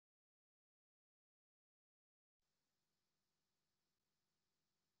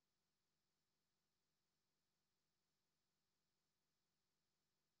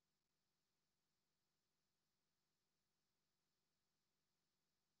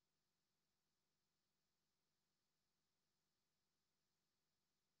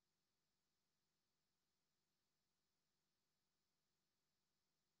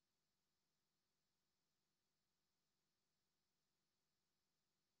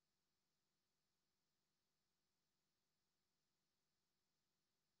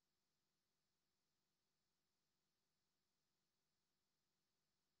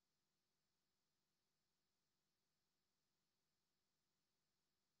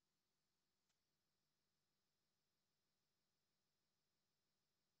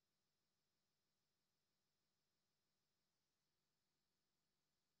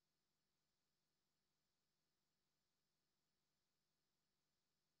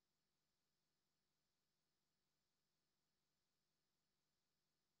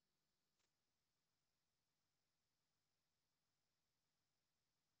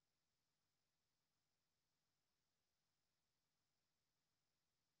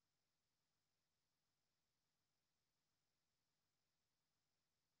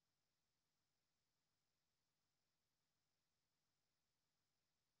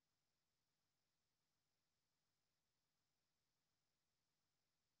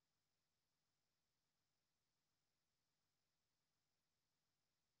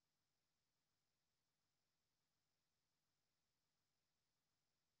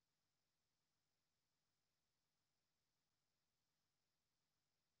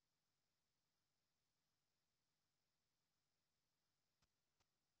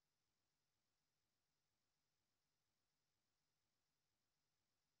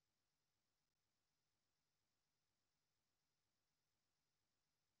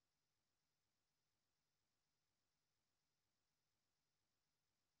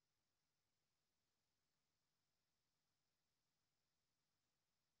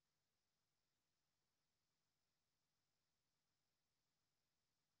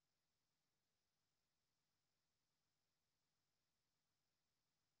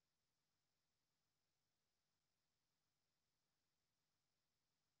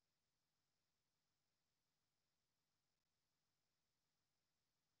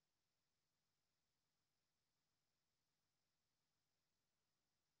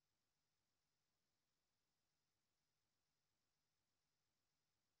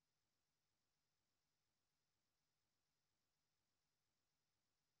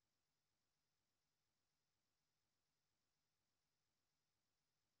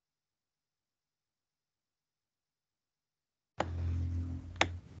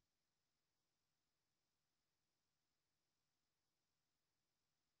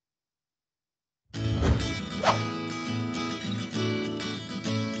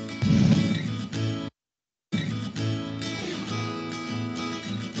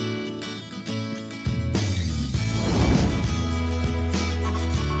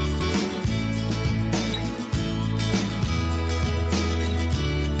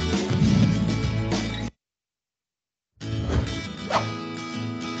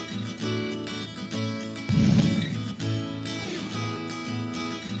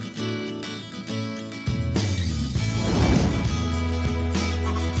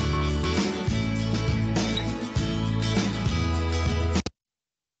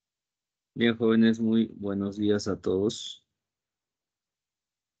Bien, jóvenes, muy buenos días a todos.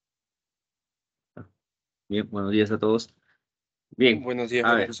 Bien, buenos días a todos. Bien, Buenos días,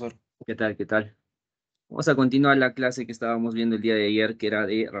 a ver, profesor. ¿qué tal? ¿Qué tal? Vamos a continuar la clase que estábamos viendo el día de ayer, que era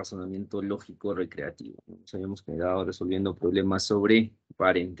de razonamiento lógico recreativo. Nos habíamos quedado resolviendo problemas sobre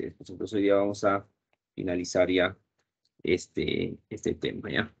parentes. Nosotros hoy día vamos a finalizar ya este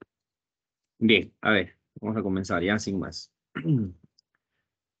tema, ¿ya? Bien, a ver, vamos a comenzar ya, sin más.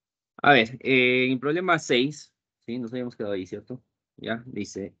 A ver, en problema 6, ¿sí? Nos habíamos quedado ahí, ¿cierto? Ya,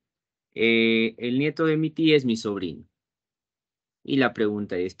 dice... el nieto de mi tía es mi sobrino. Y la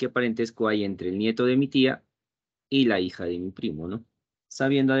pregunta es, ¿qué parentesco hay entre el nieto de mi tía y la hija de mi primo, no?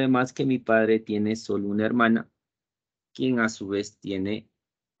 Sabiendo además que mi padre tiene solo una hermana, quien a su vez tiene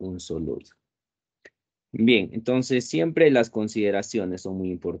un solo hijo. Bien, entonces siempre las consideraciones son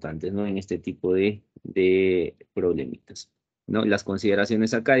muy importantes, ¿no? En este tipo de problemitas, ¿no? Las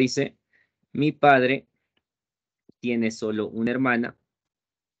consideraciones acá dice, mi padre tiene solo una hermana,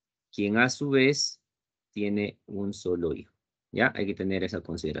 quien a su vez tiene un solo hijo. ¿Ya? Hay que tener esa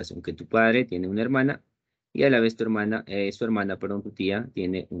consideración, que tu padre tiene una hermana y a la vez tu hermana, perdón, tu tía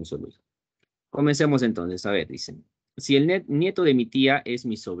tiene un solo hijo. Comencemos entonces, a ver, dicen, si el nieto de mi tía es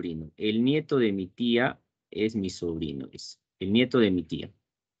mi sobrino, el nieto de mi tía es mi sobrino, es el nieto de mi tía.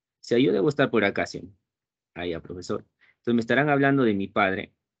 O sea, yo debo estar por acá siempre. Ah, ya, profesor. Entonces me estarán hablando de mi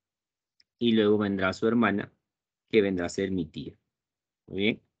padre y luego vendrá su hermana, que vendrá a ser mi tía. Muy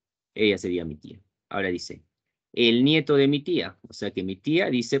bien. Ella sería mi tía. Ahora dice, el nieto de mi tía. O sea que mi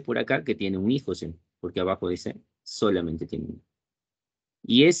tía dice por acá que tiene un hijo, ¿sí? Porque abajo dice, solamente tiene un hijo.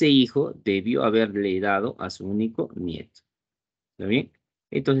 Y ese hijo debió haberle dado a su único nieto. ¿Está bien?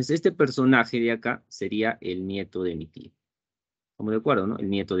 Entonces, este personaje de acá sería el nieto de mi tía. ¿Estamos de acuerdo, no? El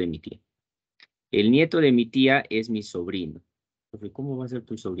nieto de mi tía. El nieto de mi tía es mi sobrino. Entonces, ¿cómo va a ser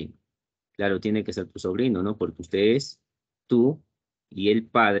tu sobrino? Claro, tiene que ser tu sobrino, ¿no? Porque ustedes, tú y el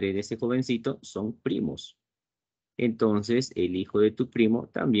padre de ese jovencito son primos. Entonces, el hijo de tu primo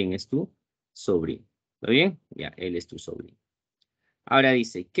también es tu sobrino. ¿Está bien? Ya, él es tu sobrino. Ahora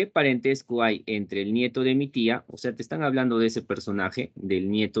dice, ¿qué parentesco hay entre el nieto de mi tía? O sea, te están hablando de ese personaje, del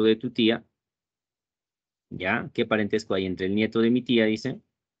nieto de tu tía. ¿Ya? ¿Qué parentesco hay entre el nieto de mi tía, dice?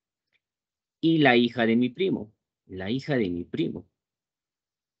 Y la hija de mi primo. La hija de mi primo.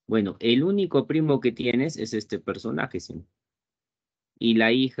 Bueno, el único primo que tienes es este personaje, ¿sí? Y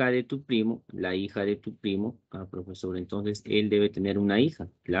la hija de tu primo, profesor, entonces él debe tener una hija,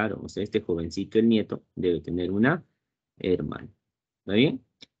 claro, o sea, este jovencito, el nieto, debe tener una hermana. ¿Está bien?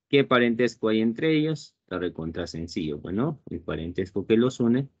 ¿Qué parentesco hay entre ellos? Está recontra sencillo, bueno, el parentesco que los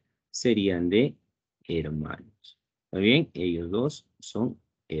une serían de hermanos. ¿Está bien? Ellos dos son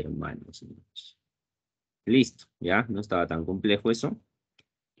hermanos. Listo, ya, no estaba tan complejo eso.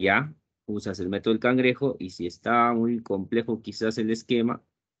 Ya, usas el método del cangrejo y si está muy complejo quizás el esquema,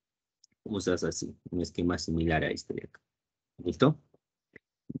 usas así, un esquema similar a este de acá. ¿Listo?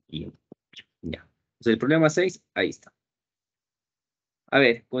 Bien, ya. Entonces el problema 6, ahí está. A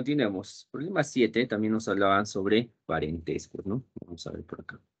ver, continuemos. Problema 7 también nos hablaban sobre parentescos, ¿no? Vamos a ver por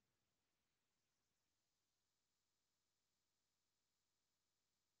acá.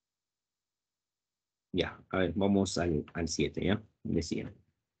 Ya, a ver, vamos al 7, ¿ya? Decía,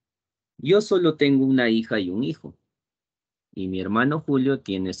 yo solo tengo una hija y un hijo, y mi hermano Julio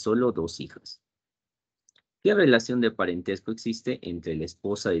tiene solo dos hijas. ¿Qué relación de parentesco existe entre la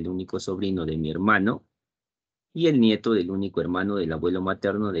esposa del único sobrino de mi hermano y el nieto del único hermano del abuelo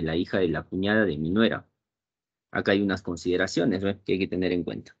materno de la hija de la cuñada de mi nuera? Acá hay unas consideraciones, ¿ve? Que hay que tener en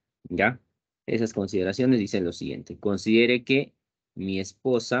cuenta, ¿ya? Esas consideraciones dicen lo siguiente. Considere que mi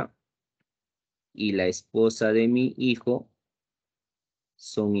esposa y la esposa de mi hijo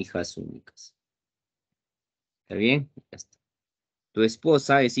son hijas únicas. ¿Está bien? Ya está. Tu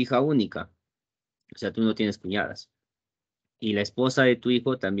esposa es hija única, o sea, tú no tienes cuñadas. Y la esposa de tu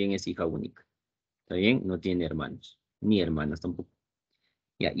hijo también es hija única. ¿Está bien? No tiene hermanos, ni hermanas tampoco.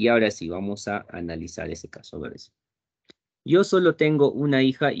 Ya, y ahora sí, vamos a analizar ese caso. A ver eso. Yo solo tengo una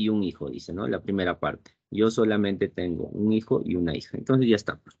hija y un hijo, dice, ¿no? La primera parte. Yo solamente tengo un hijo y una hija. Entonces ya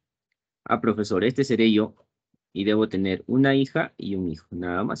está. Profesor, este seré yo y debo tener una hija y un hijo,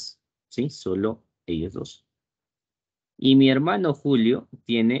 nada más. ¿Sí? Solo ellos dos. Y mi hermano Julio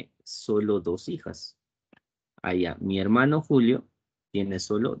tiene solo dos hijas. Allá, mi hermano Julio tiene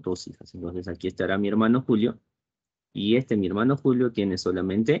solo dos hijas. Entonces aquí estará mi hermano Julio. Y mi hermano Julio, tiene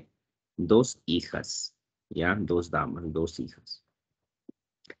solamente dos hijas. ¿Ya? Dos damas, dos hijas.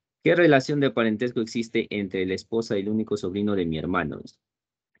 ¿Qué relación de parentesco existe entre la esposa y el único sobrino de mi hermano?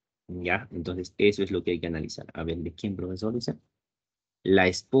 ¿Ya? Entonces, eso es lo que hay que analizar. A ver, ¿de quién, profesor? Dice. La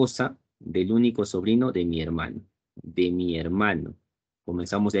esposa del único sobrino de mi hermano. De mi hermano.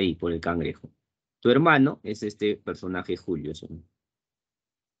 Comenzamos de ahí, por el cangrejo. Tu hermano es este personaje Julio. ¿Sí?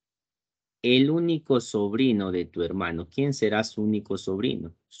 El único sobrino de tu hermano. ¿Quién será su único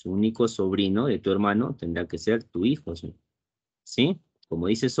sobrino? Su único sobrino de tu hermano tendrá que ser tu hijo. ¿Sí? ¿Sí? Como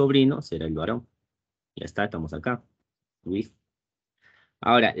dice sobrino, será el varón. Ya está, estamos acá. Tu hijo.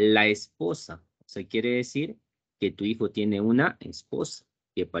 Ahora, la esposa. O sea, quiere decir que tu hijo tiene una esposa.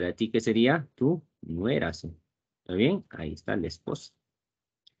 Que para ti, ¿qué sería? Tu nuera. ¿Sí? ¿Está bien? Ahí está la esposa.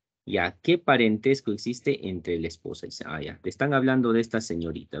 Ya, ¿qué parentesco existe entre la esposa y... Ah, ya, te están hablando de esta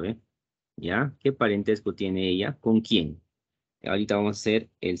señorita, ¿ve? ¿Ya? ¿Qué parentesco tiene ella? ¿Con quién? Ahorita vamos a hacer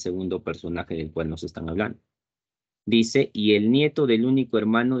el segundo personaje del cual nos están hablando. Dice, y el nieto del único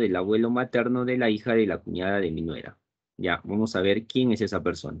hermano del abuelo materno de la hija de la cuñada de mi nuera. Ya, vamos a ver quién es esa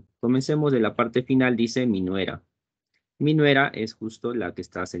persona. Comencemos de la parte final, dice mi nuera. Mi nuera es justo la que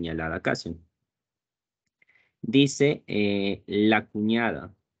está señalada acá, ¿sí? Dice la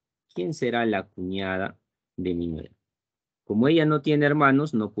cuñada. ¿Quién será la cuñada de mi nuera? Como ella no tiene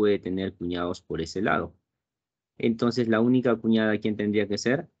hermanos, no puede tener cuñados por ese lado. Entonces, la única cuñada, ¿quién tendría que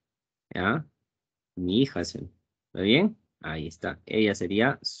ser? ¿Ah? Mi hija, ¿sí? ¿Está bien? Ahí está. Ella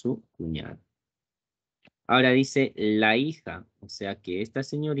sería su cuñada. Ahora dice la hija, o sea que esta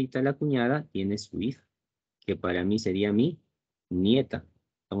señorita, la cuñada, tiene su hija, que para mí sería mi nieta.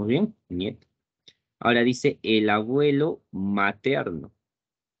 ¿Estamos bien? Nieta. Ahora dice el abuelo materno.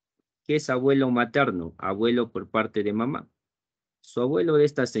 ¿Qué es abuelo materno? Abuelo por parte de mamá. Su abuelo de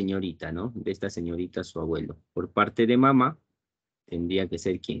esta señorita, ¿no? De esta señorita, su abuelo. Por parte de mamá, tendría que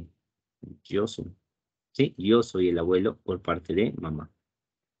ser ¿quién? Yo soy. Sí, yo soy el abuelo por parte de mamá.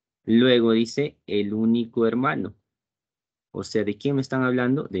 Luego dice el único hermano. O sea, ¿de quién me están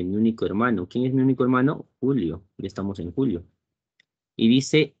hablando? De mi único hermano. ¿Quién es mi único hermano? Julio. Ya estamos en Julio. Y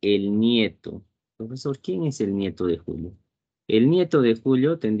dice el nieto. Profesor, ¿quién es el nieto de Julio? El nieto de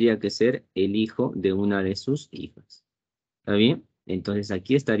Julio tendría que ser el hijo de una de sus hijas. ¿Está bien? Entonces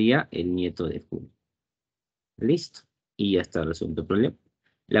aquí estaría el nieto de Julio. Listo. Y ya está resuelto el problema.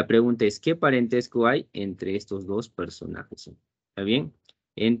 La pregunta es, ¿qué parentesco hay entre estos dos personajes? ¿Está bien?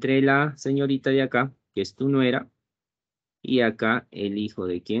 Entre la señorita de acá, que es tu nuera, y acá el hijo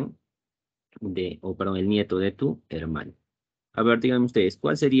de quién? Perdón, el nieto de tu hermano. A ver, díganme ustedes,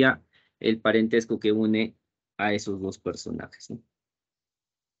 ¿cuál sería el parentesco que une a esos dos personajes? ¿No?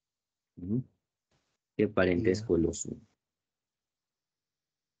 Ujú. ¿Qué Tía, parentesco los une?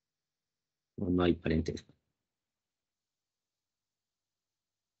 O no hay parentesco.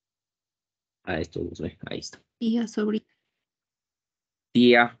 A estos dos, ¿ve? Ahí está. Tía, sobrina.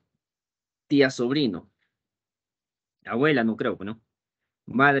 Tía, tía, sobrino. Abuela, no creo, ¿no?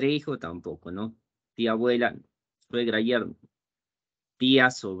 Madre, hijo, tampoco, ¿no? Tía, abuela, suegra, yerno. Tía,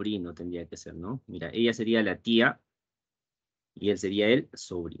 sobrino tendría que ser, ¿no? Mira, ella sería la tía y él sería el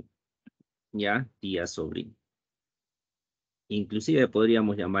sobrino. ¿Ya? Tía, sobrino. Inclusive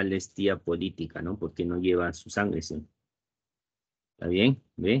podríamos llamarles tía política, ¿no? Porque no lleva su sangre, ¿sí? ¿Está bien?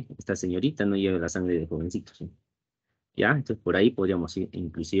 ¿Ve? Esta señorita no lleva la sangre de jovencito, ¿sí? ¿Ya? Entonces por ahí podríamos ir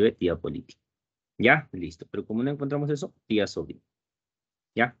inclusive tía política. ¿Ya? Listo. Pero como no encontramos eso, tía sobrino.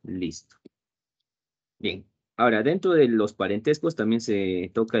 ¿Ya? Listo. Bien. Ahora, dentro de los parentescos también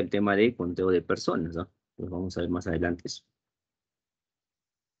se toca el tema de conteo de personas, ¿no? Pues vamos a ver más adelante eso.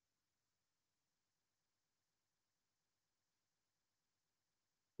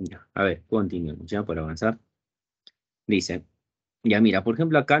 Ya. A ver, continuemos ya para avanzar. Dice, ya mira, por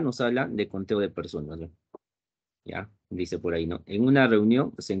ejemplo, acá nos habla de conteo de personas, ¿no? Ya, dice por ahí, ¿no? En una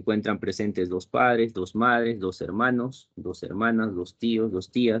reunión se encuentran presentes dos padres, dos madres, dos hermanos, dos hermanas, dos tíos,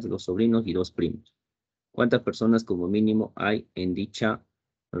 dos tías, dos sobrinos y dos primos. ¿Cuántas personas como mínimo hay en dicha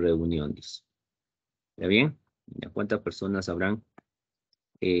reunión? Dice. ¿Está bien? Ya, ¿cuántas personas habrán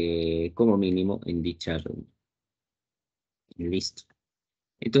como mínimo en dicha reunión? Listo.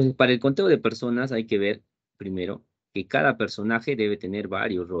 Entonces, para el conteo de personas hay que ver primero que cada personaje debe tener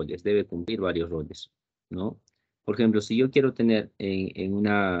varios roles, debe cumplir varios roles, ¿no? Por ejemplo, si yo quiero tener en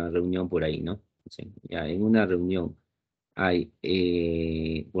una reunión por ahí, ¿no? Sí, ya, en una reunión hay,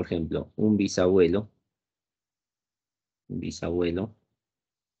 por ejemplo, un bisabuelo,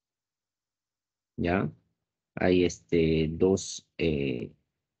 ¿ya? Hay dos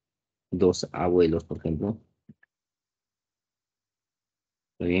abuelos, por ejemplo,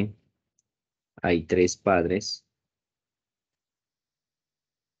 ¿está bien? Hay tres padres,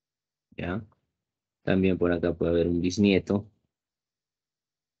 ¿ya? También por acá puede haber un bisnieto,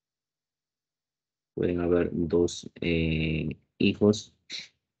 pueden haber dos hijos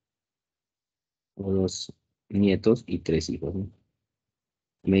o dos nietos y tres hijos, ¿no?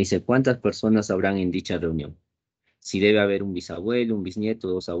 Me dice, ¿cuántas personas habrán en dicha reunión? Si debe haber un bisabuelo, un bisnieto,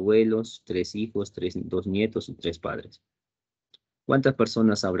 dos abuelos, tres hijos, dos nietos y tres padres. ¿Cuántas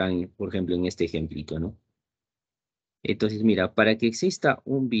personas habrán, por ejemplo, en este ejemplito, ¿no? Entonces, mira, para que exista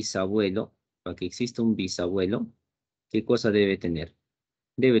un bisabuelo, ¿qué cosa debe tener?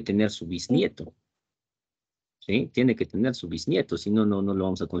 Debe tener su bisnieto, ¿sí? Tiene que tener su bisnieto, si no, no lo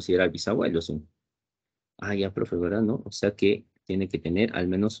vamos a considerar bisabuelo, ¿sí? Ah, ya, profe, ¿verdad? ¿No? O sea que tiene que tener al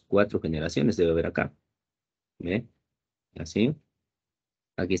menos 4 generaciones, debe haber acá, ¿ve? Así.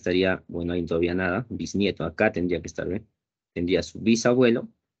 Aquí estaría, bueno, ahí todavía nada, bisnieto, acá tendría que estar, ¿ve? Tendría su bisabuelo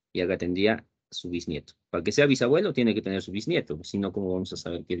y acá tendría su bisnieto. Para que sea bisabuelo tiene que tener su bisnieto, si no, ¿cómo vamos a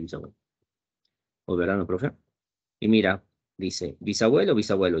saber qué es bisabuelo? ¿O verdad, no, profe? Y mira, dice, bisabuelo,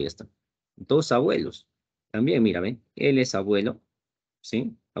 bisabuelo, ya está. Dos abuelos. También, mira, ven, él es abuelo,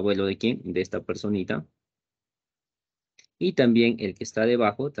 ¿sí? ¿Abuelo de quién? De esta personita. Y también el que está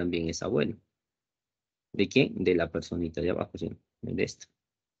debajo también es abuelo. ¿De quién? De la personita de abajo, ¿sí? De esta.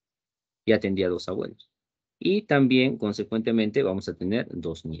 Ya tendría dos abuelos. Y también, consecuentemente, vamos a tener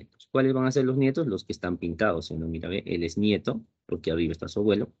dos nietos. ¿Cuáles van a ser los nietos? Los que están pintados. Si no, mira, ve, él es nieto, porque arriba está su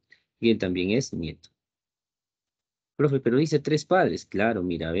abuelo, y él también es nieto. Profe, pero dice tres padres. Claro,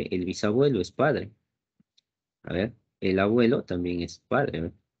 mira, ve, el bisabuelo es padre. A ver, el abuelo también es padre,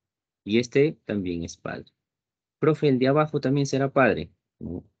 ¿ve? Y este también es padre. Profe, el de abajo también será padre.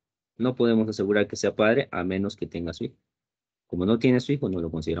 No, no podemos asegurar que sea padre a menos que tenga su hijo. Como no tiene su hijo, no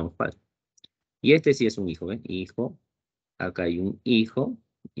lo consideramos padre. Y este sí es un hijo, ¿ve? Hijo, acá hay un hijo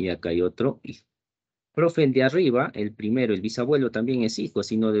y acá hay otro hijo. Profe, el de arriba, el primero, el bisabuelo también es hijo,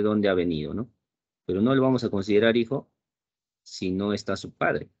 sino de dónde ha venido, ¿no? Pero no lo vamos a considerar hijo si no está su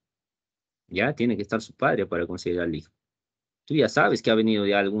padre. Ya tiene que estar su padre para considerarlo hijo. Tú ya sabes que ha venido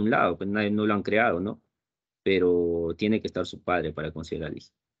de algún lado, pues nadie no lo han creado, ¿no? Pero tiene que estar su padre para considerarlo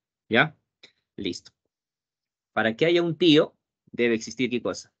hijo. ¿Ya? Listo. Para que haya un tío, debe existir ¿qué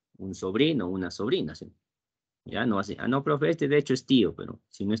cosa? Un sobrino, una sobrina, ¿sí? Ya no así. Ah, no, profe, este de hecho es tío, pero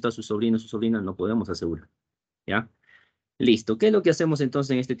si no está su sobrino o su sobrina, no podemos asegurar. ¿Ya? Listo. ¿Qué es lo que hacemos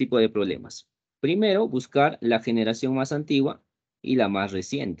entonces en este tipo de problemas? Primero, buscar la generación más antigua y la más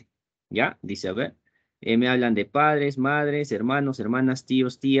reciente. ¿Ya? Dice, a ver, me hablan de padres, madres, hermanos, hermanas,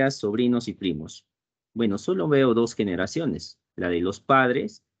 tíos, tías, sobrinos y primos. Bueno, solo veo dos generaciones, la de los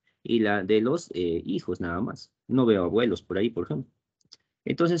padres y la de los hijos nada más. No veo abuelos por ahí, por ejemplo.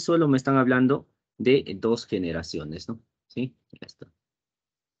 Entonces solo me están hablando de dos generaciones, ¿no? ¿Sí? Ya está.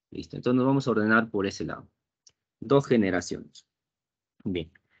 Listo. Entonces nos vamos a ordenar por ese lado. Dos generaciones.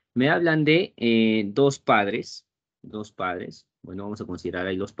 Bien. Me hablan de dos padres. Dos padres. Bueno, vamos a considerar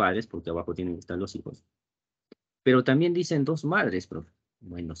ahí los padres porque abajo tienen que estar los hijos. Pero también dicen dos madres, profe.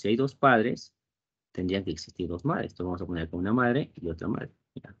 Bueno, si hay dos padres, tendrían que existir dos madres. Entonces vamos a poner con una madre y otra madre.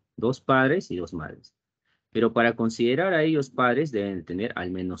 Ya. Dos padres y dos madres. Pero para considerar a ellos padres deben tener al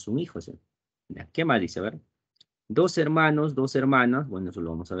menos un hijo, ¿sí? Ya, ¿qué más dice? A ver. Dos hermanos, dos hermanas. Bueno, eso lo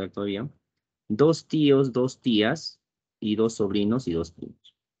vamos a ver todavía. Dos tíos, dos tías y dos sobrinos y dos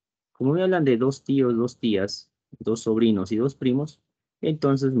primos. Como me hablan de dos tíos, dos tías, dos sobrinos y dos primos,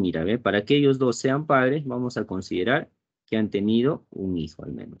 entonces mira, ¿ve? Para que ellos dos sean padres, vamos a considerar que han tenido un hijo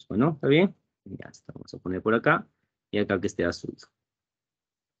al menos. ¿Bueno? ¿Está bien? Ya está. Vamos a poner por acá y acá que esté a su hijo.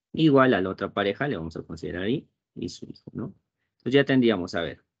 Igual a la otra pareja le vamos a considerar ahí y su hijo, ¿no? Entonces ya tendríamos, a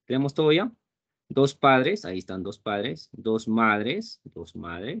ver, ¿tenemos todo ya? Dos padres, ahí están dos madres,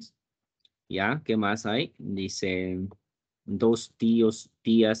 ¿ya? ¿Qué más hay? Dice dos tíos,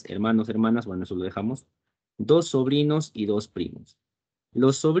 tías, hermanos, hermanas, bueno, eso lo dejamos. Dos sobrinos y dos primos.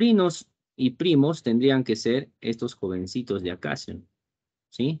 Los sobrinos y primos tendrían que ser estos jovencitos de acá,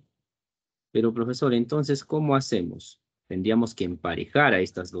 ¿sí? Pero profesor, entonces, ¿cómo hacemos? Tendríamos que emparejar a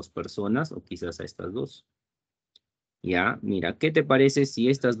estas dos personas o quizás a estas dos. Ya, mira, ¿qué te parece si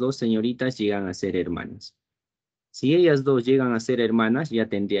estas dos señoritas llegan a ser hermanas? Si ellas dos llegan a ser hermanas, ya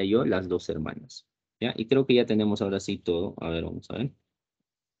tendría yo las dos hermanas. ¿Ya? Y creo que ya tenemos ahora sí todo. A ver, vamos a ver.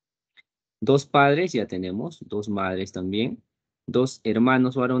 Dos padres ya tenemos, dos madres también. Dos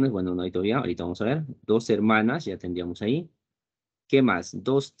hermanos varones, bueno, no hay todavía, ahorita vamos a ver. Dos hermanas ya tendríamos ahí. ¿Qué más?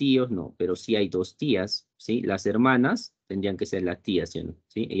 Dos tíos, no, pero sí hay dos tías, ¿sí? Las hermanas tendrían que ser las tías, ¿sí?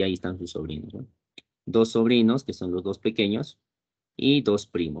 ¿Sí? Y ahí están sus sobrinos, ¿no? Dos sobrinos, que son los dos pequeños, y dos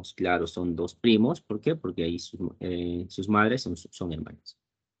primos. Claro, son dos primos. ¿Por qué? Porque ahí sus madres son hermanas.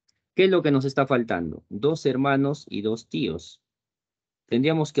 ¿Qué es lo que nos está faltando? Dos hermanos y dos tíos.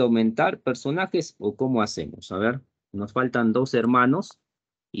 ¿Tendríamos que aumentar personajes o cómo hacemos? A ver, nos faltan dos hermanos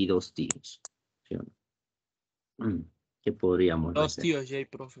y dos tíos. ¿Sí o no? ¿Qué podríamos Dos hacer? tíos ya hay,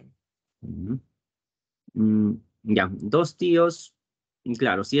 profe. Ujú. Ya, dos tíos. Y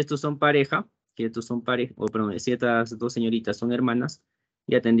claro, si estos son pareja, o perdón, si estas dos señoritas son hermanas,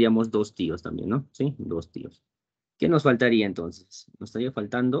 ya tendríamos dos tíos también, ¿no? Sí, dos tíos. ¿Qué nos faltaría entonces? Nos estaría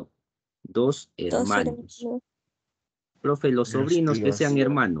faltando dos Dos hermanos. hermanos. Profe, los Los sobrinos que sean tíos.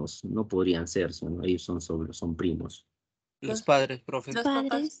 hermanos no podrían ser, ellos son primos. Los padres, profe. Los Padres.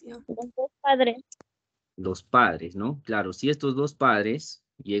 padres. Los dos padres. Los padres, ¿no? Claro, si estos dos padres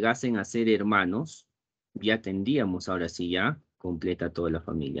llegasen a ser hermanos, ya tendríamos ahora sí ya completa toda la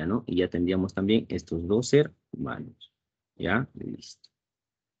familia, ¿no? Y ya tendríamos también estos dos hermanos. ¿Ya? Listo.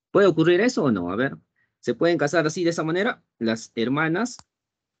 ¿Puede ocurrir eso o no? A ver, ¿se pueden casar así de esa manera? Las hermanas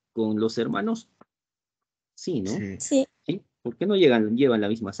con los hermanos. Sí, ¿no? Sí. Sí. ¿Sí? ¿Por qué no llevan la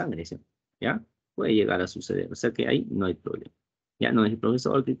misma sangre? ¿Sí? ¿Ya? Puede llegar a suceder. O sea que ahí no hay problema. Ya no es el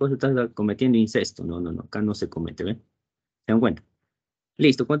profesor, ¿qué cosa estás cometiendo incesto? No, no, no, acá no se comete, ¿ven? ¿Se dan cuenta?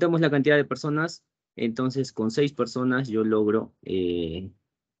 Listo, contemos la cantidad de personas. Entonces, con 6 personas yo logro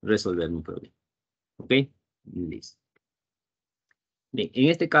resolver mi problema. ¿Ok? Listo. Bien, en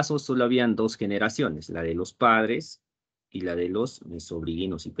este caso solo habían dos generaciones, la de los padres y la de los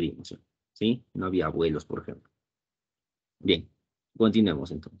sobrinos y primos. ¿Sí? No había abuelos, por ejemplo. Bien,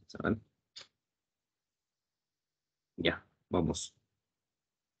 continuemos entonces. ¿Vale? Ya, vamos.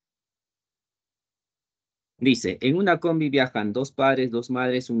 Dice, en una combi viajan dos padres, dos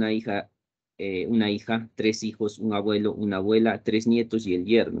madres, una hija, tres hijos, un abuelo, una abuela, tres nietos y el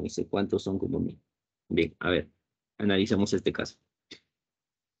yerno. Dice, ¿cuántos son como mí? Bien, a ver, analicemos este caso.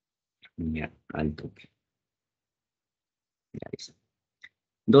 Ya, al toque. Ya dice.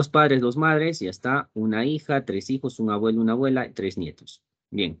 Dos padres, dos madres, ya está. Una hija, tres hijos, un abuelo, una abuela, tres nietos.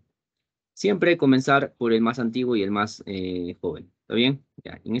 Bien. Siempre comenzar por el más antiguo y el más joven. ¿Está bien?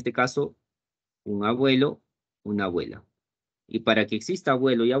 Ya, en este caso, un abuelo, una abuela. Y para que exista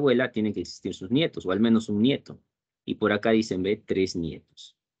abuelo y abuela, tienen que existir sus nietos, o al menos un nieto. Y por acá dicen, ve, tres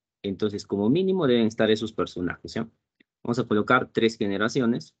nietos. Entonces, como mínimo deben estar esos personajes, ¿ya? Vamos a colocar tres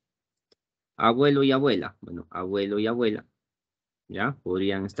generaciones. Abuelo y abuela. Bueno, abuelo y abuela, ¿ya?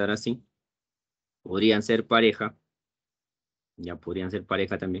 Podrían estar así. Podrían ser pareja. Ya podrían ser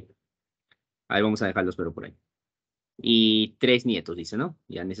pareja también. Ahí vamos a dejarlos, pero por ahí. Y tres nietos, dice, ¿no?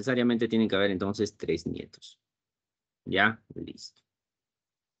 Ya necesariamente tienen que haber entonces tres nietos. ¿Ya? Listo.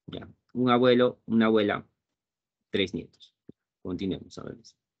 Ya. Un abuelo, una abuela, tres nietos. Continuemos a ver.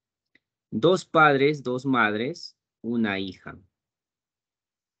 Dos padres, dos madres, una hija.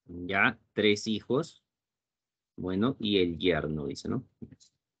 Ya, tres hijos. Bueno, y el yerno, dice, ¿no?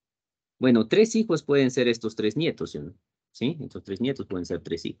 Bueno, tres hijos pueden ser estos tres nietos, ¿sí? ¿No? ¿Sí? Estos tres nietos pueden ser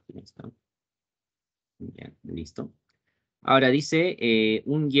tres hijos. Ya está. Ya, listo. Ahora dice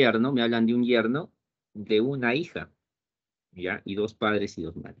un yerno, me hablan de un yerno de una hija. ¿Ya? Y dos padres y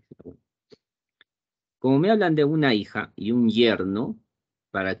dos madres. Como me hablan de una hija y un yerno,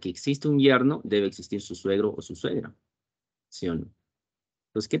 para que exista un yerno debe existir su suegro o su suegra. ¿Sí o no?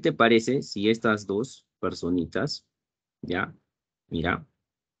 Entonces, ¿qué te parece si estas dos personitas, ya, mira,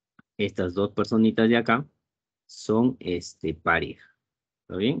 estas dos personitas de acá son pareja?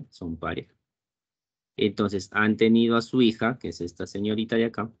 ¿Está bien? Son pareja. Entonces, han tenido a su hija, que es esta señorita de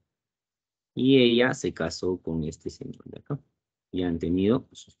acá, y ella se casó con este señor de acá. Y han tenido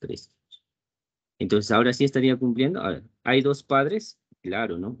sus tres hijos. Entonces, ahora sí estaría cumpliendo. A ver, ¿hay dos padres?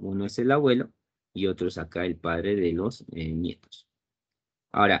 Claro, ¿no? Uno es el abuelo y otro es acá el padre de los nietos.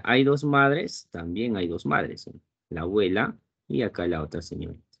 Ahora, ¿hay dos madres? También hay dos madres, ¿eh? La abuela y acá la otra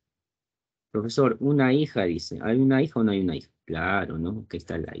señorita. Profesor, una hija, dice. ¿Hay una hija o no hay una hija? Claro, ¿no? Que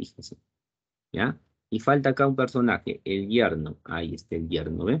está la hija, ¿sí? ¿Ya? Y falta acá un personaje, el yerno. Ahí está el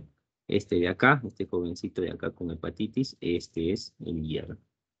yerno, ¿ve? Este de acá, este jovencito de acá con hepatitis, este es el yerno.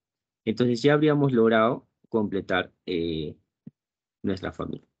 Entonces ya habríamos logrado completar nuestra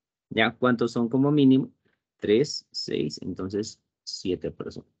familia. ¿Ya? ¿Cuántos son como mínimo? 3, 6, entonces 7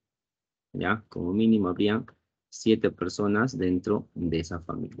 personas. ¿Ya? Como mínimo habría 7 personas dentro de esa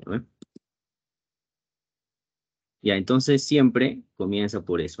familia, ¿ve? Ya, entonces siempre comienza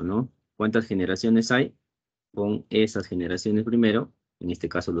por eso, ¿no? ¿Cuántas generaciones hay? Con esas generaciones primero, en este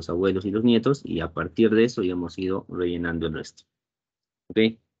caso los abuelos y los nietos, y a partir de eso ya hemos ido rellenando el resto. ¿Ok?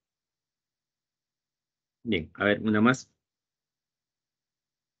 Bien, a ver, una más.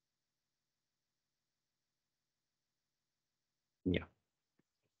 Ya.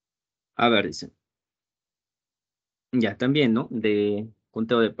 A ver, dice. Ya, también, ¿no? De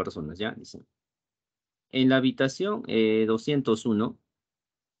conteo de personas, ya, dice. En la habitación 201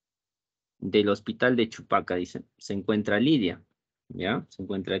 del hospital de Chupaca, dice, se encuentra Lidia, ¿ya? Se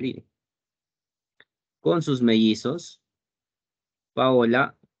encuentra Lidia. Con sus mellizos,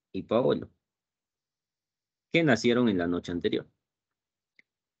 Paola y Paolo, que nacieron en la noche anterior.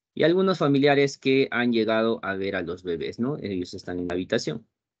 Y algunos familiares que han llegado a ver a los bebés, ¿no? Ellos están en la habitación.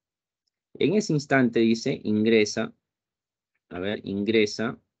 En ese instante dice, ingresa, a ver,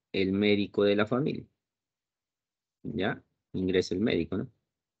 ingresa el médico de la familia. ¿Ya? Ingresa el médico, ¿no?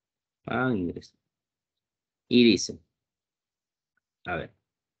 Ah, ingresa. Y dice, a ver,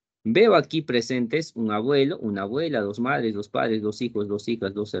 veo aquí presentes un abuelo, una abuela, dos madres, dos padres, dos hijos, dos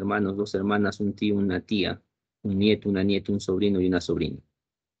hijas, dos hermanos, dos hermanas, un tío, una tía, un nieto, una nieta, un sobrino y una sobrina.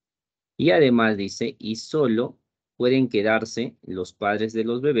 Y además dice, y solo pueden quedarse los padres de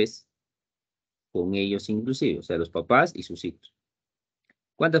los bebés con ellos inclusive, o sea, los papás y sus hijos.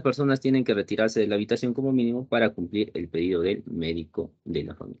 ¿Cuántas personas tienen que retirarse de la habitación como mínimo para cumplir el pedido del médico de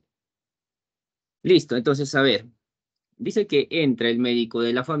la familia? Listo, entonces, a ver, dice que entra el médico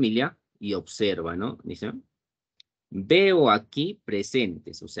de la familia y observa, ¿no? Dice, veo aquí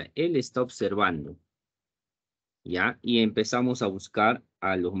presentes, o sea, él está observando, ¿ya? Y empezamos a buscar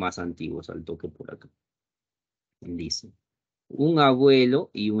a los más antiguos, al toque por acá. Dice, un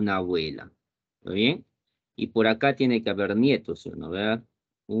abuelo y una abuela, ¿está bien? Y por acá tiene que haber nietos, ¿sí o no? ¿Verdad?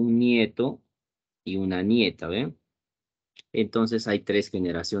 Un nieto y una nieta, ¿ven? Entonces hay 3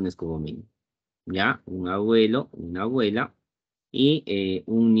 generaciones como mínimo, ¿ya? Un abuelo, una abuela y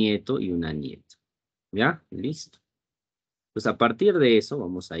un nieto y una nieta, ¿ya? Listo. Pues a partir de eso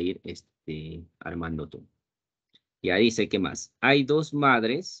vamos a ir armando todo. Ya dice, ¿qué más? Hay dos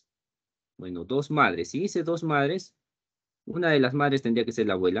madres, bueno, dos madres. Si dice dos madres, una de las madres tendría que ser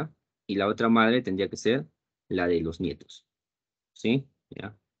la abuela y la otra madre tendría que ser la de los nietos, ¿sí?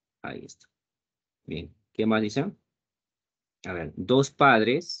 Ya, ahí está. Bien, ¿qué más dice? A ver, dos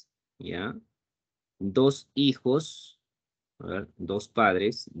padres, ¿ya? Dos hijos, a ver, dos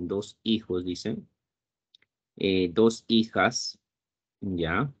padres, dos hijos, dicen. Dos hijas,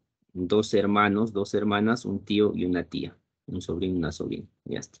 ¿ya? Dos hermanos, dos hermanas, un tío y una tía. Un sobrino y una sobrina,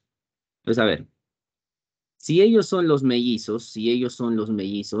 ya está. Pues a ver, si ellos son los mellizos, si ellos son los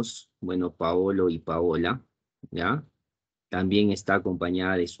mellizos, bueno, Paolo y Paola, ¿ya? También está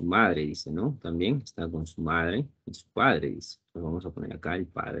acompañada de su madre, dice, ¿no? También está con su madre y su padre, dice. Entonces vamos a poner acá el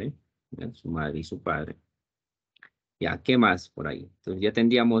padre, ¿ya? Su madre y su padre. Ya, ¿qué más por ahí? Entonces ya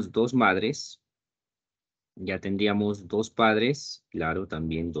tendríamos dos madres, ya tendríamos dos padres, claro,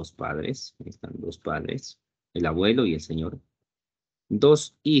 también dos padres, ahí están dos padres, el abuelo y el señor.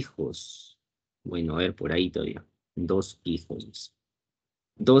 Dos hijos, bueno, a ver, por ahí todavía, dos hijos.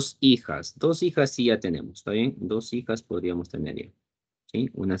 Dos hijas sí ya tenemos, ¿está bien? Dos hijas podríamos tener ya, ¿sí?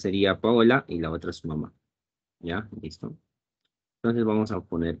 Una sería Paola y la otra su mamá, ¿ya? Listo. Entonces vamos a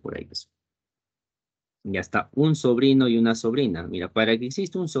poner por ahí eso. Ya está, un sobrino y una sobrina. Mira, para que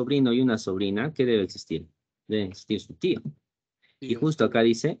exista un sobrino y una sobrina, ¿qué debe existir? Debe existir su tío. Y Tíos. justo acá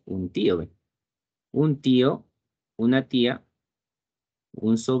dice un tío, ¿ve? Un tío, una tía,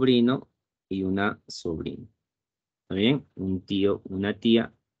 un sobrino y una sobrina. ¿Está bien? Un tío, una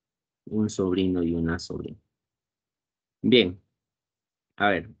tía, un sobrino y una sobrina. Bien, a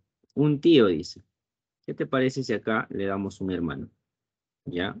ver, un tío dice, ¿qué te parece si acá le damos un hermano?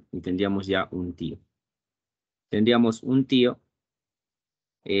 ¿Ya? Y tendríamos ya un tío. Tendríamos un tío,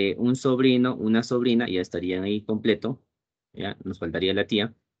 un sobrino, una sobrina, ya estarían ahí completo. ¿Ya? Nos faltaría la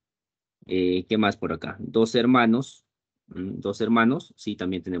tía. ¿Qué más por acá? Dos hermanos. Dos hermanos. Sí,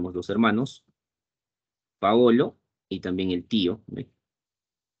 también tenemos dos hermanos. Paolo y también el tío. ¿Ve?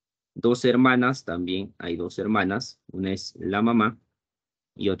 Dos hermanas, también hay dos hermanas. Una es la mamá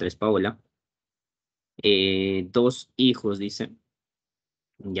y otra es Paola. Dos hijos, dice.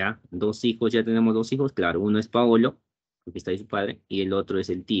 Ya, dos hijos, ya tenemos dos hijos. Claro, uno es Paolo, porque está ahí su padre, y el otro es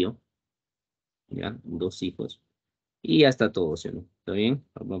el tío. Ya, dos hijos. Y ya está todo, ¿sí o no? ¿Está bien?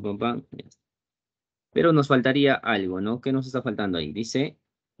 Pam, pam, pam, pam, ya está. Pero nos faltaría algo, ¿no? ¿Qué nos está faltando ahí? Dice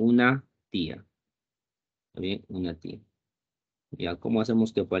una tía. ¿Está bien? Una tía. Ya, ¿cómo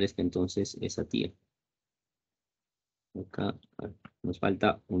hacemos que aparezca entonces esa tía? Acá a ver, nos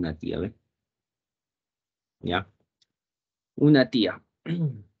falta una tía, ¿ve? Ya. Una tía.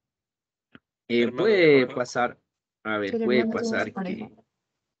 Hermano de Puede pareja. pasar, a ver, El puede hermano de su pasar pareja.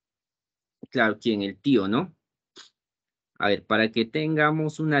 que, claro, ¿quién? El tío, ¿no? A ver, para que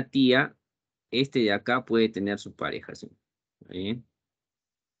tengamos una tía, este de acá puede tener su pareja, ¿sí? ¿Está bien?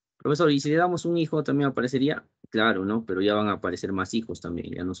 Profesor, ¿y si le damos un hijo también aparecería? Claro, ¿no? Pero ya van a aparecer más hijos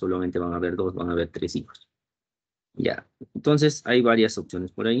también. Ya no solamente van a haber dos, van a haber tres hijos. Ya. Entonces hay varias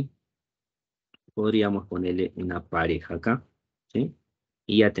opciones por ahí. Podríamos ponerle una pareja acá, ¿sí?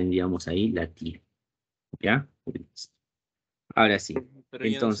 Y ya tendríamos ahí la tía. ¿Ya? Listo. Ahora sí. Pero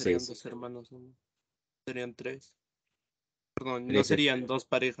ya no serían Entonces, dos hermanos, ¿no? Serían tres. Perdón, no tres. serían dos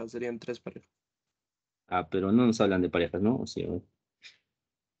parejas, serían tres parejas. Ah, pero no nos hablan de parejas, ¿no? O sea,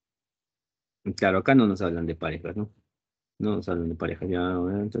 Claro, acá no nos hablan de parejas, ¿no? No nos hablan de parejas, ya,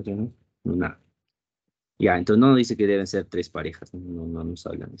 entonces, no, no, nada. Ya, entonces no dice que deben ser 3 parejas, no nos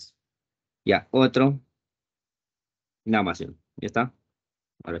hablan de eso. Ya, otro, nada más, ¿sí? ¿Ya está?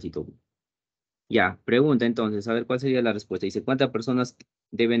 Ahora sí todo. Ya, pregunta entonces, a ver cuál sería la respuesta. Dice, ¿cuántas personas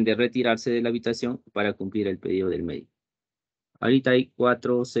deben de retirarse de la habitación para cumplir el pedido del médico? Ahorita hay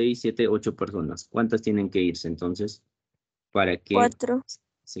 4, 6, 7, 8 personas. ¿Cuántas tienen que irse entonces para que 4.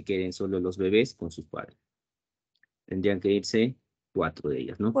 se queden solo los bebés con sus padres? Tendrían que irse 4 de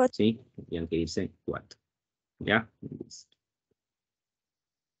ellas, ¿no? 4. Sí, tendrían que irse 4. ¿Ya? Listo.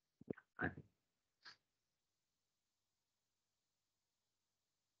 Ah,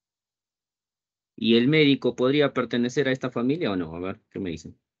 ¿y el médico podría pertenecer a esta familia o no? A ver, ¿qué me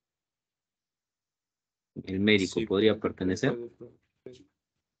dicen? ¿El médico Sí, podría pertenecer? puede.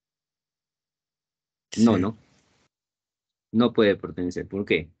 No, Sí. no, no puede pertenecer. ¿Por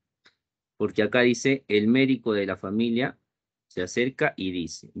qué? Porque acá dice, el médico de la familia se acerca y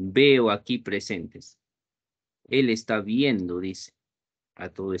dice, veo aquí presentes. Él está viendo, dice, a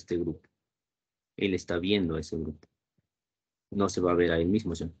todo este grupo. Él está viendo a ese grupo. No se va a ver a él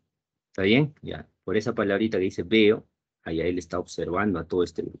mismo, ¿sí? ¿Está bien? Ya. Por esa palabrita que dice veo, allá él está observando a todo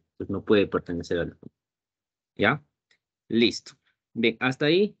este grupo. Entonces no puede pertenecer a la familia. ¿Ya? Listo. Bien, hasta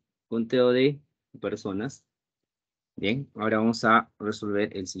ahí, conteo de personas. Bien, ahora vamos a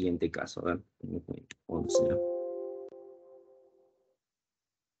resolver el siguiente caso. A ver, 11, ¿no?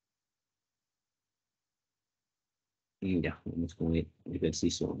 Y ya, vamos con el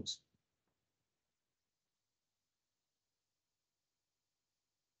ejercicio 11.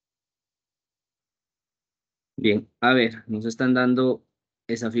 Bien, a ver, nos están dando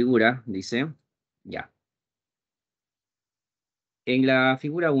esa figura, dice, ya. En la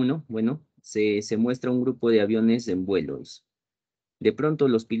figura uno, bueno, se muestra un grupo de aviones en vuelo. Dice. De pronto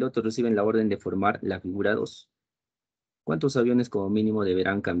los pilotos reciben la orden de formar la figura 2. ¿Cuántos aviones como mínimo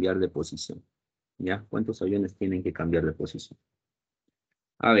deberán cambiar de posición? ¿Ya? ¿Cuántos aviones tienen que cambiar de posición?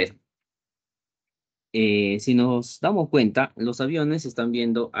 A ver, si nos damos cuenta, los aviones están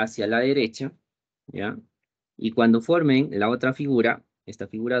viendo hacia la derecha, ¿ya? Y cuando formen la otra figura, esta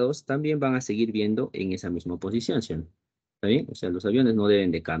figura 2, también van a seguir viendo en esa misma posición, ¿sí o no? ¿Está bien? O sea, los aviones no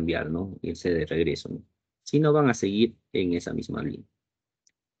deben de cambiar, ¿no? Irse de regreso, ¿no? Sino van a seguir en esa misma línea.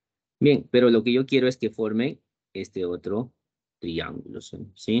 Bien, pero lo que yo quiero es que formen este otro triángulo,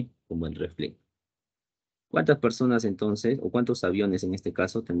 ¿sí? ¿Sí? Como el reflejo. ¿Cuántas personas entonces, o cuántos aviones en este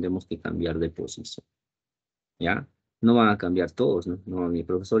caso, tendremos que cambiar de posición? ¿Ya? No van a cambiar todos, ¿no? No, mi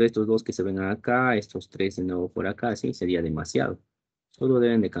profesor, estos dos que se ven acá, estos tres de nuevo por acá, sí, sería demasiado. Solo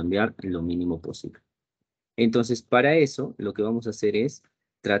deben de cambiar lo mínimo posible. Entonces, para eso, lo que vamos a hacer es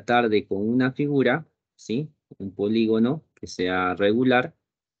tratar de con una figura, ¿sí? Un polígono que sea regular,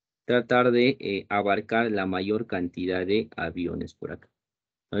 tratar de abarcar la mayor cantidad de aviones por acá.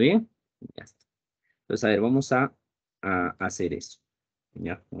 ¿Está bien? Ya está. Entonces, a ver, vamos a hacer eso.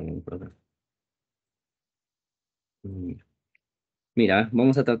 Ya, por acá. Mm. Mira,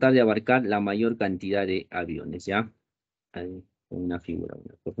 vamos a tratar de abarcar la mayor cantidad de aviones, ¿ya? Ahí, con una figura.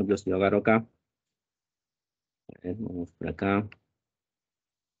 Por ejemplo, si yo agarro acá, a ver, vamos por acá.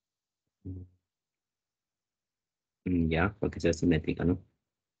 Ya, para que sea simétrica, ¿no?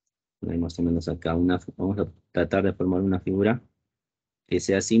 Hay más o menos acá vamos a tratar de formar una figura que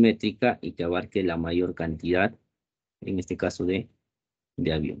sea simétrica y que abarque la mayor cantidad, en este caso, de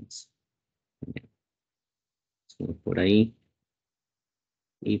aviones. Ya, sí, por ahí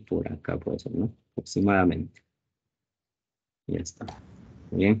y por acá puede ser, ¿no? Aproximadamente. Ya está.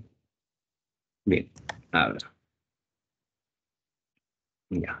 Bien, bien. A ver,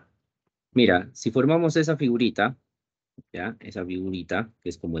 ya. Mira, si formamos esa figurita, ¿ya? Esa figurita, que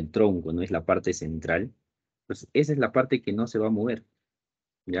es como el tronco, ¿no? Es la parte central, pues esa es la parte que no se va a mover,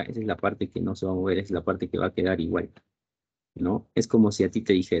 ¿ya? Esa es la parte que no se va a mover, es la parte que va a quedar igual, ¿no? Es como si a ti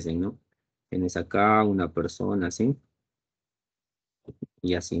te dijesen, ¿no? Tienes acá una persona así,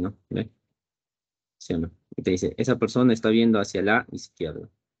 y así, ¿no? ¿Ve? ¿Sí o no? Y te dice, esa persona está viendo hacia la izquierda.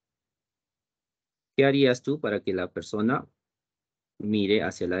 ¿Qué harías tú para que la persona mire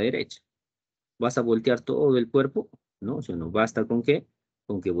hacia la derecha? ¿Vas a voltear todo el cuerpo? ¿No? ¿Sí o no? ¿Basta con qué?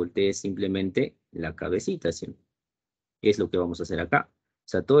 Con que voltees simplemente la cabecita, ¿sí? Es lo que vamos a hacer acá. O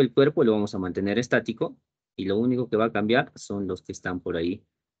sea, todo el cuerpo lo vamos a mantener estático y lo único que va a cambiar son los que están por ahí,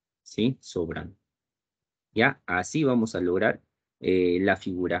 ¿sí? Sobran. ¿Ya? Así vamos a lograr la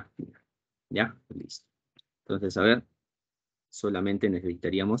figura. ¿Ya? Listo. Entonces, a ver, solamente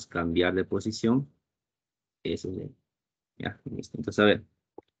necesitaríamos cambiar de posición. Eso es. Ya, listo. Entonces, a ver,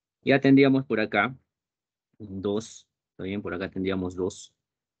 ya tendríamos por acá dos. ¿Está bien? Por acá tendríamos dos.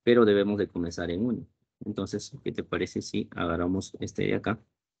 pero debemos de comenzar en 1. Entonces, ¿qué te parece si agarramos este de acá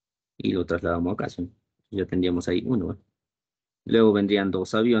y lo trasladamos acá? ¿Sí? Ya tendríamos ahí 1. Luego vendrían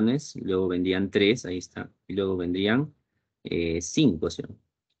 2 aviones, luego vendrían 3, ahí está, y luego vendrían 5, ¿sí?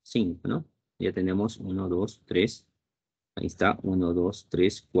 5, ¿no? Ya tenemos 1, 2, 3, ahí está, 1, 2,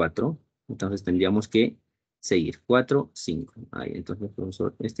 3, 4. Entonces tendríamos que seguir, 4, 5. Ahí, entonces,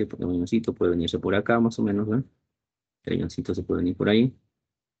 profesor, este avioncito puede venirse por acá, más o menos, ¿no? El avioncito se puede venir por ahí,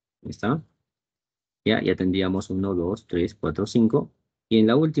 ahí está. Ya tendríamos 1, 2, 3, 4, 5. Y en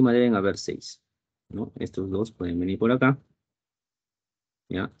la última deben haber 6, ¿no? Estos dos pueden venir por acá.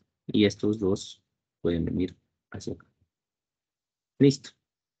 ¿Ya? Y estos dos pueden venir hacia acá. Listo.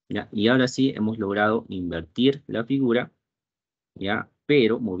 ¿Ya? Y ahora sí hemos logrado invertir la figura, ¿ya?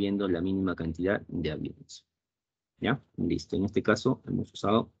 Pero moviendo la mínima cantidad de aviones. ¿Ya? Listo. En este caso hemos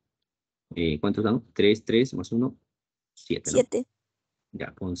usado, ¿cuántos dan? 3, 3 más 1, 7, ¿no? 7.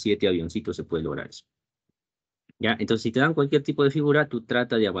 Ya, con 7 avioncitos se puede lograr eso. ¿Ya? Entonces, si te dan cualquier tipo de figura, tú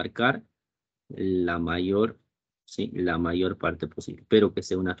trata de abarcar la mayor, ¿sí? La mayor parte posible, pero que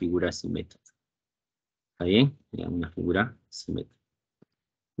sea una figura simétrica. ¿Está bien? Ya, una figura simétrica.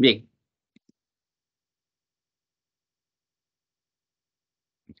 Bien.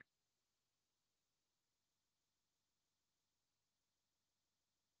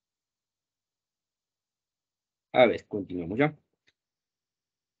 A ver, continuamos ya.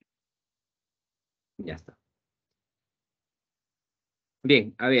 Ya está.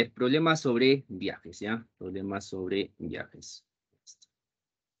 Bien, a ver, problemas sobre viajes, ¿ya? Problemas sobre viajes.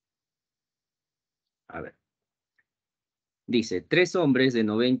 A ver. Dice, 3 hombres de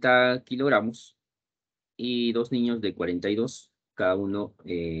 90 kilogramos y 2 niños de 42. Cada uno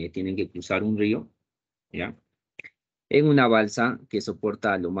tienen que cruzar un río, ¿ya? En una balsa que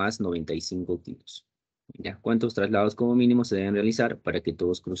soporta a lo más 95 kilos. ¿Ya? ¿Cuántos traslados como mínimo se deben realizar para que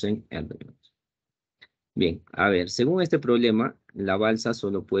todos crucen el río? Bien, a ver, según este problema, la balsa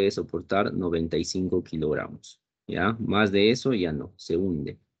solo puede soportar 95 kilogramos. ¿Ya? Más de eso ya no, se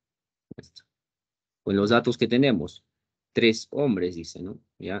hunde. Esto. Con los datos que tenemos, 3 hombres, dice, ¿no?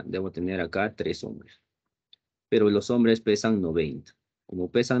 Ya, debo tener acá 3 hombres. Pero los hombres pesan 90.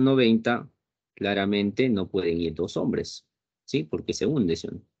 Como pesan 90, claramente no pueden ir 2 hombres, ¿sí? Porque se hunde, ¿sí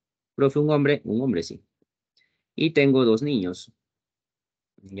o no? Profe, un hombre sí. Y tengo 2 niños.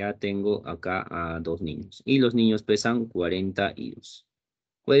 Ya tengo acá a 2 niños. Y los niños pesan 42.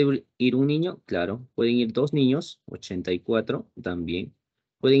 ¿Puede ir un niño? Claro. ¿Pueden ir 2 niños? 84 también.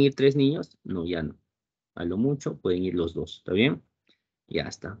 ¿Pueden ir 3 niños? No, ya no. A lo mucho pueden ir los 2. ¿Está bien? Ya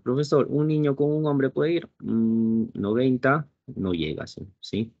está. Profesor, ¿un niño con un hombre puede ir? 90 no llega, ¿sí?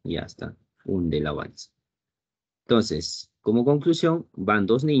 ¿Sí? Ya está. Hunde la balsa. Entonces, como conclusión, van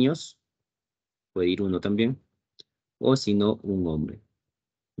 2 niños. Puede ir uno también. O si no, un hombre.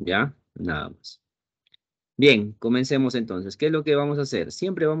 ¿Ya? Nada más. Bien, comencemos entonces. ¿Qué es lo que vamos a hacer?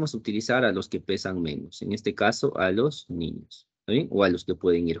 Siempre vamos a utilizar a los que pesan menos. En este caso, a los niños. ¿Está bien? O a los que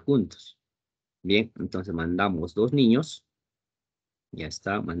pueden ir juntos. Bien, entonces mandamos 2 niños. Ya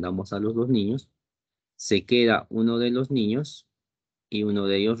está, mandamos a los 2 niños. Se queda uno de los niños y uno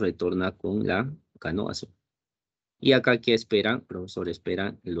de ellos retorna con la canoa. ¿Sí? Y acá, ¿qué esperan? Profesor,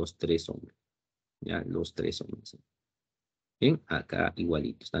 esperan los 3 hombres. Ya, los 3 hombres. ¿Sí? Bien, acá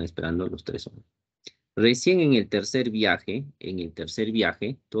igualito, están esperando los 3 hombres. Recién en el tercer viaje,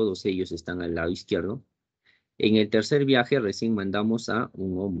 todos ellos están al lado izquierdo. En el tercer viaje recién mandamos a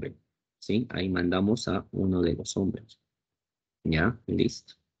un hombre, ¿sí? Ahí mandamos a uno de los hombres. ¿Ya?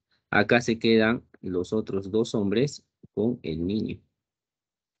 Listo. Acá se quedan los otros 2 hombres con el niño.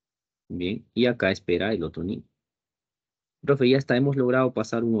 Bien, y acá espera el otro niño. Profe, ya está, hemos logrado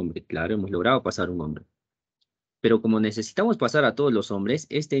pasar un hombre. Claro, hemos logrado pasar un hombre. Pero como necesitamos pasar a todos los hombres,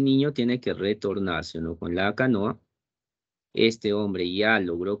 este niño tiene que retornarse, ¿no? Con la canoa. Este hombre ya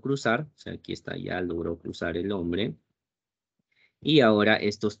logró cruzar, o sea, aquí está, ya logró cruzar el hombre. Y ahora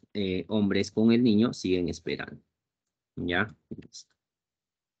estos hombres con el niño siguen esperando. ¿Ya? Listo.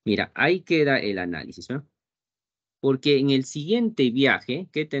 Mira, ahí queda el análisis, ¿no? Porque en el siguiente viaje,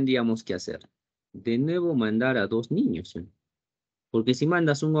 ¿qué tendríamos que hacer? De nuevo mandar a 2 niños, ¿sí? Porque si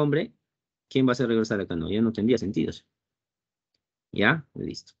mandas un hombre, ¿quién va a hacer regresar acá? No, ya no tendría sentido, ¿sí? ¿Ya?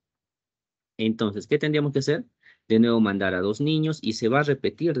 Listo. Entonces, ¿qué tendríamos que hacer? De nuevo mandar a 2 niños y se va a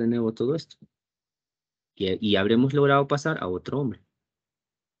repetir de nuevo todo esto. Y habremos logrado pasar a otro hombre.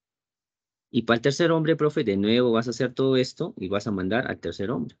 Y para el tercer hombre, profe, de nuevo vas a hacer todo esto y vas a mandar al tercer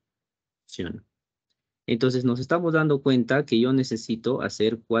hombre. ¿Sí o no? Entonces nos estamos dando cuenta que yo necesito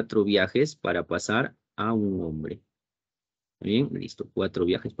hacer 4 viajes para pasar a un hombre. Bien, listo, 4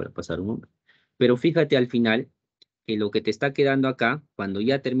 viajes para pasar a un hombre. Pero fíjate al final que lo que te está quedando acá, cuando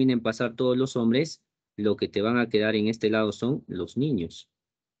ya terminen pasar todos los hombres, lo que te van a quedar en este lado son los niños.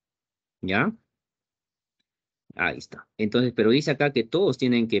 ¿Ya? Ahí está. Entonces, pero dice acá que todos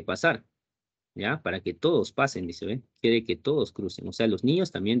tienen que pasar. ¿Ya? Para que todos pasen, dice, ¿ve? Quiere que todos crucen. O sea, los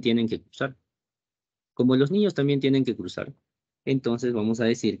niños también tienen que cruzar. Como los niños también tienen que cruzar, entonces vamos a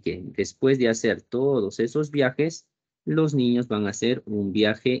decir que después de hacer todos esos viajes, los niños van a hacer un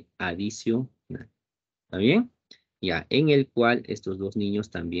viaje adicional. ¿Está bien? Ya, en el cual estos dos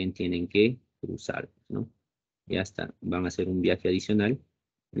niños también tienen que cruzar, ¿no? Ya está, van a hacer un viaje adicional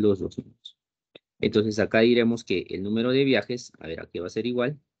los dos niños. Entonces acá diremos que el número de viajes, a ver, aquí va a ser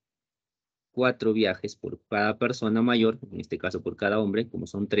igual, 4 viajes por cada persona mayor, en este caso por cada hombre, como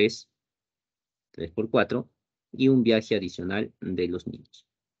son 3 por 4, y un viaje adicional de los niños.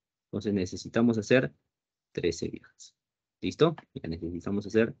 Entonces necesitamos hacer 13 viajes. ¿Listo? Ya necesitamos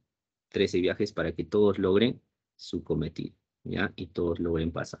hacer 13 viajes para que todos logren su cometido. ¿Ya? Y todos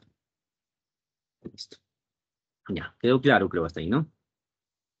logren pasar. Listo. Ya, quedó claro, creo, hasta ahí, ¿no?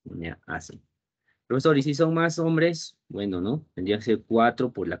 Ya, así. Profesor, ¿y si son más hombres? Bueno, ¿no? Tendría que ser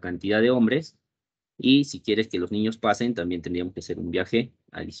 4 por la cantidad de hombres. Y si quieres que los niños pasen, también tendríamos que hacer un viaje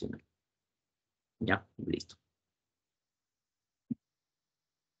adicional. Ya, listo.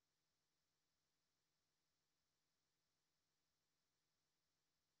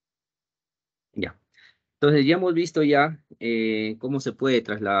 Ya. Entonces ya hemos visto ya cómo se puede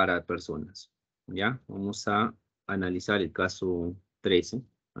trasladar a personas. Ya, vamos a analizar el caso 13.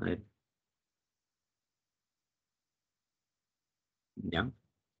 A ver, ya.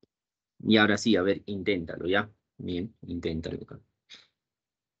 Y ahora sí, a ver, inténtalo, ¿ya? Bien, inténtalo acá.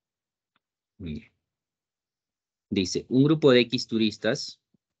 Bien. Dice, un grupo de X turistas,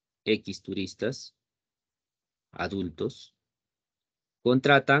 adultos,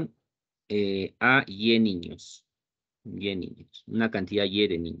 contratan a Y niños, una cantidad Y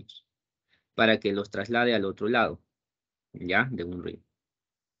de niños, para que los traslade al otro lado, ¿ya? De un río.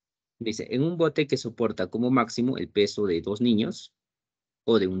 Dice, en un bote que soporta como máximo el peso de 2 niños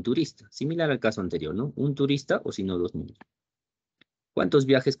o de un turista, similar al caso anterior, ¿no? Un turista o si no 2 niños. ¿Cuántos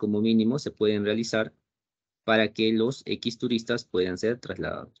viajes como mínimo se pueden realizar para que los X turistas puedan ser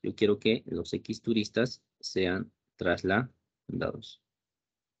trasladados? Yo quiero que los X turistas sean trasladados,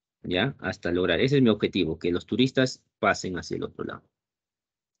 ¿ya? Hasta lograr, ese es mi objetivo, que los turistas pasen hacia el otro lado.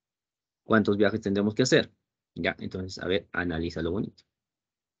 ¿Cuántos viajes tendremos que hacer? Ya, entonces, a ver, analízalo bonito.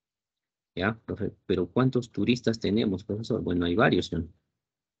 ¿Ya, profe? Pero ¿cuántos turistas tenemos, profesor? Bueno, hay varios, ¿no?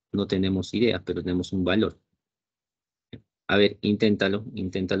 No tenemos idea, pero tenemos un valor. A ver, inténtalo,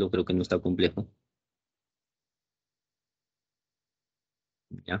 creo que no está complejo.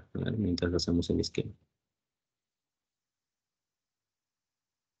 Ya, a ver, mientras hacemos el esquema.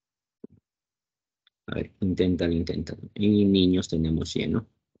 A ver, inténtalo. Y niños tenemos 100, ¿no?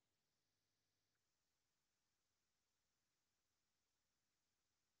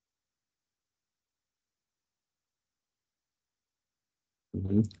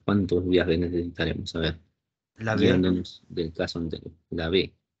 ¿Cuántos viajes necesitaremos? A ver, La B, guiándonos del caso anterior. La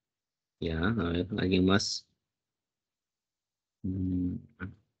B. Ya, a ver, ¿alguien más? Mm,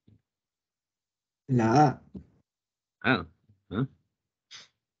 la A, ah, ah,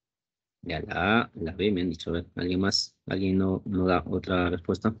 ya, la A, la B me han dicho. A ver, ¿alguien más? ¿Alguien no da otra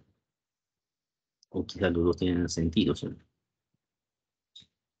respuesta? O quizás los dos tienen sentido, ¿sí?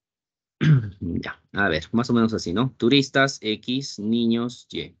 Ya, a ver, más o menos así, ¿no? Turistas, X, niños,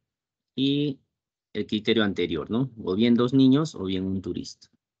 Y. Y el criterio anterior, ¿no? O bien 2 niños o bien un turista.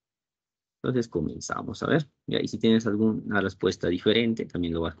 Entonces comenzamos a ver. Ya, y si tienes alguna respuesta diferente,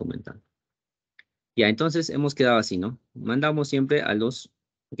 también lo vas comentando. Ya, entonces hemos quedado así, ¿no? Mandamos siempre a los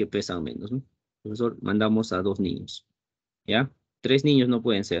que pesan menos, ¿no? Profesor, mandamos a 2 niños. ¿Ya? 3 niños no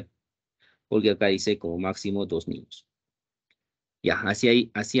pueden ser, porque acá dice como máximo 2 niños. Ya,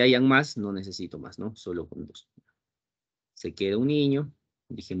 así hayan más, no necesito más, ¿no? Solo con 2. Se queda un niño,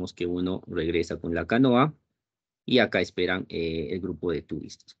 dijimos que uno regresa con la canoa, y acá esperan el grupo de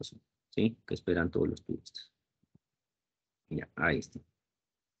turistas, pues, ¿sí? Que esperan todos los turistas. Ya, ahí está.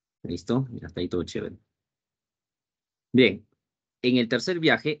 ¿Listo? Ya está ahí todo chévere. Bien, en el tercer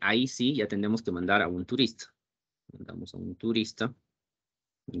viaje, ahí sí ya tendremos que mandar a un turista. Mandamos a un turista,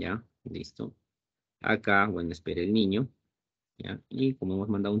 ya, listo. Acá, bueno, espera el niño, ya. Y como hemos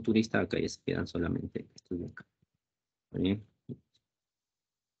mandado a un turista, acá ya se quedan solamente estos de acá. Bien.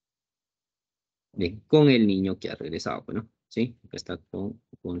 Bien, con el niño que ha regresado, bueno, ¿sí? Acá está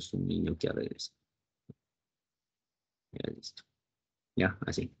con su niño que ha regresado. Ya, listo. Ya,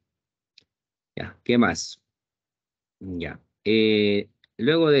 así. Ya, ¿qué más? Ya.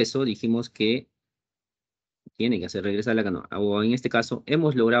 Luego de eso dijimos que Tiene que hacer regresar la canoa. O en este caso,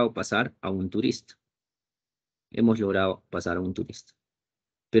 hemos logrado pasar a un turista. Hemos logrado pasar a un turista.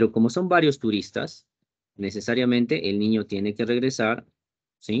 Pero como son varios turistas, necesariamente el niño tiene que regresar,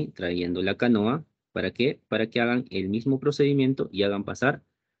 ¿sí? Trayendo la canoa. ¿Para qué? Para que hagan el mismo procedimiento y hagan pasar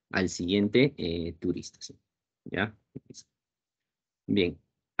al siguiente turista, ¿sí? ¿Ya? Bien,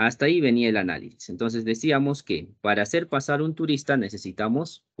 hasta ahí venía el análisis. Entonces decíamos que para hacer pasar un turista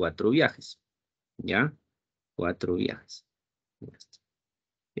necesitamos 4 viajes, ¿ya? 4 viajes. Ya está.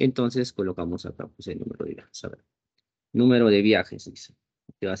 Entonces colocamos acá pues, el número de viajes. A ver, número de viajes, dice,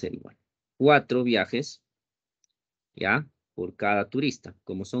 que va a ser igual. 4 viajes, ¿ya? Por cada turista.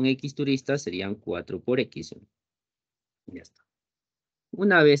 Como son X turistas, serían 4 por X. ¿No? Ya está.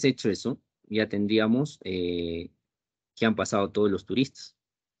 Una vez hecho eso, ya tendríamos que han pasado todos los turistas.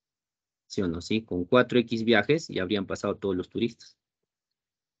 ¿Sí o no? Sí, con 4X viajes ya habrían pasado todos los turistas.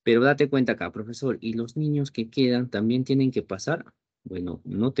 Pero date cuenta acá, profesor, ¿y los niños que quedan también tienen que pasar? Bueno,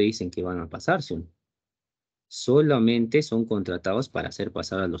 no te dicen que van a pasar, ¿sí o no? Solamente son contratados para hacer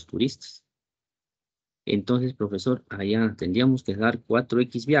pasar a los turistas. Entonces, profesor, allá tendríamos que dar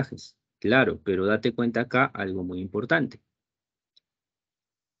 4X viajes. Claro, pero date cuenta acá algo muy importante.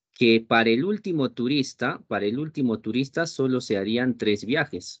 Que para el último turista solo se harían 3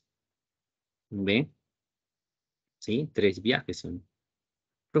 viajes. ¿Ve? ¿Sí? 3 viajes son.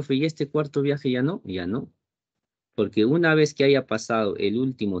 Profe, ¿y este cuarto viaje ya no? Ya no. Porque una vez que haya pasado el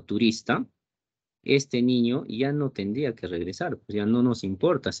último turista, este niño ya no tendría que regresar. Pues ya no nos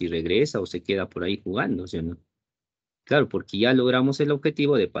importa si regresa o se queda por ahí jugando, ¿sí o no? Claro, porque ya logramos el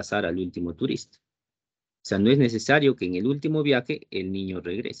objetivo de pasar al último turista. O sea, no es necesario que en el último viaje el niño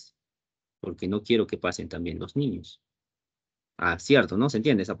regrese, porque no quiero que pasen también los niños. Ah, cierto, ¿no? Se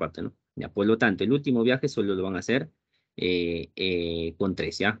entiende esa parte, ¿no? Ya, por lo tanto, el último viaje solo lo van a hacer con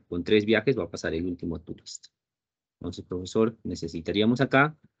 3, ¿ya? Con 3 viajes va a pasar el último turista. Entonces, profesor, necesitaríamos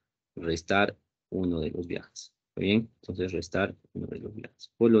acá restar uno de los viajes. ¿Está bien? Entonces, restar uno de los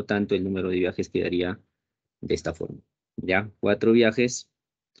viajes. Por lo tanto, el número de viajes quedaría de esta forma. ¿Ya? 4 viajes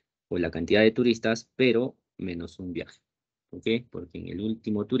o la cantidad de turistas, pero menos un viaje. ¿Ok? Porque en el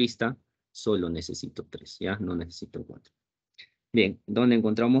último turista solo necesito 3, ¿ya? No necesito 4. Bien, ¿dónde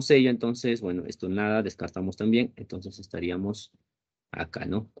encontramos ello? Entonces, bueno, esto nada, descartamos también. Entonces estaríamos acá,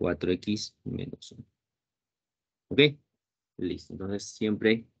 ¿no? 4X menos 1. ¿Ok? Listo. Entonces,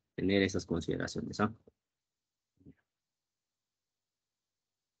 siempre tener esas consideraciones, ¿ah?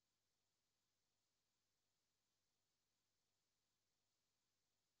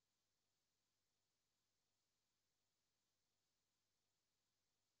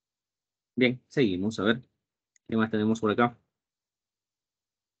 Bien, seguimos. A ver, ¿qué más tenemos por acá?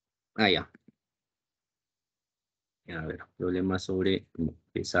 Ah, ya. A ver, problemas sobre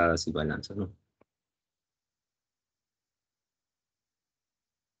pesadas y balanzas, ¿no?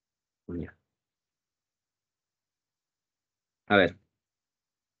 Ya. A ver,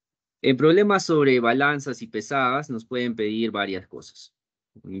 en problemas sobre balanzas y pesadas nos pueden pedir varias cosas.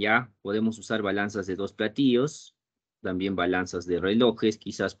 Ya, podemos usar balanzas de 2 platillos, también balanzas de relojes,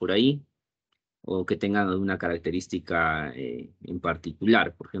 quizás por ahí, o que tengan alguna característica en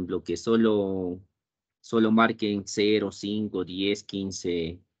particular, por ejemplo, que solo marquen 0, 5, 10,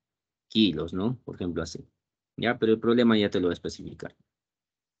 15 kilos, ¿no? Por ejemplo, así. Ya, pero el problema ya te lo voy a especificar.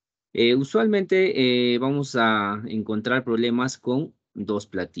 Usualmente vamos a encontrar problemas con 2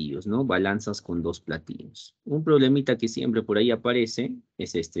 platillos, ¿no? Balanzas con 2 platillos. Un problemita que siempre por ahí aparece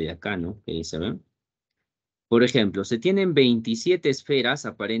es este de acá, ¿no? Que dice, ¿ven? Por ejemplo, se tienen 27 esferas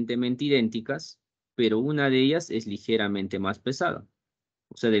aparentemente idénticas, pero una de ellas es ligeramente más pesada.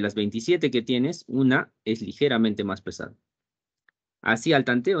 O sea, de las 27 que tienes, una es ligeramente más pesada. Así al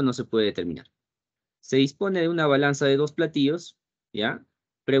tanteo no se puede determinar. Se dispone de una balanza de 2 platillos, ¿ya?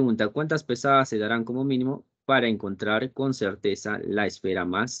 Pregunta, ¿cuántas pesadas se darán como mínimo para encontrar con certeza la esfera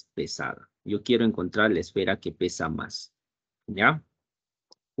más pesada? Yo quiero encontrar la esfera que pesa más, ¿ya?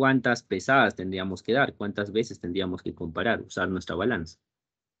 ¿Cuántas pesadas tendríamos que dar? ¿Cuántas veces tendríamos que comparar, usar nuestra balanza?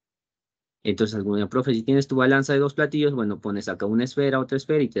 Entonces, alguna profe, si tienes tu balanza de 2 platillos, bueno, pones acá una esfera, otra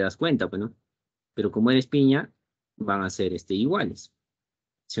esfera y te das cuenta, pues, ¿no? Pero como eres piña, van a ser iguales,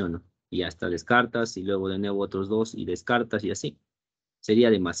 ¿sí o no? Y hasta descartas y luego de nuevo otros 2 y descartas y así. Sería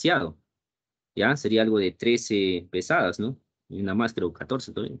demasiado, ¿ya? Sería algo de 13 pesadas, ¿no? Y una más, creo,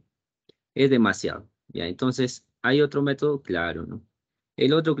 14 todavía. Es demasiado, ¿ya? Entonces, ¿hay otro método? Claro, ¿no?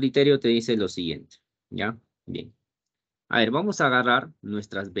 El otro criterio te dice lo siguiente, ¿ya? Bien. A ver, vamos a agarrar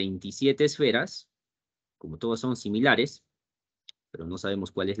nuestras 27 esferas, como todas son similares, pero no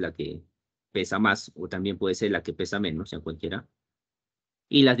sabemos cuál es la que pesa más, o también puede ser la que pesa menos, en cualquiera.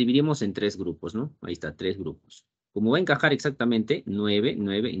 Y las dividimos en 3 grupos, ¿no? Ahí está, 3 grupos. Como va a encajar exactamente 9,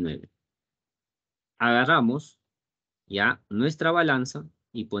 9 y 9. Agarramos ya nuestra balanza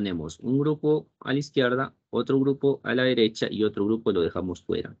y ponemos un grupo a la izquierda, otro grupo a la derecha y otro grupo lo dejamos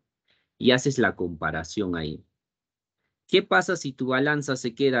fuera. Y haces la comparación ahí. ¿Qué pasa si tu balanza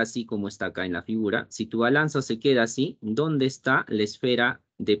se queda así como está acá en la figura? Si tu balanza se queda así, ¿dónde está la esfera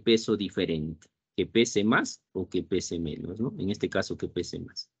de peso diferente? ¿Que pese más o que pese menos, no? En este caso, que pese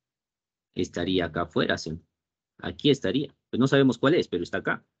más. Estaría acá afuera, ¿sí? Aquí estaría. Pues no sabemos cuál es, pero está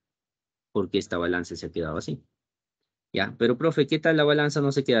acá. Porque esta balanza se ha quedado así. Ya, pero profe, ¿qué tal la balanza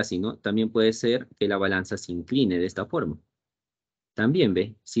no se queda así, no? También puede ser que la balanza se incline de esta forma. También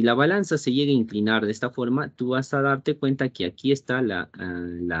ve, si la balanza se llega a inclinar de esta forma, tú vas a darte cuenta que aquí está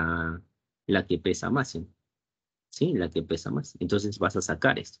la que pesa más, ¿sí? ¿Sí? La que pesa más. Entonces vas a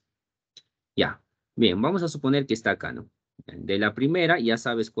sacar esto. Ya. Bien, vamos a suponer que está acá, ¿no? De la primera ya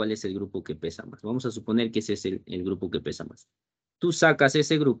sabes cuál es el grupo que pesa más. Vamos a suponer que ese es el grupo que pesa más. Tú sacas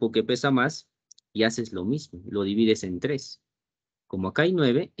ese grupo que pesa más y haces lo mismo. Lo divides en 3. Como acá hay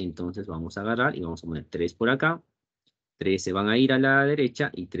 9, entonces vamos a agarrar y vamos a poner 3 por acá. 3 se van a ir a la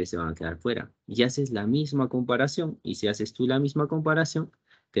derecha y 3 se van a quedar fuera. Y haces la misma comparación. Y si haces tú la misma comparación,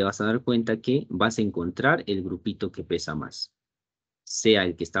 te vas a dar cuenta que vas a encontrar el grupito que pesa más. Sea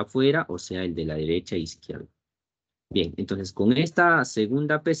el que está afuera o sea el de la derecha e izquierda. Bien, entonces con esta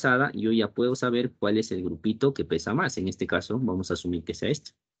segunda pesada yo ya puedo saber cuál es el grupito que pesa más. En este caso vamos a asumir que sea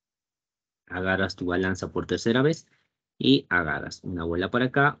este. Agarras tu balanza por tercera vez y agarras una bola para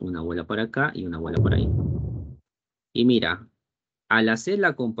acá, una bola para acá y una bola por ahí. Y mira, al hacer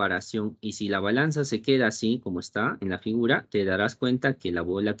la comparación y si la balanza se queda así como está en la figura, te darás cuenta que la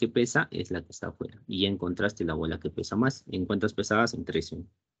bola que pesa es la que está afuera. Y ya encontraste la bola que pesa más. ¿En cuántas pesadas? En 3.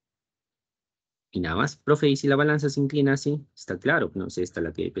 Y nada más. Profe, ¿y si la balanza se inclina así? Está claro, no es esta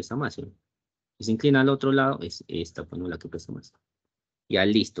la que pesa más, ¿sí? Si se inclina al otro lado, es esta, pues no la que pesa más. Ya,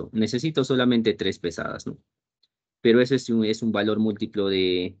 listo. Necesito solamente 3 pesadas, ¿no? Pero eso es un valor múltiplo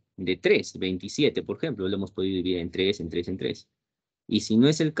de 3, 27, por ejemplo. Lo hemos podido dividir en 3, en 3, en 3. Y si no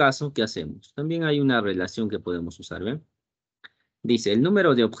es el caso, ¿qué hacemos? También hay una relación que podemos usar, ¿ven? Dice, el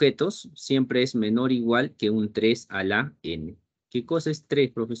número de objetos siempre es menor o igual que un 3 a la n. ¿Qué cosa es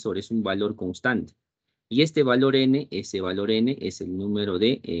 3, profesor? Es un valor constante. Y este valor n, ese valor n, es el número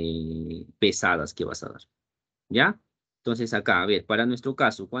de pesadas que vas a dar. ¿Ya? Entonces acá, a ver, para nuestro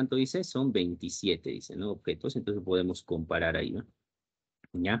caso, ¿cuánto dice? Son 27, dice, ¿no? Objetos, entonces podemos comparar ahí, ¿no?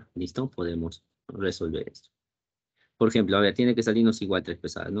 ¿Ya? ¿Listo? Podemos resolver esto. Por ejemplo, a ver, tiene que salirnos igual 3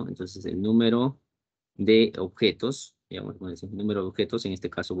 pesadas, ¿no? Entonces el número de objetos, digamos, el número de objetos, en este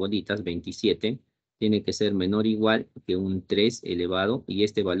caso bolitas, 27, tiene que ser menor o igual que un 3 elevado, y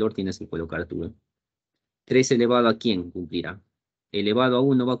este valor tienes que colocar tú, ¿eh? 3 elevado a quién cumplirá. ¿Elevado a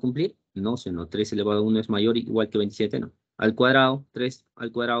 1 va a cumplir? No, sino 3 elevado a 1 es mayor o igual que 27, no. Al cuadrado, 3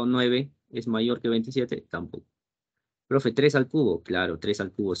 al cuadrado 9 es mayor que 27, tampoco. Profe, 3 al cubo, claro, 3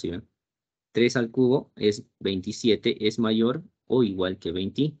 al cubo, sí, ¿eh? 3 al cubo es 27, es mayor o igual que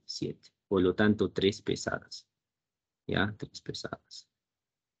 27. Por lo tanto, 3 pesadas. ¿Ya? 3 pesadas.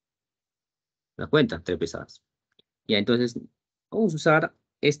 ¿La cuenta? 3 pesadas. Ya, entonces, vamos a usar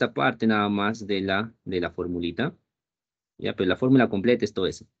esta parte nada más de la formulita. Ya, pero la fórmula completa es todo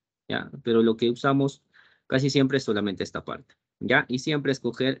eso. Ya, pero lo que usamos casi siempre es solamente esta parte. Ya, y siempre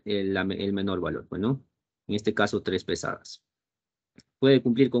escoger el menor valor. Bueno, en este caso, 3 pesadas. Puede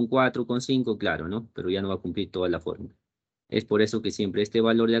cumplir con 4, con 5, claro, ¿no? Pero ya no va a cumplir toda la fórmula. Es por eso que siempre este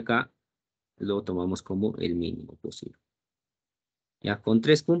valor de acá lo tomamos como el mínimo posible. Ya, con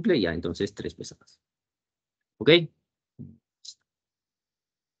 3 cumple, ya, entonces 3 pesadas. ¿Ok?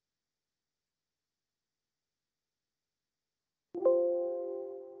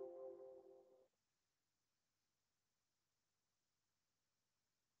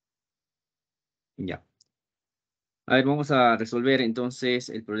 Ya. A ver, vamos a resolver entonces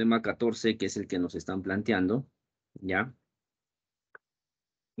el problema 14, que es el que nos están planteando. Ya.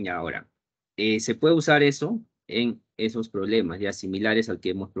 Y ahora, se puede usar eso en esos problemas ya similares al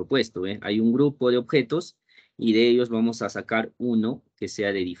que hemos propuesto, ¿eh? Hay un grupo de objetos y de ellos vamos a sacar uno que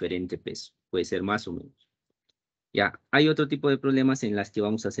sea de diferente peso. Puede ser más o menos. Ya, hay otro tipo de problemas en las que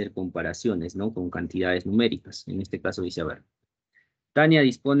vamos a hacer comparaciones, ¿no? Con cantidades numéricas. En este caso dice, a ver, Tania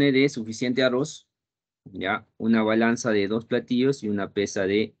dispone de suficiente arroz, ya, una balanza de 2 platillos y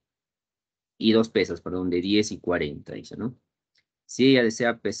y 2 pesas, perdón, de 10 y 40, dice, ¿no? Si ella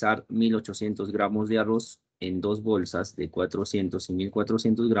desea pesar 1800 gramos de arroz en 2 bolsas de 400 y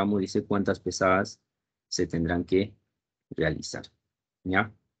 1400 gramos, dice cuántas pesadas se tendrán que realizar.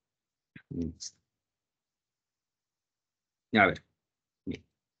 ¿Ya? Listo. A ver, bien.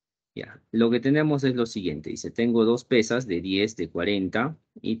 Ya, lo que tenemos es lo siguiente. Dice, tengo dos pesas de 10, de 40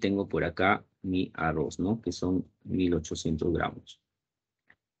 y tengo por acá mi arroz, ¿no? Que son 1800 gramos.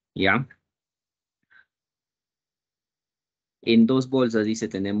 ¿Ya? En dos bolsas, dice,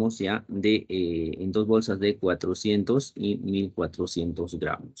 tenemos ya en dos bolsas de 400 y 1400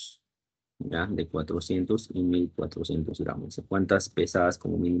 gramos. ¿Ya? De 400 y 1400 gramos. ¿Cuántas pesadas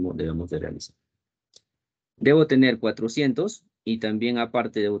como mínimo debemos de realizar? Debo tener 400 y también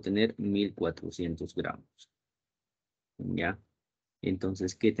aparte debo tener 1400 gramos. ¿Ya?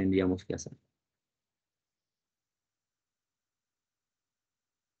 Entonces, ¿qué tendríamos que hacer?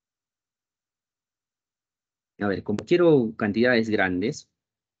 A ver, como quiero cantidades grandes,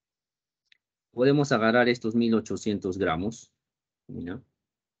 podemos agarrar estos 1800 gramos, ¿ya?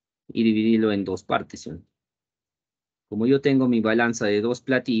 Y dividirlo en dos partes, ¿sí? Como yo tengo mi balanza de dos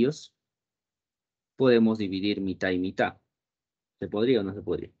platillos, podemos dividir mitad y mitad. ¿Se podría o no se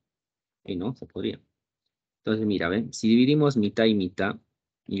podría? Y no, se podría. Entonces, mira, ven, si dividimos mitad y mitad,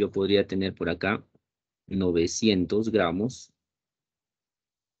 yo podría tener por acá 900 gramos,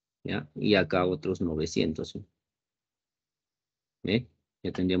 ¿ya? Y acá otros 900, ¿sí? ¿Ve?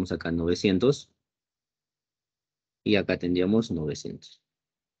 Ya tendríamos acá 900 y acá tendríamos 900.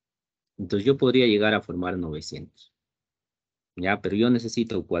 Entonces yo podría llegar a formar 900. ¿Ya? Pero yo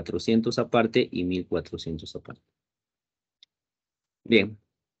necesito 400 aparte y 1400 aparte. Bien.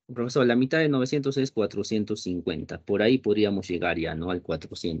 Profesor, la mitad de 900 es 450. Por ahí podríamos llegar ya, ¿no? Al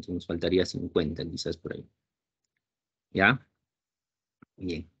 400. Nos faltaría 50, quizás por ahí. ¿Ya?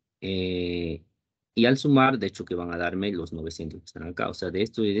 Bien. Eh, y al sumar, de hecho, que van a darme los 900 que están acá. O sea, de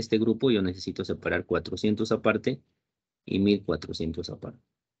esto y de este grupo yo necesito separar 400 aparte y 1400 aparte.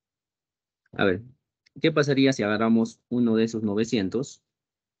 A ver, ¿qué pasaría si agarramos uno de esos 900?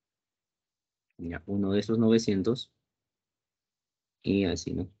 Ya, uno de esos 900 y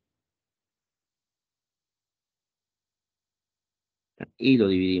así, ¿no? Y lo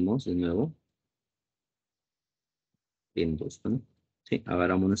dividimos de nuevo en dos, ¿no? Sí,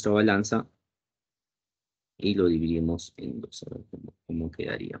 agarramos nuestra balanza y lo dividimos en dos. A ver cómo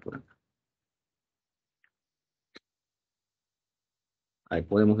quedaría por acá. Ahí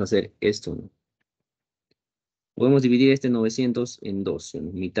podemos hacer esto, ¿no? Podemos dividir este 900 en dos,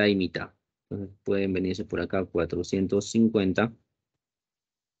 ¿no? Mitad y mitad. Entonces pueden venirse por acá 450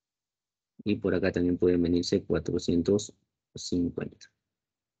 y por acá también pueden venirse 450.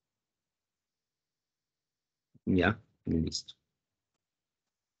 Ya, listo.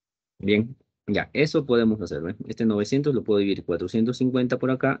 Bien, ya, eso podemos hacer, ¿ve? Este 900 lo puedo dividir 450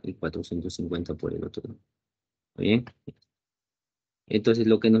 por acá y 450 por el otro lado. Bien, entonces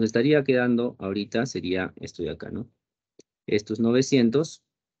lo que nos estaría quedando ahorita sería esto de acá, ¿no? Estos 900,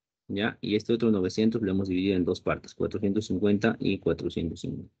 ¿ya? Y este otro 900 lo hemos dividido en dos partes, 450 y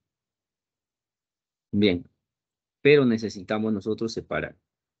 450. Bien, pero necesitamos nosotros separar.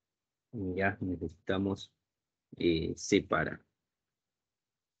 Ya, necesitamos separar.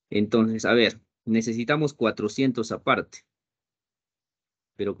 Entonces, a ver, necesitamos 400 aparte.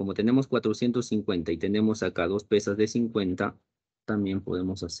 Pero como tenemos 450 y tenemos acá dos pesas de 50, también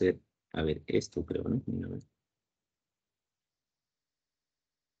podemos hacer, a ver, esto creo, ¿no? Mira, a ver.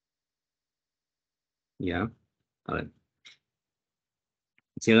 Ya, a ver.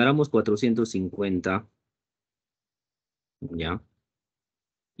 Si agarramos 450, ya,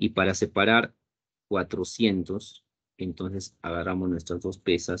 y para separar 400, entonces agarramos nuestras dos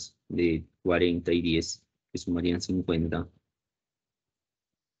pesas de 40 y 10, que sumarían 50.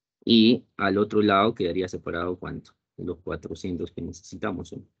 Y al otro lado quedaría separado ¿cuánto? Los 400 que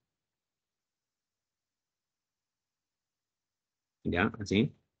necesitamos, ¿no? ¿Ya?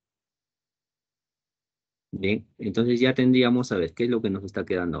 ¿Así? Bien, entonces ya tendríamos a ver qué es lo que nos está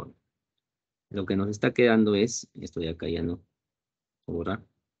quedando ahora. Lo que nos está quedando es, esto de acá ya no, borrar.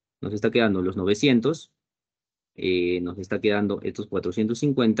 Nos está quedando los 900, nos está quedando estos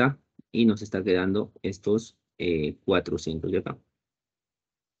 450 y nos está quedando estos 400 de acá.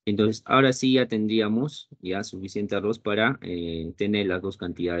 Entonces, ahora sí ya tendríamos ya suficiente arroz para tener las dos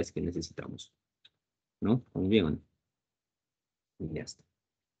cantidades que necesitamos. ¿No? ¿Muy bien o no? Ya está.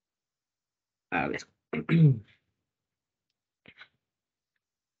 A ver.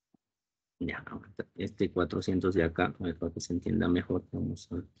 Ya, ahorita este 400 de acá, a ver, para que se entienda mejor,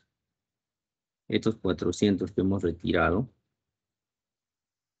 vamos a ver. Estos 400 que hemos retirado,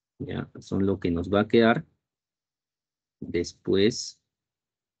 ya, son lo que nos va a quedar después,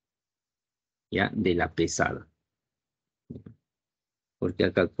 ya, de la pesada. Porque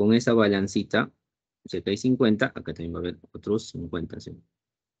acá con esa balancita, si acá hay 50, acá también va a haber otros 50, ¿sí?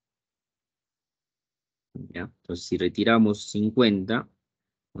 ¿Ya? Entonces, si retiramos 50,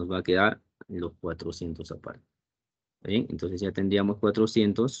 nos va a quedar los 400 aparte. ¿Bien? Entonces ya tendríamos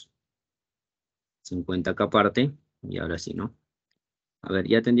 450 acá aparte. Y ahora sí, ¿no? A ver,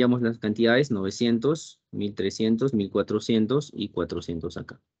 ya tendríamos las cantidades 900, 1300, 1400 y 400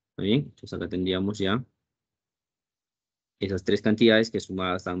 acá. ¿Está bien? Entonces acá tendríamos ya esas tres cantidades que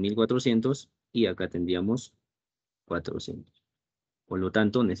sumadas dan 1400 y acá tendríamos 400. Por lo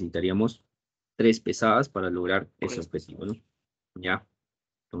tanto, necesitaríamos tres pesadas para lograr ese Pues, objetivo, ¿no? Ya.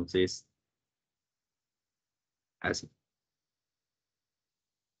 Entonces, así.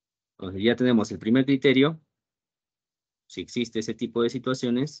 Entonces ya tenemos el primer criterio, si existe ese tipo de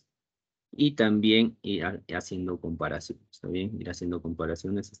situaciones, y también ir haciendo comparaciones, ¿está bien? Ir haciendo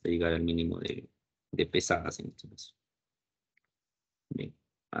comparaciones hasta llegar al mínimo de pesadas en este caso. Bien,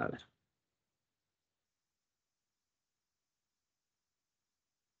 a ver.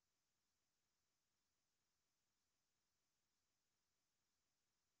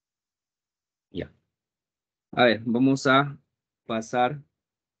 Ya. A ver, vamos a pasar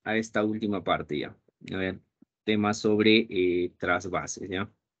a esta última parte ya. A ver, tema sobre trasvases,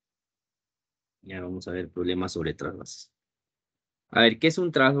 ¿ya? Ya vamos a ver problemas sobre trasvases. A ver, ¿qué es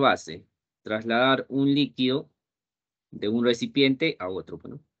un trasvase? Trasladar un líquido de un recipiente a otro,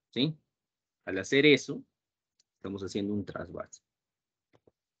 ¿no? ¿Sí? Al hacer eso, estamos haciendo un trasvase.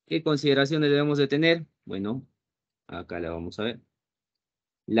 ¿Qué consideraciones debemos de tener? Bueno, acá la vamos a ver.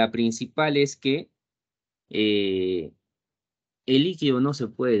 La principal es que eh, el líquido no se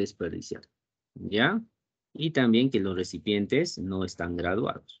puede desperdiciar, ¿ya? Y también que los recipientes no están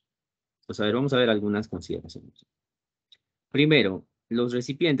graduados. Pues a ver, vamos a ver algunas consideraciones. Primero, los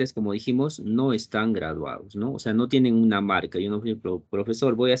recipientes, como dijimos, no están graduados, ¿no? O sea, no tienen una marca. Yo no soy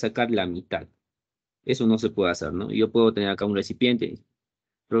profesor, voy a sacar la mitad. Eso no se puede hacer, ¿no? Yo puedo tener acá un recipiente.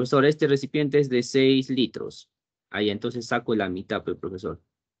 Profesor, este recipiente es de 6 litros. Ahí, entonces saco la mitad, pero profesor.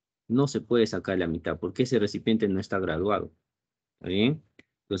 No se puede sacar la mitad porque ese recipiente no está graduado. ¿Está bien?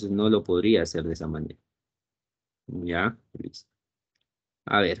 Entonces no lo podría hacer de esa manera. ¿Ya? Listo.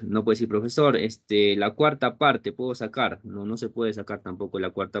 A ver, no puede decir, profesor, la cuarta parte puedo sacar. No, no se puede sacar tampoco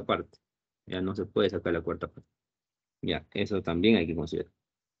la cuarta parte. Ya no se puede sacar la cuarta parte. Ya, eso también hay que considerar.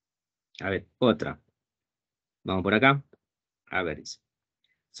 A ver, otra. Vamos por acá. A ver, dice.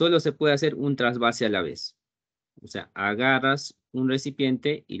 Solo se puede hacer un trasvase a la vez. O sea, agarras un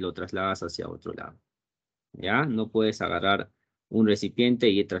recipiente y lo trasladas hacia otro lado. ¿Ya? No puedes agarrar un recipiente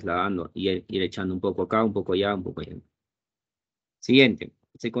y ir trasladando, y ir echando un poco acá, un poco allá, un poco allá. Siguiente.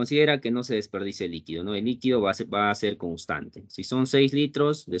 Se considera que no se desperdicie el líquido, ¿no? El líquido va a ser constante. Si son 6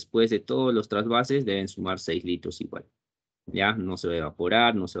 litros, después de todos los trasvases deben sumar 6 litros igual. ¿Ya? No se va a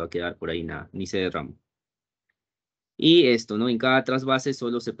evaporar, no se va a quedar por ahí nada, ni se derrama. Y esto, ¿no? En cada trasvase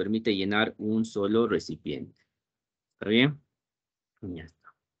solo se permite llenar un solo recipiente. ¿Está bien? Ya está.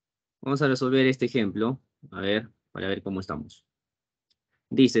 Vamos a resolver este ejemplo. A ver, para ver cómo estamos.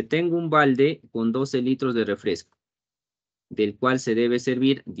 Dice, tengo un balde con 12 litros de refresco, del cual se debe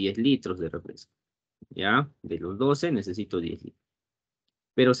servir 10 litros de refresco. ¿Ya? De los 12 necesito 10 litros.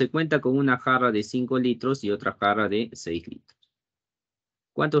 Pero se cuenta con una jarra de 5 litros y otra jarra de 6 litros.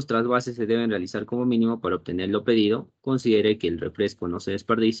 ¿Cuántos trasvases se deben realizar como mínimo para obtener lo pedido? Considere que el refresco no se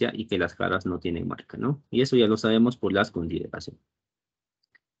desperdicia y que las jarras no tienen marca, ¿no? Y eso ya lo sabemos por las consideraciones.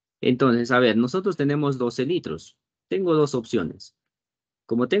 Entonces, a ver, nosotros tenemos 12 litros. Tengo dos opciones.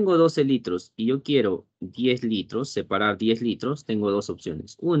 Como tengo 12 litros y yo quiero 10 litros, separar 10 litros, tengo dos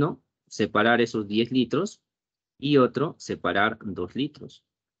opciones. Uno, separar esos 10 litros y otro, separar 2 litros.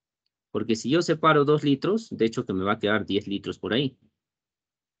 Porque si yo separo 2 litros, de hecho que me va a quedar 10 litros por ahí.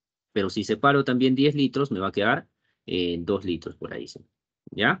 Pero si separo también 10 litros, me va a quedar 2 litros por ahí. ¿Sí?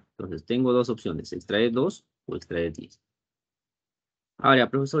 ¿Ya? Entonces tengo dos opciones, extraer 2 o extraer 10. Ahora,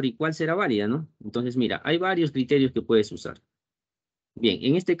 profesor, ¿y cuál será válida, no? Entonces, mira, hay varios criterios que puedes usar. Bien,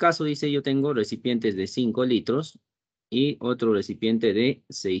 en este caso dice yo tengo recipientes de 5 litros y otro recipiente de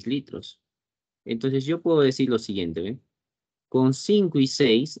 6 litros. Entonces yo puedo decir lo siguiente, ¿ven? Con 5 y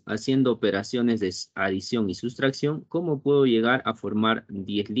 6, haciendo operaciones de adición y sustracción, ¿cómo puedo llegar a formar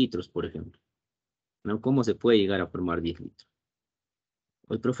 10 litros, por ejemplo? ¿No? ¿Cómo se puede llegar a formar 10 litros?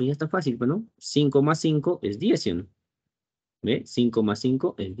 Pues, profe, ya está fácil, pues, ¿no? 5 más 5 es 10, ¿sí o no? ¿Ve? 5 más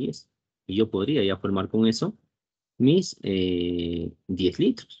 5 es 10. Y yo podría ya formar con eso mis 10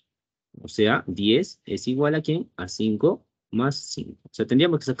 litros. O sea, 10 es igual a ¿quién? A 5 más 5. O sea,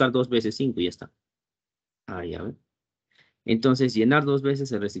 tendríamos que sacar 2 veces 5 y ya está. Ah, ya ven. Entonces, llenar 2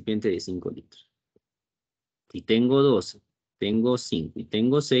 veces el recipiente de 5 litros. Si tengo 12, tengo 5 y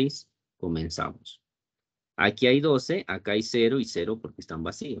tengo 6, comenzamos. Aquí hay 12, acá hay 0 y 0 porque están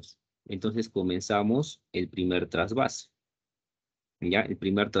vacíos. Entonces, comenzamos el primer trasvase. Ya, el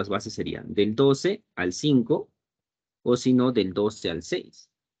primer trasvase sería del 12 al 5, o si no, del 12 al 6.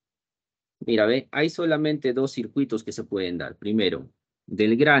 Mira, ve, hay solamente dos circuitos que se pueden dar. Primero,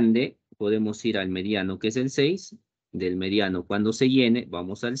 del grande podemos ir al mediano, que es el 6. Del mediano, cuando se llene,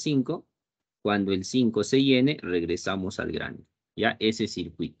 vamos al 5. Cuando el 5 se llene, regresamos al grande. Ya, ese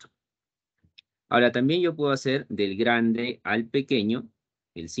circuito. Ahora, también yo puedo hacer del grande al pequeño,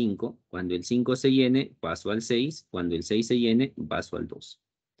 el 5. Cuando el 5 se llene, paso al 6. Cuando el 6 se llene, paso al 2.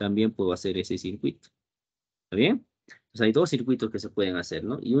 También puedo hacer ese circuito. ¿Está bien? Entonces hay dos circuitos que se pueden hacer,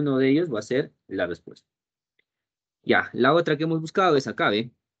 ¿no? Y uno de ellos va a ser la respuesta. Ya, la otra que hemos buscado es acá,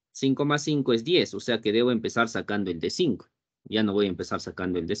 ¿ve? 5 más 5 es 10, o sea que debo empezar sacando el de 5. Ya no voy a empezar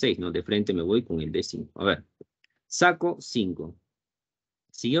sacando el de 6, ¿no? De frente me voy con el de 5. A ver, saco 5.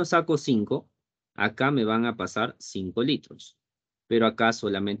 Si yo saco 5, acá me van a pasar 5 litros. Pero acá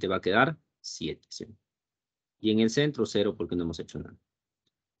solamente va a quedar 7, ¿sí? Y en el centro 0 porque no hemos hecho nada.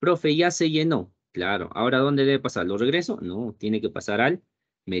 Profe, ya se llenó. Claro, ¿ahora dónde debe pasar? ¿Lo regreso? No, tiene que pasar al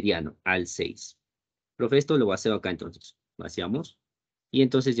mediano, al 6. Profe, esto lo vacío acá entonces. Vaciamos. Y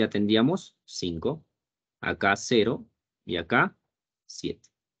entonces ya tendríamos 5. Acá 0. Y acá 7.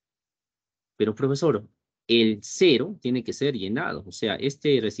 Pero profesor, el 0 tiene que ser llenado. O sea,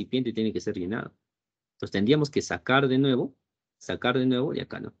 este recipiente tiene que ser llenado. Entonces tendríamos que sacar de nuevo. Sacar de nuevo y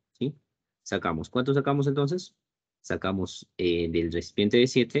acá no. ¿Sí? Sacamos. ¿Cuánto sacamos entonces? Sacamos del recipiente de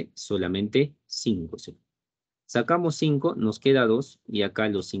 7 solamente 5. ¿Sí? Sacamos 5, nos queda 2 y acá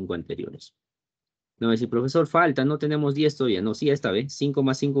los 5 anteriores. No, decir, profesor, falta, no tenemos 10 todavía. No, sí, esta vez. 5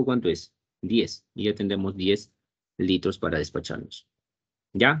 más 5, ¿cuánto es? 10. Y ya tendremos 10 litros para despacharnos.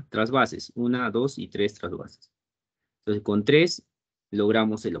 ¿Ya? Trasvases. 1, 2 y 3 trasvases. Entonces, con 3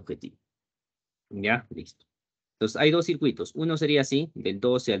 logramos el objetivo. ¿Ya? Listo. Entonces, hay dos circuitos. Uno sería así, del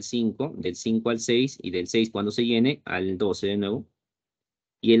 12 al 5, del 5 al 6 y del 6 cuando se llene al 12 de nuevo.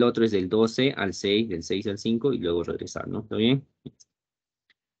 Y el otro es del 12 al 6, del 6 al 5 y luego regresar, ¿no? ¿Está bien?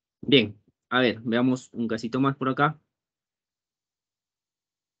 Bien. A ver, veamos un casito más por acá.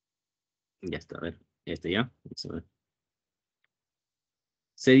 Ya está, a ver. Este ya. Vamos a ver.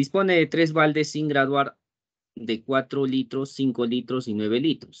 Se dispone de 3 baldes sin graduar de 4 litros, 5 litros y 9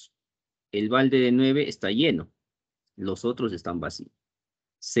 litros. El balde de 9 está lleno. Los otros están vacíos.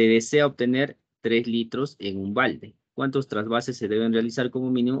 Se desea obtener 3 litros en un balde. ¿Cuántos trasvases se deben realizar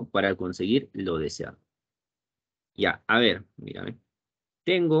como mínimo para conseguir lo deseado? Ya, a ver, mírame.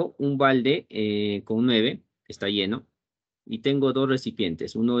 Tengo un balde con 9, está lleno, y tengo dos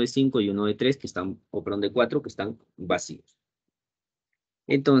recipientes, uno de 5 y uno de 3 que están, o perdón, de 4 que están vacíos.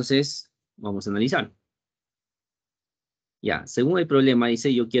 Entonces, vamos a analizar. Ya, según el problema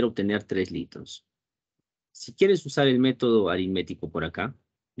dice, yo quiero obtener 3 litros. Si quieres usar el método aritmético por acá,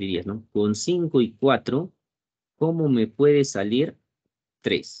 dirías, ¿no? Con 5 y 4, ¿cómo me puede salir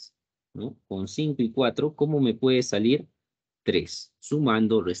 3? ¿No? Con 5 y 4, ¿cómo me puede salir 3?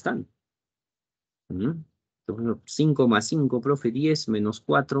 Sumando, restando. ¿Mm? 5 más 5, profe, 10 menos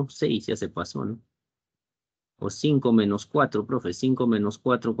 4, 6, ya se pasó, ¿no? O 5 menos 4, profe, 5 menos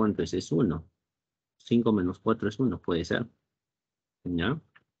 4, ¿cuánto es? Es 1. 5 menos 4 es 1, puede ser. ¿Ya?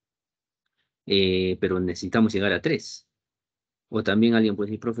 Pero necesitamos llegar a 3. O también alguien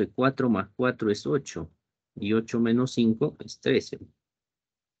puede decir, profe, 4 más 4 es 8. Y 8 menos 5 es 13.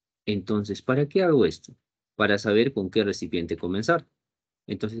 Entonces, ¿para qué hago esto? Para saber con qué recipiente comenzar.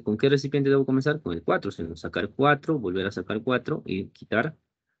 Entonces, ¿con qué recipiente debo comenzar? Con el 4. Sino sacar 4, volver a sacar 4 y quitar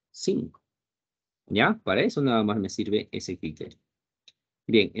 5. ¿Ya? Para eso nada más me sirve ese criterio.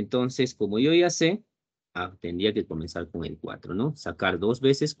 Bien, entonces, como yo ya sé, tendría que comenzar con el 4, ¿no? Sacar 2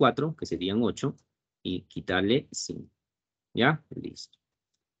 veces 4, que serían 8, y quitarle 5. ¿Ya? Listo.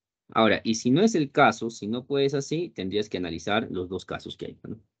 Ahora, y si no es el caso, si no puedes así, tendrías que analizar los dos casos que hay,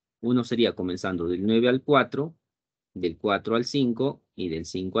 ¿no? Uno sería comenzando del 9 al 4, del 4 al 5 y del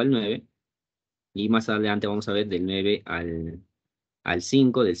 5 al 9. Y más adelante vamos a ver del 9 al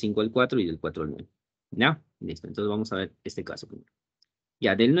 5, del 5 al 4 y del 4 al 9. ¿Ya? Listo. Entonces vamos a ver este caso primero.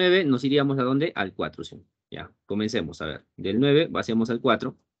 Ya, del 9 nos iríamos a dónde? Al 4, ¿sí? Ya, comencemos a ver. Del 9 vaciamos al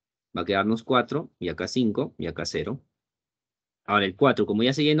 4. Va a quedarnos 4 y acá 5 y acá 0. Ahora el 4, como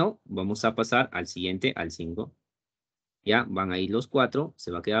ya se llenó, vamos a pasar al siguiente, al 5. Ya, van a ir los 4,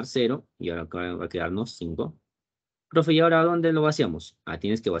 se va a quedar 0 y ahora acá va a quedarnos 5. Profe, ¿y ahora dónde lo vaciamos?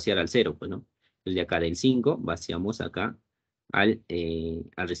 Tienes que vaciar al 0, pues, ¿no? Entonces de acá del 5 vaciamos acá al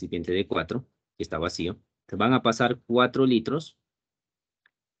recipiente de 4, que está vacío. Entonces van a pasar 4 litros,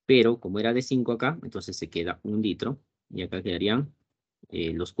 pero como era de 5 acá, entonces se queda 1 litro y acá quedarían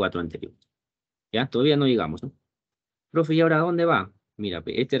los 4 anteriores. ¿Ya? Todavía no llegamos, ¿no? Profe, ¿y ahora dónde va? Mira,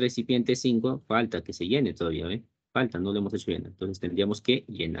 este recipiente 5 falta que se llene todavía, ¿ve? Falta, no lo hemos hecho llenar. Entonces tendríamos que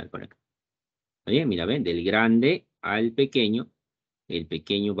llenar para acá. ¿Está bien? Mira, ven, del grande al pequeño, el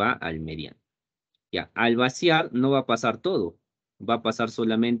pequeño va al mediano. Ya, al vaciar no va a pasar todo. Va a pasar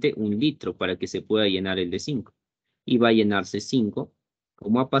solamente 1 litro para que se pueda llenar el de 5. Y va a llenarse 5.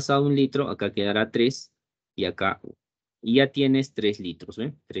 Como ha pasado 1 litro, acá quedará 3 y acá. Y ya tienes 3 litros,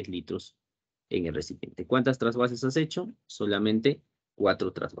 ¿ven? 3 litros en el recipiente. ¿Cuántas trasvases has hecho? Solamente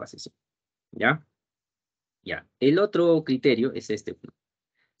 4 trasvases. ¿Ya? Ya. El otro criterio es este.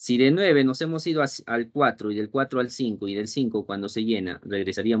 Si de 9 nos hemos ido al 4 y del 4 al 5 y del 5 cuando se llena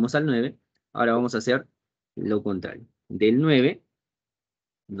regresaríamos al 9, ahora vamos a hacer lo contrario. Del 9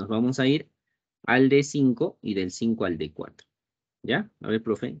 nos vamos a ir al de 5 y del 5 al de 4. ¿Ya? A ver,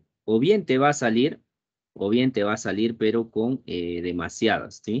 profe. O bien te va a salir, pero con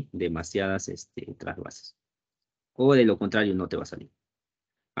demasiadas, ¿sí? Demasiadas trasvases. O de lo contrario no te va a salir.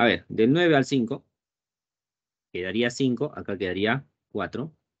 A ver, del 9 al 5 quedaría 5, acá quedaría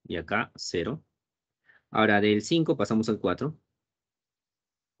 4 y acá 0. Ahora del 5 pasamos al 4.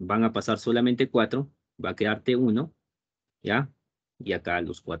 Van a pasar solamente 4. Va a quedarte 1, ¿ya? Y acá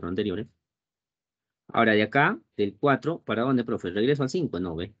los 4 anteriores. Ahora de acá, del 4, ¿para dónde, profe? ¿Regreso al 5?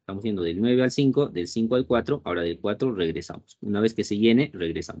 No, ve. Estamos yendo del 9 al 5, del 5 al 4. Ahora del 4 regresamos. Una vez que se llene,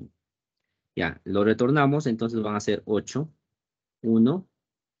 regresamos. Ya, lo retornamos, entonces van a ser 8, 1,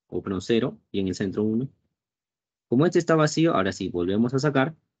 o perdón, 0, y en el centro 1. Como este está vacío, ahora sí, volvemos a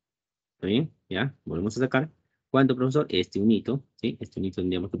sacar. ¿Está bien? Ya, volvemos a sacar. ¿Cuánto, profesor? Este unito, ¿sí? Este unito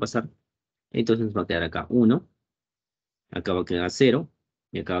tendríamos que pasar. Entonces nos va a quedar acá 1, acá va a quedar 0,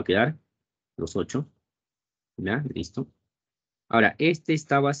 y acá va a quedar los 8. ¿Ya? Listo. Ahora, este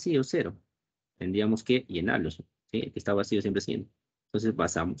está vacío, 0. Tendríamos que llenarlo, ¿sí? El que está vacío siempre es 100. Entonces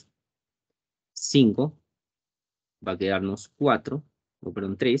pasamos. 5, va a quedarnos 4, o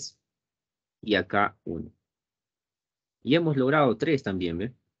perdón, 3, y acá 1. Y hemos logrado 3 también,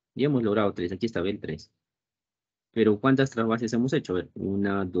 ¿ve? Y hemos logrado 3. Aquí está, ¿ve? El 3. Pero ¿cuántas trasvases hemos hecho? A ver,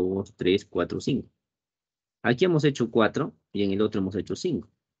 1, 2, 3, 4, 5. Aquí hemos hecho 4 y en el otro hemos hecho 5.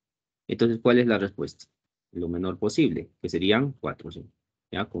 Entonces, ¿cuál es la respuesta? Lo menor posible, que serían 4, ¿sí?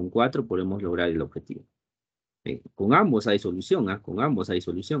 Ya, con 4 podemos lograr el objetivo. Con ambos hay solución, ¿ah? Con ambos hay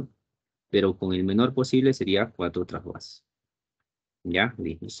solución. Pero con el menor posible sería 4 trasvases. ¿Ya?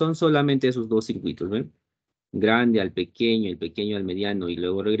 Listo. Son solamente esos dos circuitos, ¿ven? Grande al pequeño, el pequeño al mediano y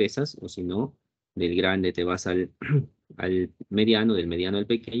luego regresas. O si no, del grande te vas al, al mediano, del mediano al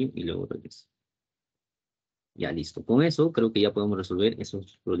pequeño y luego regresas. Ya, listo. Con eso creo que ya podemos resolver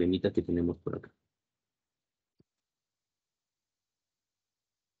esos problemitas que tenemos por acá.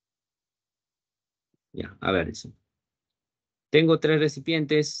 Ya, a ver eso. Tengo 3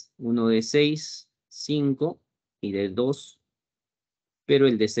 recipientes, uno de 6, 5 y de 2, pero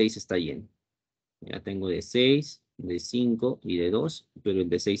el de 6 está lleno. Ya tengo de 6, de 5 y de 2, pero el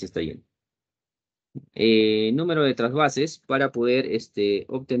de 6 está lleno. Número de trasvases para poder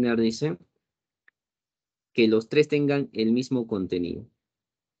obtener, dice, que los 3 tengan el mismo contenido.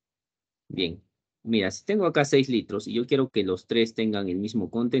 Bien, mira, si tengo acá 6 litros y yo quiero que los 3 tengan el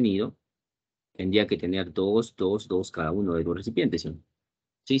mismo contenido, tendría que tener 2, 2, 2 cada uno de los recipientes, ¿sí?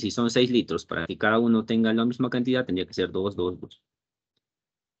 Sí, si son 6 litros, para que cada uno tenga la misma cantidad, tendría que ser 2, 2, 2.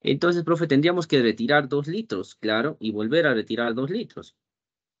 Entonces, profe, tendríamos que retirar 2 litros, claro, y volver a retirar 2 litros.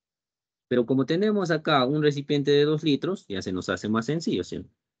 Pero como tenemos acá un recipiente de 2 litros, ya se nos hace más sencillo, ¿sí?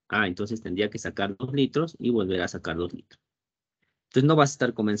 Ah, entonces tendría que sacar 2 litros y volver a sacar 2 litros. Entonces no vas a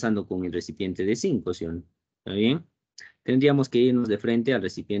estar comenzando con el recipiente de 5, ¿sí? ¿Está bien? Tendríamos que irnos de frente al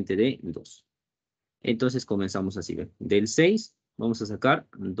recipiente de 2. Entonces comenzamos así, ¿ve? Del 6 vamos a sacar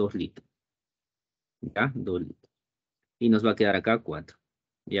 2 litros. ¿Ya? 2 litros. Y nos va a quedar acá 4.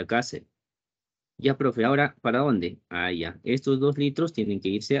 Y acá 0. Ya, profe, ahora, ¿para dónde? Ah, ya. Estos 2 litros tienen que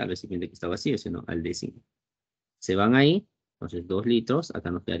irse al recipiente que está vacío, sino al de 5. Se van ahí, entonces 2 litros,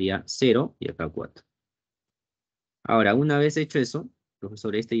 acá nos quedaría 0 y acá 4. Ahora, una vez hecho eso,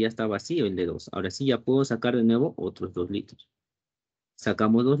 profesor, este ya está vacío, el de 2. Ahora sí ya puedo sacar de nuevo otros 2 litros.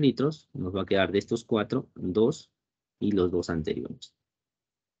 Sacamos 2 litros, nos va a quedar de estos 4, 2 y los 2 anteriores.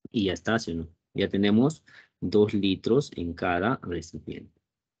 Y ya está, ¿sí o no? Ya tenemos 2 litros en cada recipiente.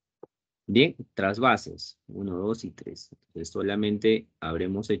 Bien, trasvases, 1, 2 y 3. Entonces solamente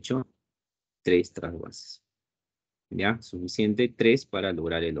habremos hecho 3 trasvases. ¿Ya? Suficiente 3 para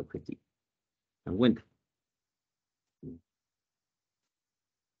lograr el objetivo. ¿Dan cuenta?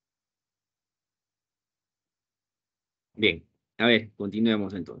 Bien, a ver,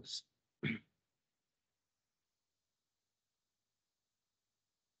 continuemos entonces.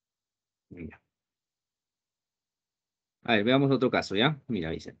 Ya. A ver, veamos otro caso, ¿ya?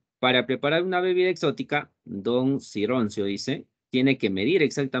 Mira, dice. Para preparar una bebida exótica, don Cironcio dice, tiene que medir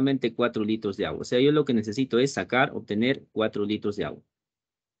exactamente 4 litros de agua. O sea, yo lo que necesito es obtener 4 litros de agua.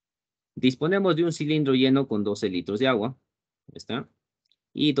 Disponemos de un cilindro lleno con 12 litros de agua. ¿Está?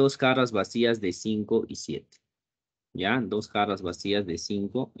 Y dos jarras vacías de 5 y 7. ¿Ya? Dos jarras vacías de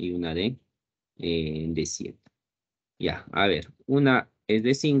 5 y una de 7. Ya, a ver. Una es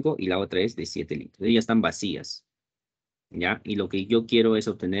de 5 y la otra es de 7 litros. Ellas están vacías. ¿Ya? Y lo que yo quiero es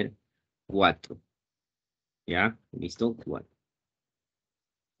obtener 4. ¿Ya? ¿Listo? 4.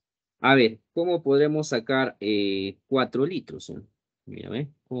 A ver, ¿cómo podemos sacar 4 litros? Mira, ¿ve?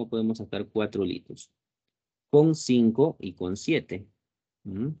 ¿Cómo podemos sacar 4 litros? Con 5 y con 7.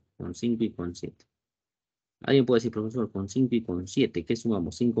 Con 5 y con 7. Alguien puede decir, profesor, con 5 y con 7, ¿qué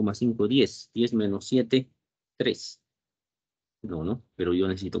sumamos? 5 más 5, 10. 10 menos 7, 3. No, no, pero yo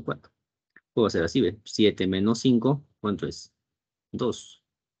necesito 4. Puedo hacer así, ¿ve? 7 menos 5, ¿cuánto es? 2.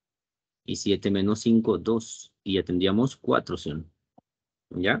 Y 7 menos 5, 2. Y ya tendríamos 4, ¿sí o no?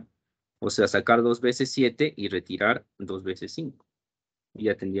 ¿Ya? O sea, sacar 2 veces 7 y retirar 2 veces 5. Y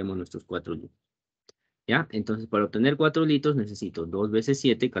ya tendríamos nuestros 4 litros. ¿Ya? Entonces, para obtener 4 litros necesito 2 veces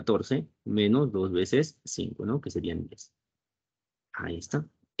 7, 14, menos 2 veces 5, ¿no? Que serían 10. Ahí está.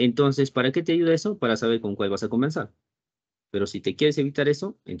 Entonces, ¿para qué te ayuda eso? Para saber con cuál vas a comenzar. Pero si te quieres evitar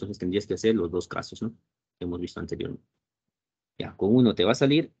eso, entonces tendrías que hacer los dos casos, ¿no? Que hemos visto anteriormente. Ya, con uno te va a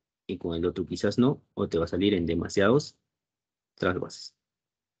salir y con el otro quizás no, o te va a salir en demasiados trasvases.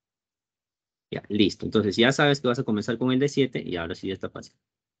 Ya, listo. Entonces ya sabes que vas a comenzar con el de 7 y ahora sí ya está fácil.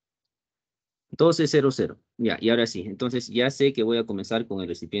 12, 0, 0. Ya, y ahora sí. Entonces ya sé que voy a comenzar con el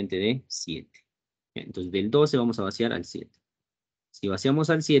recipiente de 7. Ya, entonces del 12 vamos a vaciar al 7. Si vaciamos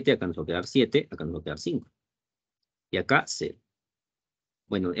al 7, acá nos va a quedar 7, acá nos va a quedar 5. Y acá 0.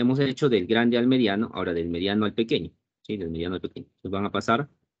 Bueno, hemos hecho del grande al mediano, ahora del mediano al pequeño. ¿Sí? Del mediano al pequeño. Entonces van a pasar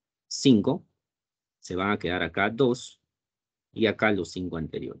 5, se van a quedar acá 2 y acá los 5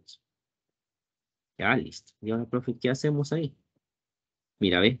 anteriores. Ya, listo. Y ahora, profe, ¿qué hacemos ahí?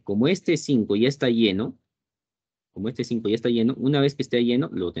 Mira, ve, como este 5 ya está lleno, una vez que esté lleno,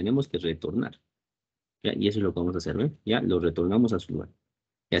 lo tenemos que retornar. ¿Ya? Y eso es lo que vamos a hacer, ¿ve? Ya, lo retornamos a su lugar.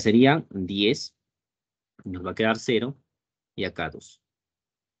 Ya sería 10, nos va a quedar 0 y acá 2.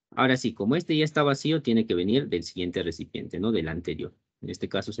 Ahora sí, como este ya está vacío, tiene que venir del siguiente recipiente, ¿no? Del anterior. En este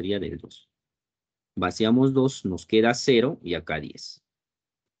caso sería del 2. Vaciamos 2, nos queda 0 y acá 10.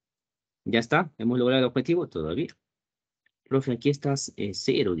 ¿Ya está? ¿Hemos logrado el objetivo? Todavía. Profe, aquí estás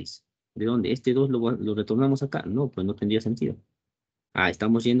 0, dice. ¿De dónde? ¿Este 2 lo retornamos acá? No, pues no tendría sentido. Ah,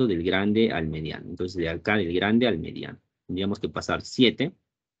 estamos yendo del grande al mediano. Entonces, de acá del grande al mediano. Tendríamos que pasar 7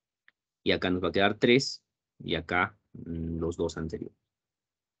 y acá nos va a quedar 3 y acá los dos anteriores.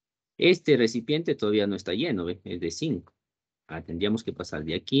 Este recipiente todavía no está lleno, ¿ve? Es de 5. Ah, tendríamos que pasar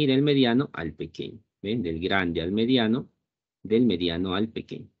de aquí del mediano al pequeño. ¿Ven? Del grande al mediano, del mediano al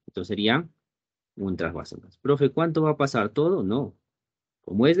pequeño. Entonces sería un trasvase más. Profe, ¿cuánto va a pasar todo? No.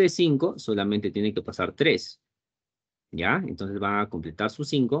 Como es de 5, solamente tiene que pasar 3. ¿Ya? Entonces van a completar sus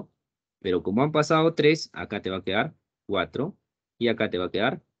 5. Pero como han pasado 3, acá te va a quedar 4. Y acá te va a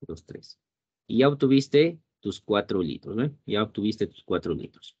quedar los 3. Y ya obtuviste tus 4 litros, ¿ven? Ya obtuviste tus 4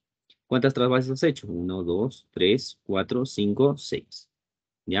 litros. ¿Cuántas trasvases has hecho? 1, 2, 3, 4, 5, 6.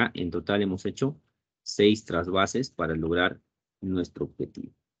 ¿Ya? En total hemos hecho 6 trasvases para lograr nuestro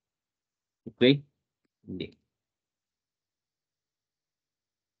objetivo. ¿Ok? Bien.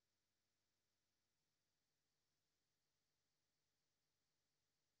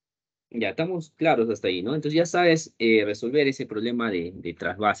 Ya estamos claros hasta ahí, ¿no? Entonces ya sabes resolver ese problema de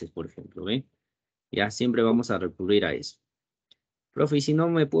trasvases, por ejemplo, ¿ve? Ya siempre vamos a recurrir a eso. Profe, y si no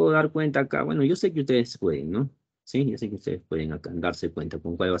me puedo dar cuenta acá, bueno, yo sé que ustedes pueden, ¿no? Sí, yo sé que ustedes pueden acá darse cuenta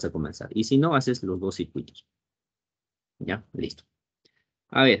con cuál vas a comenzar. Y si no, haces los dos circuitos. Ya, listo.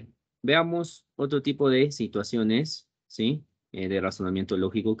 A ver, veamos otro tipo de situaciones, ¿sí? De razonamiento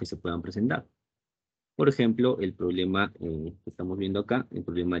lógico que se puedan presentar. Por ejemplo, el problema que estamos viendo acá, el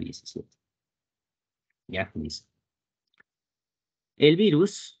problema 17. Ya, listo. El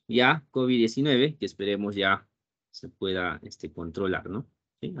virus, ya, COVID-19, que esperemos ya se pueda controlar, ¿no?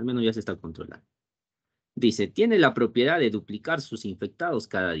 ¿Sí? Al menos ya se está controlando. Dice, tiene la propiedad de duplicar sus infectados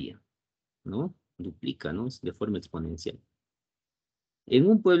cada día, ¿no? Duplica, ¿no? Es de forma exponencial. En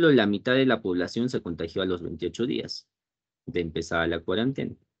un pueblo, la mitad de la población se contagió a los 28 días de empezar la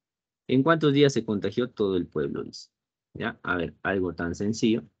cuarentena. ¿En cuántos días se contagió todo el pueblo? Dice. ¿Ya? A ver, algo tan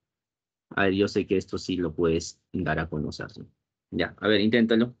sencillo. A ver, yo sé que esto sí lo puedes dar a conocer, ¿no? Ya, a ver,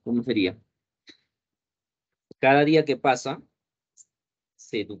 inténtalo. ¿Cómo sería? Cada día que pasa,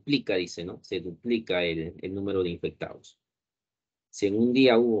 se duplica, dice, ¿no? Se duplica el número de infectados. Si en un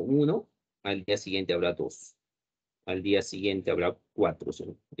día hubo 1, al día siguiente habrá 2. Al día siguiente habrá 4, ¿sí?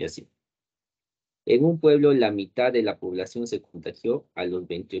 Y así. En un pueblo, la mitad de la población se contagió a los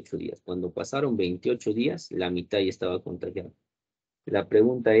 28 días. Cuando pasaron 28 días, la mitad ya estaba contagiada. La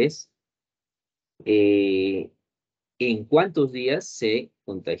pregunta es, ¿en cuántos días se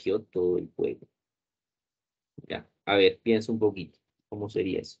contagió todo el pueblo? Ya, a ver, piensa un poquito. ¿Cómo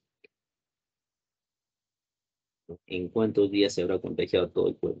sería eso? ¿En cuántos días se habrá contagiado todo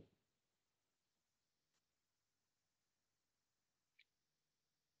el pueblo?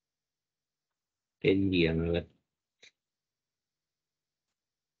 El día, ¿no? A ver.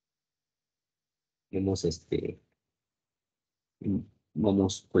 Vamos,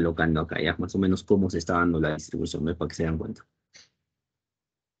 vamos colocando acá ya más o menos cómo se está dando la distribución, ¿no? Para que se den cuenta.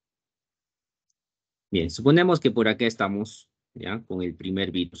 Bien, suponemos que por acá estamos, ¿ya? Con el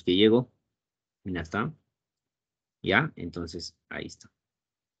primer virus que llegó. Ya está. ¿Ya? Entonces, ahí está.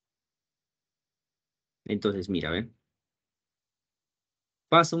 Entonces, mira, ¿ven?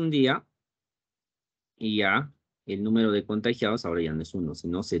 Pasa un día y ya el número de contagiados ahora ya no es 1,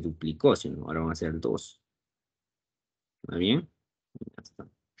 sino se duplicó, sino ahora van a ser 2. ¿Está bien? Ya está.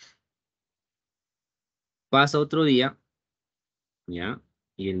 Pasa otro día, ¿ya?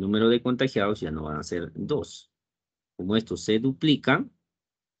 Y el número de contagiados ya no van a ser 2. Como estos se duplican,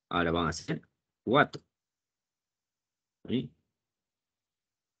 ahora van a ser 4. ¿Sí?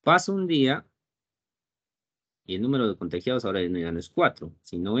 Pasa un día y el número de contagiados ahora ya no es 4,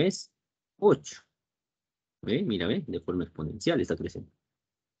 sino es 8. ¿Ve? Mira, ve, de forma exponencial está creciendo.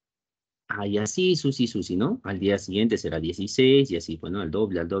 Ah, y así, Susi, ¿no? Al día siguiente será 16 y así, bueno, al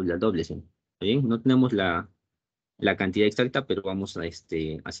doble, al doble, al doble, ¿sí? ¿Está bien? No tenemos la cantidad exacta, pero vamos a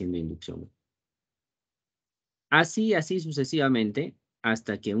haciendo inducción. Así sucesivamente,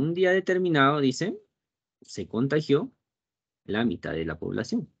 hasta que un día determinado, dice, se contagió la mitad de la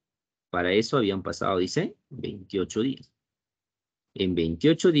población. Para eso habían pasado, dice, 28 días. En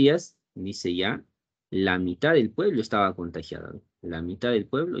 28 días, dice ya, la mitad del pueblo estaba contagiada, ¿no? La mitad del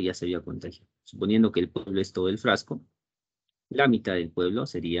pueblo ya se había contagiado. Suponiendo que el pueblo es todo el frasco, la mitad del pueblo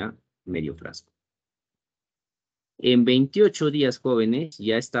sería medio frasco. En 28 días jóvenes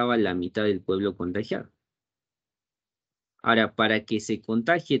ya estaba la mitad del pueblo contagiado. Ahora, para que se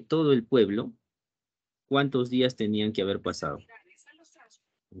contagie todo el pueblo, ¿cuántos días tenían que haber pasado?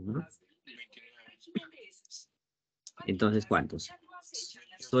 Ujú. Entonces, ¿cuántos?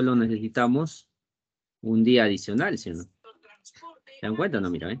 Solo necesitamos un día adicional, ¿sí o no? ¿Se dan cuenta o no?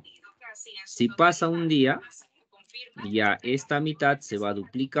 Mira, ¿eh? Si pasa un día, ya esta mitad se va a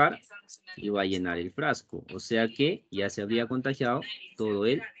duplicar y va a llenar el frasco. O sea que ya se habría contagiado todo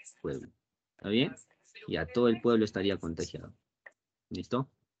el pueblo. ¿Está bien? Ya todo el pueblo estaría contagiado.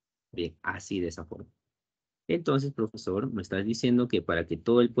 ¿Listo? Bien, así de esa forma. Entonces, profesor, me estás diciendo que para que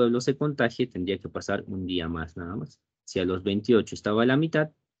todo el pueblo se contagie tendría que pasar un día más nada más. Si a los 28 estaba la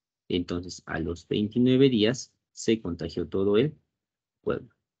mitad, entonces a los 29 días se contagió todo el pueblo.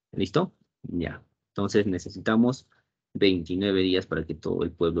 ¿Listo? Ya. Entonces necesitamos 29 días para que todo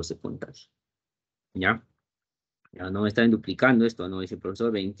el pueblo se contagie. ¿Ya? Ya no me están duplicando esto, no dice el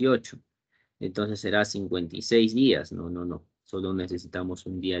profesor 28. Entonces será 56 días. No. Solo necesitamos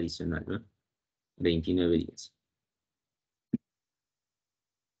un día adicional, ¿no? 29 días.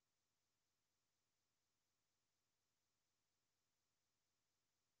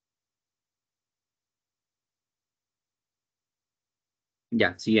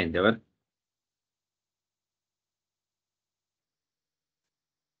 Ya, siguiente, a ver.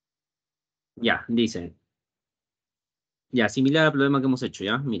 Ya, dice. Ya, similar al problema que hemos hecho,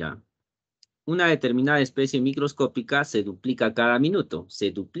 ¿ya? Mira. Una determinada especie microscópica se duplica cada minuto.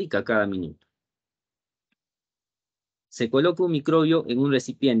 Se duplica cada minuto. Se coloca un microbio en un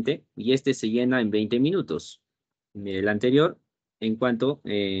recipiente y este se llena en 20 minutos. El anterior, en cuanto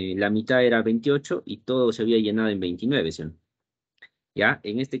la mitad era 28 y todo se había llenado en 29, ¿sí? Ya,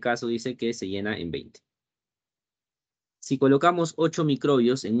 en este caso dice que se llena en 20. Si colocamos 8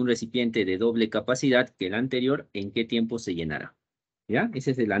 microbios en un recipiente de doble capacidad que el anterior, ¿en qué tiempo se llenará? ¿Ya?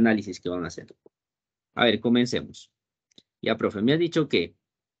 Ese es el análisis que van a hacer. A ver, comencemos. Ya, profe, me ha dicho que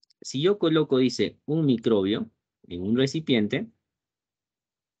si yo coloco, dice, un microbio en un recipiente,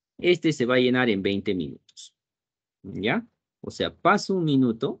 este se va a llenar en 20 minutos. ¿Ya? O sea, pasa un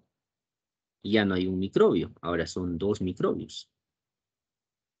minuto y ya no hay un microbio. Ahora son 2 microbios.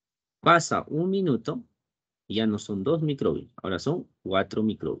 Pasa un minuto y ya no son 2 microbios. Ahora son 4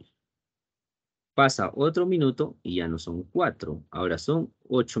 microbios. Pasa otro minuto y ya no son 4. Ahora son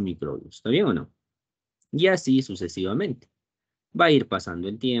 8 microbios. ¿Está bien o no? Y así sucesivamente. Va a ir pasando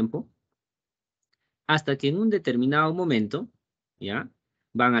el tiempo hasta que en un determinado momento ¿ya?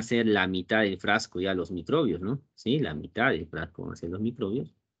 Van a ser la mitad del frasco ya los microbios, ¿no? Sí, la mitad del frasco van a ser los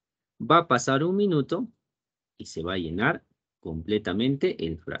microbios. Va a pasar un minuto y se va a llenar completamente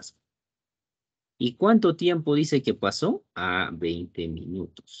el frasco. ¿Y cuánto tiempo dice que pasó? A 20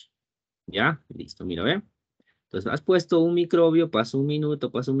 minutos. ¿Ya? Listo, mira, ¿ve? Entonces has puesto un microbio, pasó un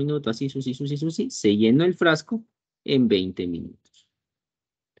minuto, así, susi, se llenó el frasco en 20 minutos.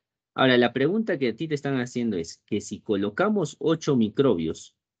 Ahora, la pregunta que a ti te están haciendo es que si colocamos 8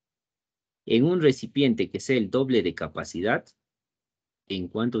 microbios en un recipiente que sea el doble de capacidad, ¿en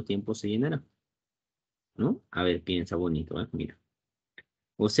cuánto tiempo se llenará? ¿No? A ver, piensa bonito, ¿eh? Mira.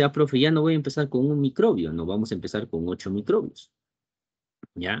 O sea, profe, ya no voy a empezar con un microbio, no vamos a empezar con 8 microbios,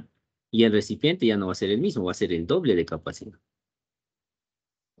 ¿ya? Y el recipiente ya no va a ser el mismo, va a ser el doble de capacidad.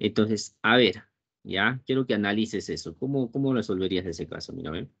 Entonces, a ver, ¿ya? Quiero que analices eso. ¿Cómo resolverías ese caso?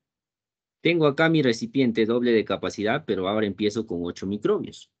 Mira, ven. Tengo acá mi recipiente doble de capacidad, pero ahora empiezo con 8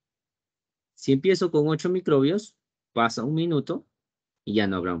 microbios. Si empiezo con 8 microbios, pasa un minuto y ya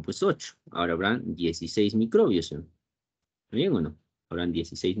no habrán pues 8. Ahora habrán 16 microbios, ¿sí? ¿Bien o no? Habrán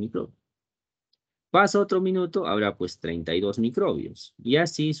 16 microbios. Pasa otro minuto, habrá pues 32 microbios. Y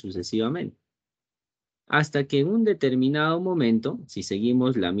así sucesivamente. Hasta que en un determinado momento, si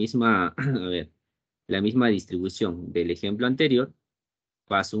seguimos la misma, a ver, la misma distribución del ejemplo anterior,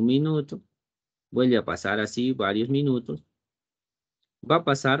 pasa un minuto, vuelve a pasar así varios minutos, va a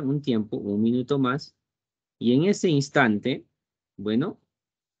pasar un tiempo, un minuto más, y en ese instante, bueno,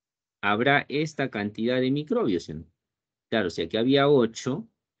 habrá esta cantidad de microbios, ¿sí? Claro, si aquí había 8,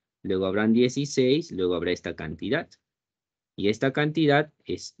 luego habrán 16, luego habrá esta cantidad. Y esta cantidad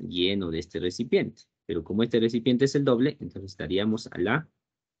es lleno de este recipiente. Pero como este recipiente es el doble, entonces estaríamos a la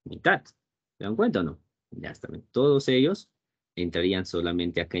mitad. ¿Se dan cuenta o no? Ya está. Todos ellos entrarían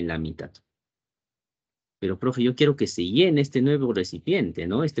solamente acá en la mitad. Pero, profe, yo quiero que se llene este nuevo recipiente,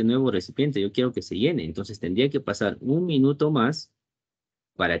 ¿no? Este nuevo recipiente yo quiero que se llene. Entonces tendría que pasar un minuto más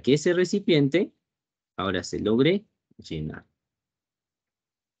para que ese recipiente ahora se logre llenar.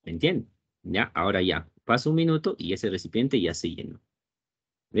 ¿Me entienden? Ya, ahora ya. Pasa un minuto y ese recipiente ya se llenó.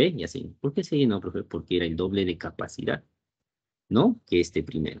 ¿Ve? Ya se llenó. ¿Por qué se llenó, profe? Porque era el doble de capacidad, ¿no? Que este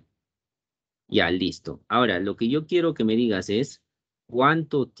primero. Ya, listo. Ahora, lo que yo quiero que me digas es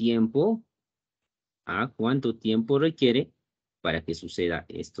cuánto tiempo, cuánto tiempo requiere para que suceda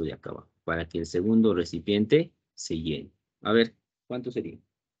esto de acá abajo, para que el segundo recipiente se llene. A ver, ¿cuánto sería?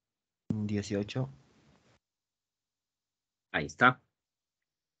 18. Ahí está.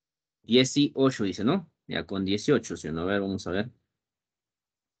 18 dice, ¿no? Ya con 18, ¿sí o no? A ver, vamos a ver.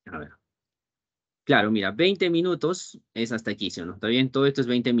 A ver. Claro, mira, 20 minutos es hasta aquí, ¿sí o no? Está bien, todo esto es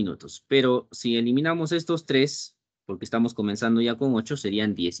 20 minutos. Pero si eliminamos estos 3, porque estamos comenzando ya con 8,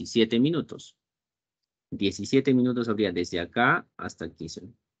 serían 17 minutos. 17 minutos habría desde acá hasta aquí, ¿sí o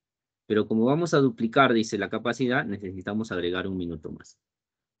no? Pero como vamos a duplicar, dice la capacidad, necesitamos agregar un minuto más.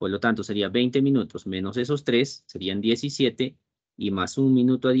 Por lo tanto, sería 20 minutos menos esos 3, serían 17, y más un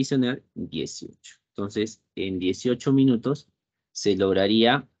minuto adicional, 18. Entonces, en 18 minutos se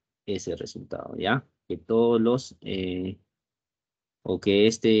lograría ese resultado, ¿ya? Que todos los, o que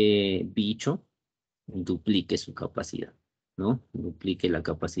este bicho duplique su capacidad, ¿no? Duplique la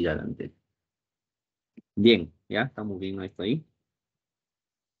capacidad anterior. Bien, ¿ya? ¿Estamos bien hasta ahí?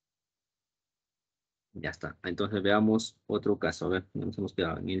 Ya está. Entonces veamos otro caso. A ver, nos hemos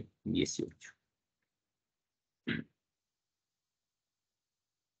quedado en el 18.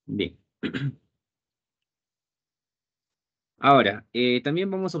 Bien. Ahora, también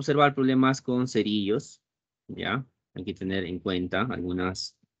vamos a observar problemas con cerillos, ¿ya? Hay que tener en cuenta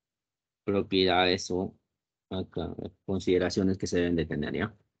algunas propiedades o consideraciones que se deben de tener,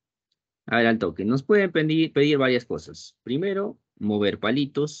 ¿ya? A ver, al toque. Nos pueden pedir varias cosas. Primero, mover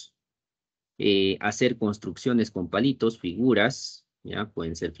palitos, hacer construcciones con palitos, figuras, ¿ya?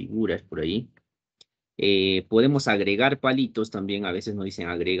 Pueden ser figuras por ahí. Podemos agregar palitos también, a veces nos dicen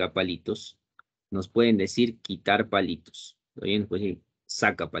agrega palitos. Nos pueden decir quitar palitos. ¿Está bien? Pues sí,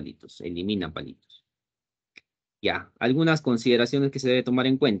 saca palitos, elimina palitos. Ya, algunas consideraciones que se debe tomar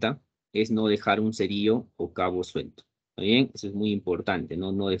en cuenta es no dejar un cerillo o cabo suelto. ¿Está bien? Eso es muy importante,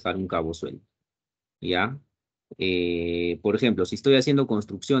 no dejar un cabo suelto. ¿Ya? Por ejemplo, si estoy haciendo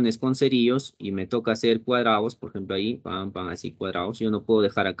construcciones con cerillos y me toca hacer cuadrados, por ejemplo ahí, pam, pam, así cuadrados, yo no puedo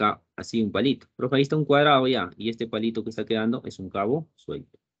dejar acá así un palito. Profe, ahí está un cuadrado ya, y este palito que está quedando es un cabo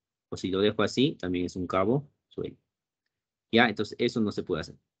suelto. O si lo dejo así, también es un cabo suelto. ¿Ya? Entonces eso no se puede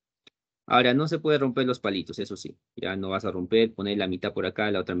hacer. Ahora, no se puede romper los palitos, eso sí. Ya no vas a romper, poner la mitad por acá,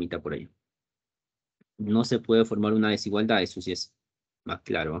 la otra mitad por allá. No se puede formar una desigualdad, eso sí es más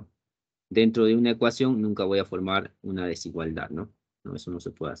claro, ¿eh? dentro de una ecuación nunca voy a formar una desigualdad, ¿no? No, eso no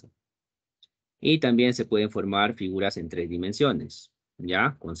se puede hacer. Y también se pueden formar figuras en 3 dimensiones.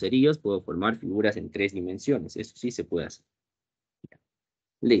 ¿Ya? Con cerillos puedo formar figuras en 3 dimensiones. Eso sí se puede hacer.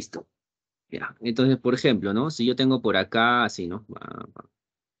 Listo. Ya. Entonces, por ejemplo, ¿no? Si yo tengo por acá así, ¿no?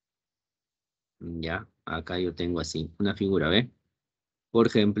 Ya. Acá yo tengo así una figura, ¿ve? Por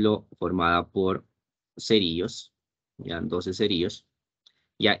ejemplo, formada por cerillos. Ya, 12 cerillos.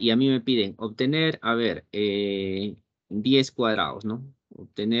 Ya, y a mí me piden obtener, a ver, 10 cuadrados, ¿no?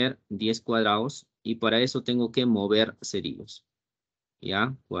 Obtener 10 cuadrados y para eso tengo que mover cerillos.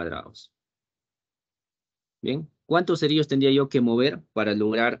 ¿Ya? Cuadrados. Bien. ¿Cuántos cerillos tendría yo que mover para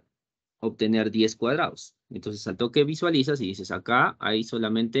lograr obtener 10 cuadrados? Entonces, al toque visualizas y dices, acá hay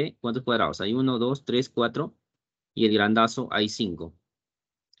solamente, ¿cuántos cuadrados? Hay 1, 2, 3, 4 y el grandazo hay 5.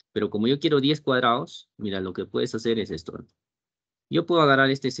 Pero como yo quiero 10 cuadrados, mira, lo que puedes hacer es esto. Yo puedo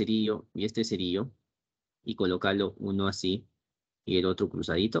agarrar este cerillo y colocarlo uno así y el otro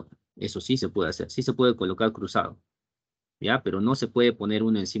cruzadito. Eso sí se puede hacer. Sí se puede colocar cruzado. ¿Ya? Pero no se puede poner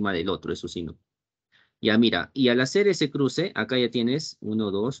uno encima del otro. Eso sí no. Ya mira, y al hacer ese cruce, acá ya tienes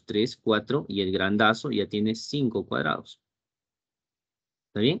 1, 2, 3, 4 y el grandazo ya tienes 5 cuadrados.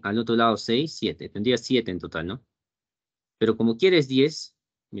 ¿Está bien? Al otro lado 6, 7. Tendrías 7 en total, ¿no? Pero como quieres 10,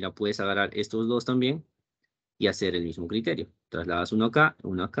 mira, puedes agarrar estos dos también y hacer el mismo criterio. Trasladas uno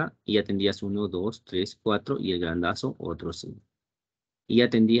acá y ya tendrías 1, 2, 3, 4 y el grandazo otro 5. Y ya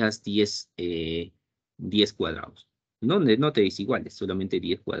tendrías 10 cuadrados. No te desiguales, solamente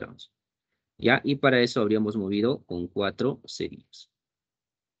 10 cuadrados. ¿Ya? Y para eso habríamos movido con 4 cerillos.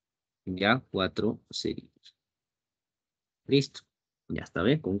 Ya, 4 cerillos. Listo. Ya está,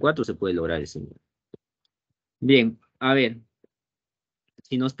 ¿ves? Con 4 se puede lograr ese número. Bien, a ver.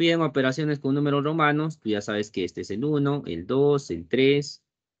 Si nos piden operaciones con números romanos, tú ya sabes que este es el 1, el 2, el 3,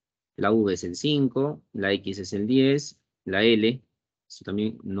 la V es el 5, la X es el 10, la L, eso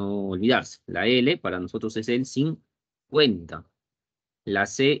también no olvidarse. La L para nosotros es el 50. La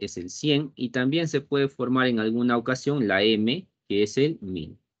C es el 100 y también se puede formar en alguna ocasión la M, que es el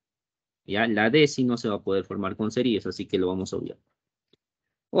 1000. Ya, la D sí no se va a poder formar con cerillos, así que lo vamos a obviar.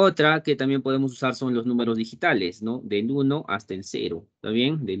 Otra que también podemos usar son los números digitales, ¿no? Del 1 hasta el 0, ¿está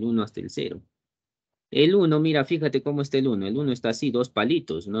bien? Del 1 hasta el 0. El 1, mira, fíjate cómo está el 1. El 1 está así, dos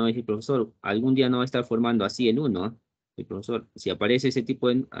palitos, ¿no? Y profesor, algún día no va a estar formando así el 1, ¿eh? El profesor, si aparece ese tipo,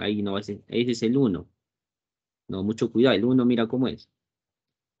 ahí no va a ser, ese es el 1. No, mucho cuidado, el 1 mira cómo es.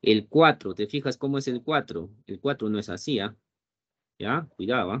 El 4, ¿te fijas cómo es el 4? El 4 no es así, ¿ah? ¿Ya?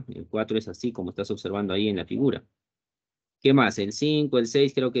 Cuidado, ¿ah? El 4 es así como estás observando ahí en la figura. ¿Qué más? El 5, el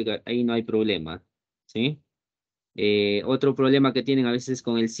 6, creo que ahí no hay problema, ¿sí? Otro problema que tienen a veces es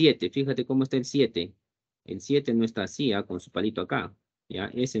con el 7. Fíjate cómo está el 7. El 7 no está así, con su palito acá. ¿Ya?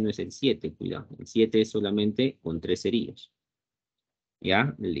 Ese no es el 7, cuidado. El 7 es solamente con 3 cerillos.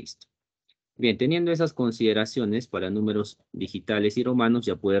 ¿Ya? Listo. Bien, teniendo esas consideraciones para números digitales y romanos,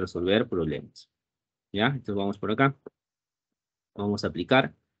 ya puede resolver problemas. ¿Ya? Entonces vamos por acá. Vamos a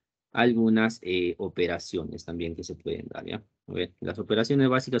aplicar algunas operaciones también que se pueden dar, ¿ya? A ver, las operaciones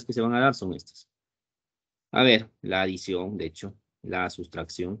básicas que se van a dar son estas. A ver, la adición, de hecho, la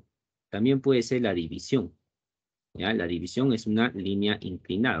sustracción. También puede ser la división, ¿ya? La división es una línea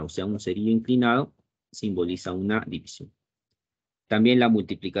inclinada, o sea, un cerillo inclinado simboliza una división. También la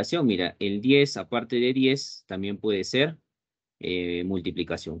multiplicación, mira, el 10 aparte de 10 también puede ser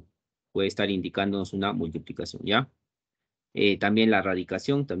multiplicación. Puede estar indicándonos una multiplicación, ¿ya? También la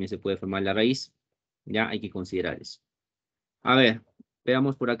radicación, también se puede formar la raíz, ¿ya? Hay que considerar eso. A ver,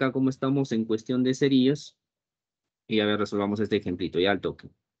 veamos por acá cómo estamos en cuestión de cerillos. Y a ver, resolvamos este ejemplito, ya al toque.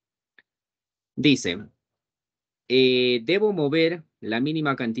 Dice, debo mover la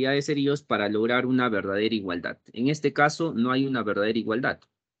mínima cantidad de cerillos para lograr una verdadera igualdad. En este caso, no hay una verdadera igualdad,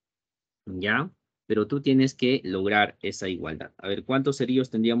 ¿ya? Pero tú tienes que lograr esa igualdad. A ver, ¿cuántos cerillos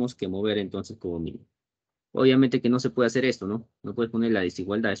tendríamos que mover entonces como mínimo? Obviamente que no se puede hacer esto, ¿no? No puedes poner la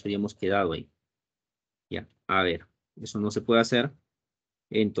desigualdad, eso ya hemos quedado ahí. Ya, a ver, eso no se puede hacer.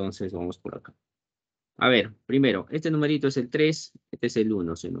 Entonces vamos por acá. A ver, primero, este numerito es el 3, este es el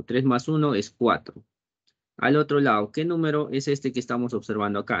 1, sino 3 más 1 es 4. Al otro lado, ¿qué número es este que estamos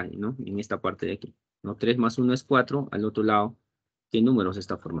observando acá, ¿no? En esta parte de aquí, ¿no? 3 más 1 es 4. Al otro lado, ¿qué número se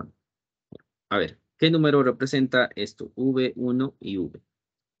está formando? A ver, ¿qué número representa esto? V1 y V.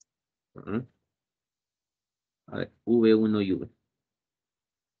 Ajá. A ver, V1 y V.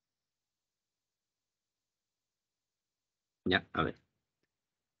 Ya, a ver.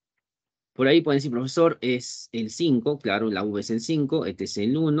 Por ahí pueden decir, profesor, es el 5. Claro, la V es el 5, este es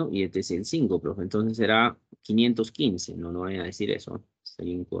el 1 y este es el 5, profe. Entonces será 515. No, no vayan a decir eso, ¿eh?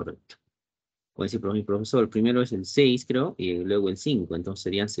 Sería incorrecto. Puede decir, mi profesor, primero es el 6, creo, y luego el 5, entonces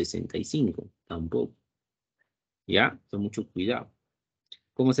serían 65. Tampoco. ¿Ya? Con mucho cuidado.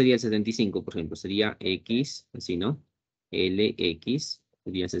 ¿Cómo sería el 75, por ejemplo? Sería X, así, ¿no? LX,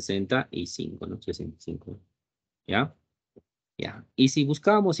 sería 65, ¿no? 65. ¿Ya? Ya. Y si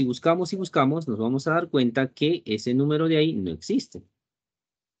buscamos, y buscamos, y buscamos, nos vamos a dar cuenta que ese número de ahí no existe.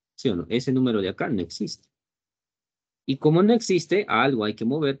 ¿Sí o no? Ese número de acá no existe. Y como no existe, algo hay que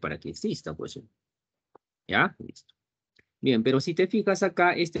mover para que exista, pues. ¿Ya? Listo. Bien, pero si te fijas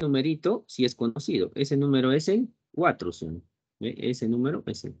acá, este numerito sí es conocido. Ese número es el 4, ¿sí o no? ¿Ve? Ese número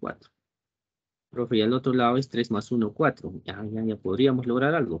es el 4. Profe, y al otro lado es 3 más 1, 4. Ya podríamos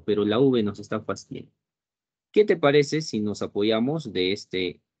lograr algo, pero la V nos está fastidiando. ¿Qué te parece si nos apoyamos de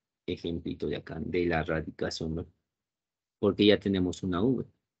este ejemplito de acá, de la radicación, ¿no? Porque ya tenemos una V.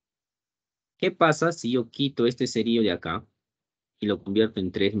 ¿Qué pasa si yo quito este cerillo de acá y lo convierto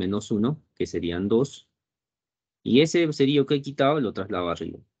en 3 menos 1, que serían 2, y ese cerillo que he quitado lo traslado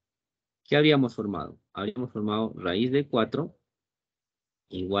arriba? ¿Qué habríamos formado? Habríamos formado raíz de 4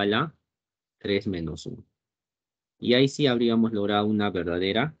 igual a 3 menos 1. Y ahí sí habríamos logrado una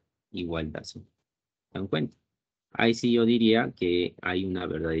verdadera igualdad, ¿sí? ¿Se dan cuenta? Ahí sí yo diría que hay una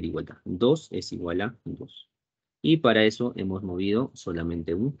verdadera igualdad. 2 es igual a 2. Y para eso hemos movido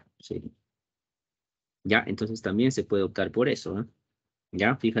solamente un cerillo. Ya, entonces también se puede optar por eso, ¿no?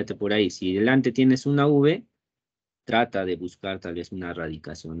 Ya, fíjate por ahí. Si delante tienes una V, trata de buscar tal vez una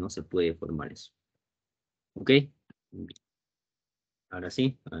radicación. No se puede formar eso. ¿Ok? Bien. Ahora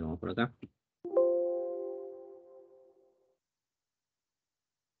sí, ahora vamos por acá.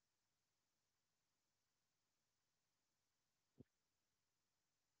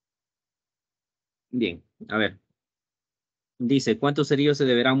 Bien, a ver. Dice, ¿cuántos cerillos se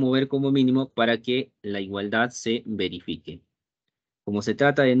deberán mover como mínimo para que la igualdad se verifique? Como se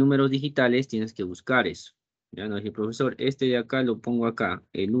trata de números digitales, tienes que buscar eso. Ya no dije, profesor, este de acá lo pongo acá,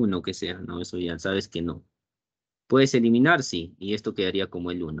 el 1 que sea. No, eso ya sabes que no. Puedes eliminar, sí, y esto quedaría como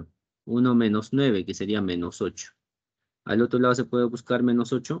el 1. 1 menos 9, que sería menos 8. Al otro lado se puede buscar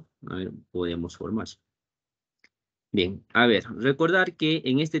menos 8. A ver, podemos formar. Bien, a ver, recordar que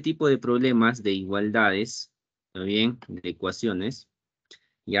en este tipo de problemas de igualdades, ¿está bien? De ecuaciones,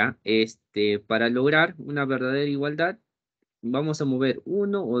 ya, para lograr una verdadera igualdad, vamos a mover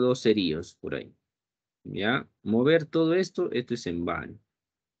uno o dos cerillos por ahí. ¿Ya? Mover todo esto es en vano.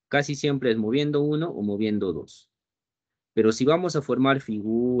 Casi siempre es moviendo uno o moviendo dos. Pero si vamos a formar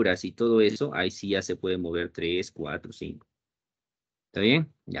figuras y todo eso, ahí sí ya se puede mover 3, 4, 5. ¿Está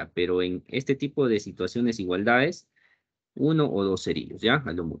bien? Ya, pero en este tipo de situaciones igualdades, uno o dos cerillos, ¿ya?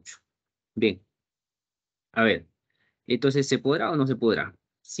 A lo mucho. Bien, a ver. Entonces, ¿se podrá o no se podrá?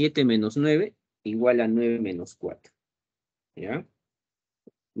 7 menos 9 igual a 9 menos 4. ¿Ya?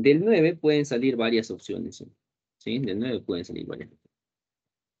 Del 9 pueden salir varias opciones, ¿sí? ¿Sí? Del 9 pueden salir varias.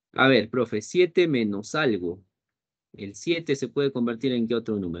 A ver, profe, 7 menos algo. El 7 se puede convertir en ¿qué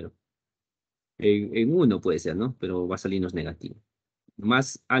otro número? En 1 puede ser, ¿no? Pero va a salirnos negativo.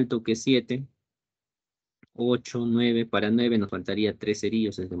 Más alto que 7, 8, 9. Para 9 nos faltaría 3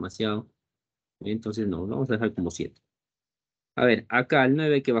 cerillos, es demasiado. Entonces no, vamos a dejar como 7. A ver, acá al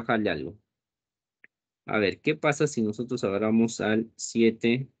 9 hay que bajarle algo. A ver, ¿qué pasa si nosotros agarramos al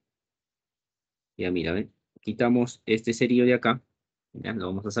 7? Ya mira, ¿ven? Quitamos este cerillo de acá. Ya, lo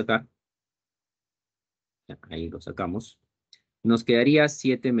vamos a sacar. Ya, ahí lo sacamos. Nos quedaría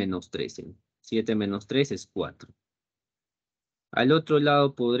 7 menos 13. 7 menos 3 es 4. Al otro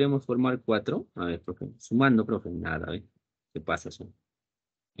lado podremos formar 4. A ver, profe. Sumando, profe. Nada, ¿eh? ¿Qué pasa eso?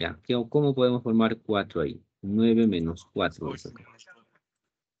 Ya. ¿Cómo podemos formar 4 ahí? 9 menos 4.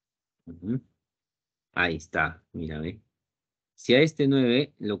 Ujú. Ahí está. Mira, ¿ve? Si a este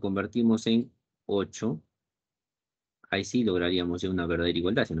 9 lo convertimos en 8, ahí sí lograríamos ya una verdadera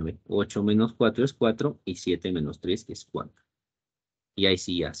igualdad. ¿Sí, no ve? 8 menos 4 es 4 y 7 menos 3 es 4. Y ahí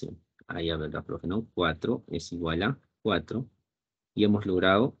sí hace. Ahí a ver la profe, ¿no? 4 es igual a 4. Y hemos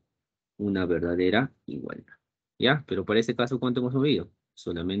logrado una verdadera igualdad. ¿Ya? Pero para este caso, ¿cuánto hemos movido?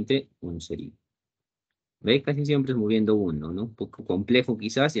 Solamente un cerillo. ¿Ve? Casi siempre es moviendo uno, ¿no? Un poco complejo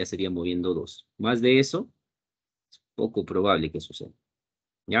quizás, ya sería moviendo dos. Más de eso, poco probable que suceda.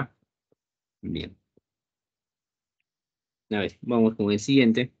 ¿Ya? Bien. A ver, vamos con el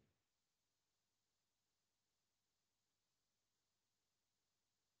siguiente.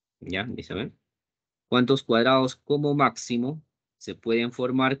 ¿Ya? Dice, a ver. ¿Cuántos cuadrados como máximo se pueden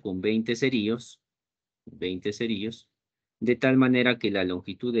formar con 20 cerillos? 20 cerillos. De tal manera que la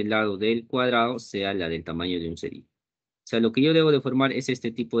longitud del lado del cuadrado sea la del tamaño de un cerillo. O sea, lo que yo debo de formar es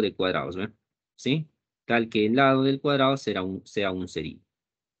este tipo de cuadrados, ¿ven? ¿Sí? Tal que el lado del cuadrado sea un cerillo.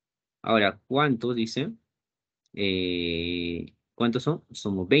 Ahora, ¿cuántos? Dice. ¿Cuántos son?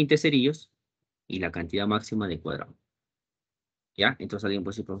 Somos 20 cerillos y la cantidad máxima de cuadrado. ¿Ya? Entonces alguien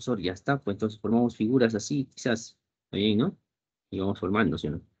puede decir, profesor, ya está. Pues entonces formamos figuras así, quizás. Está bien, ¿no? Y vamos formando, ¿sí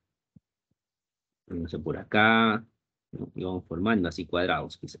o no? No sé, por acá. ¿No? Y vamos formando así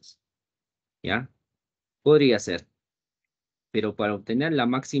cuadrados, quizás. ¿Ya? Podría ser. Pero para obtener la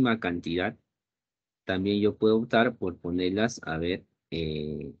máxima cantidad, también yo puedo optar por ponerlas, a ver,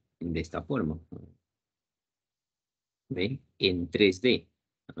 de esta forma. ¿Ve? En 3D.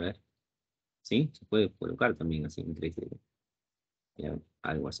 A ver, ¿sí? Se puede colocar también así en 3D. Ya,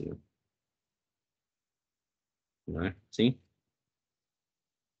 algo así. A ver, ¿sí?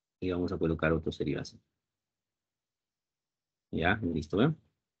 Y vamos a colocar otro sería así. Ya, listo, ¿ve?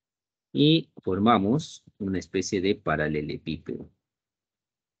 Y formamos una especie de paralelepípedo.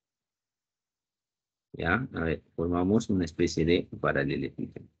 Ya, a ver, formamos una especie de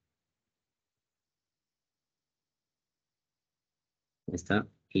paralelepípedo. Está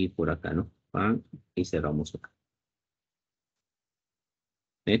y por acá, ¿no? Pan, y cerramos acá.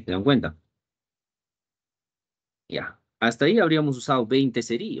 ¿Se dan cuenta? Ya. Hasta ahí habríamos usado 20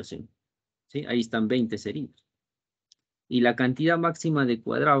 cerillos, ¿sí? ¿Sí? Ahí están 20 cerillos. ¿Y la cantidad máxima de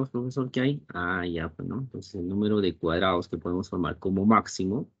cuadrados, profesor, que hay? Ah, ya, pues, ¿no? Entonces el número de cuadrados que podemos formar como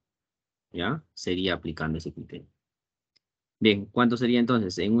máximo, ¿ya? Sería aplicando ese criterio. Bien, ¿cuánto sería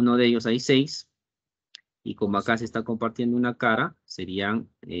entonces? En uno de ellos hay 6. Y como acá se está compartiendo una cara, serían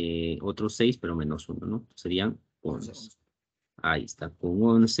otros 6, pero menos 1, ¿no? Serían 11. Ahí está, con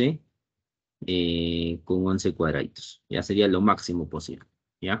 11 cuadraditos. Ya sería lo máximo posible.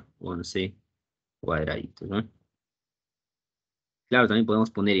 ¿Ya? 11 cuadraditos, ¿no? Claro, también podemos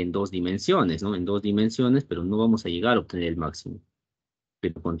poner en 2 dimensiones, ¿no? En 2 dimensiones, pero no vamos a llegar a obtener el máximo.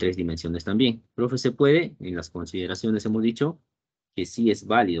 Pero con 3 dimensiones también. Profe, se puede, en las consideraciones hemos dicho que sí es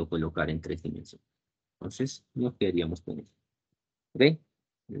válido colocar en 3 dimensiones. Entonces, no queríamos poner. ¿Ok?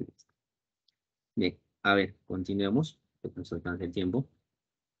 Bien, a ver, continuemos, porque nos alcanza el tiempo.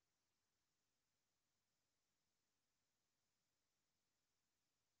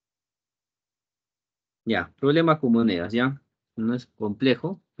 Ya, problema con monedas, ¿ya? No es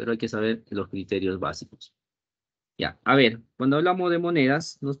complejo, pero hay que saber los criterios básicos. Ya, a ver, cuando hablamos de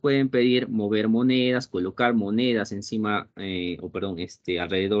monedas, nos pueden pedir mover monedas, colocar monedas encima, o perdón,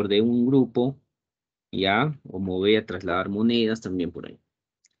 alrededor de un grupo, ¿ya? O mover, trasladar monedas también por ahí.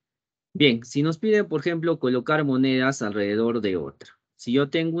 Bien, si nos piden, por ejemplo, colocar monedas alrededor de otra. Si yo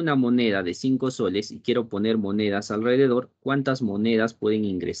tengo una moneda de 5 soles y quiero poner monedas alrededor, ¿cuántas monedas pueden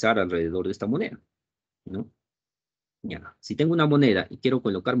ingresar alrededor de esta moneda? ¿No? Ya. Si tengo una moneda y quiero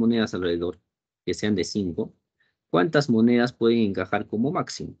colocar monedas alrededor que sean de 5, ¿cuántas monedas pueden encajar como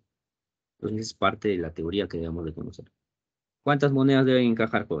máximo? Entonces es parte de la teoría que debemos de conocer. ¿Cuántas monedas deben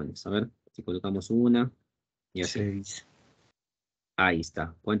encajar, jóvenes? A ver, si colocamos una y así. 6. Ahí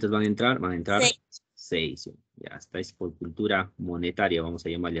está. ¿Cuántas van a entrar? Van a entrar 6. 6. Ya está, es por cultura monetaria, vamos a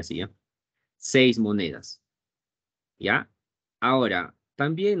llamarle así, ¿ya? 6 monedas. ¿Ya? Ahora,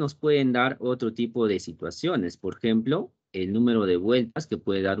 también nos pueden dar otro tipo de situaciones. Por ejemplo, el número de vueltas que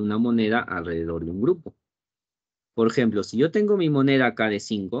puede dar una moneda alrededor de un grupo. Por ejemplo, si yo tengo mi moneda acá de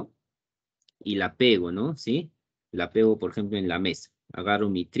 5 y la pego, ¿no? ¿Sí? La pego, por ejemplo, en la mesa. Agarro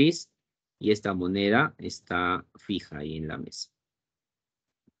mi tris y esta moneda está fija ahí en la mesa.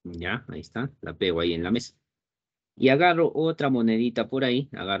 ¿Ya? Ahí está. La pego ahí en la mesa. Y agarro otra monedita por ahí.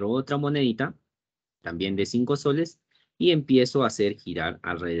 Agarro otra monedita, también de 5 soles, y empiezo a hacer girar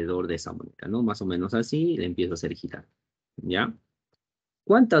alrededor de esa moneda, ¿no? Más o menos así, le empiezo a hacer girar. ¿Ya?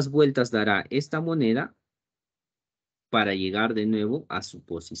 ¿Cuántas vueltas dará esta moneda para llegar de nuevo a su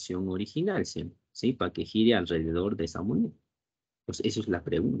posición original? ¿Sí? ¿Sí? Para que gire alrededor de esa moneda. Pues eso es la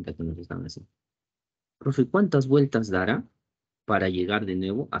pregunta que nos están haciendo. Profe, ¿cuántas vueltas dará para llegar de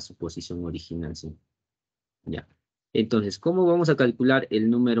nuevo a su posición original? ¿Sí? Ya. Entonces, ¿cómo vamos a calcular el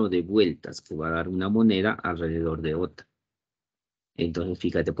número de vueltas que va a dar una moneda alrededor de otra? Entonces,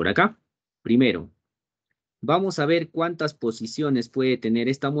 fíjate por acá. Primero, vamos a ver cuántas posiciones puede tener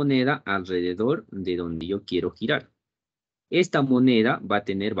esta moneda alrededor de donde yo quiero girar. Esta moneda va a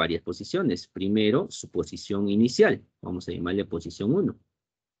tener varias posiciones. Primero, su posición inicial. Vamos a llamarle posición 1.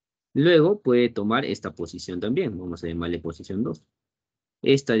 Luego puede tomar esta posición también. Vamos a llamarle posición 2.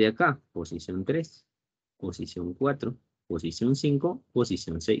 Esta de acá, posición 3. Posición 4. Posición 5.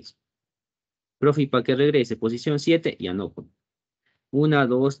 Posición 6. Profe, para que regrese, posición 7, ya no. 1,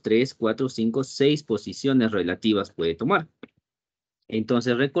 2, 3, 4, 5, 6 posiciones relativas puede tomar.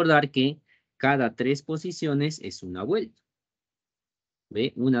 Entonces recordar que cada 3 posiciones es una vuelta.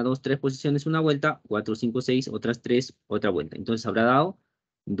 ¿Ve? 1, 2, 3 posiciones, una vuelta. 4, 5, 6, otras 3, otra vuelta. Entonces habrá dado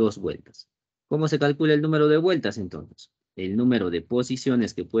 2 vueltas. ¿Cómo se calcula el número de vueltas entonces? El número de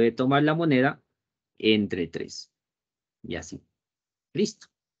posiciones que puede tomar la moneda entre 3. Y así. Listo.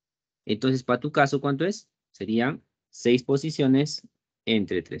 Entonces, para tu caso, ¿cuánto es? Serían 6 posiciones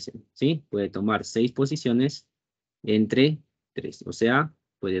entre 3. ¿Sí? Puede tomar 6 posiciones entre 3. O sea,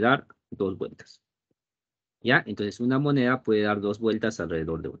 puede dar 2 vueltas. ¿Ya? Entonces, una moneda puede dar 2 vueltas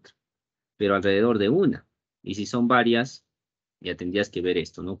alrededor de otra. Pero alrededor de una. Y si son varias, ya tendrías que ver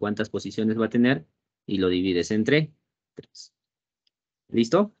esto, ¿no? ¿Cuántas posiciones va a tener? Y lo divides entre 3.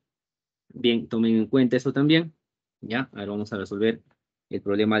 ¿Listo? Bien, tomen en cuenta eso también. ¿Ya? Ahora vamos a resolver el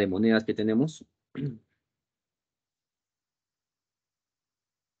problema de monedas que tenemos.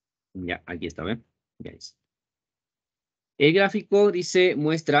 Ya, aquí está, ¿ven? Ya es. El gráfico dice,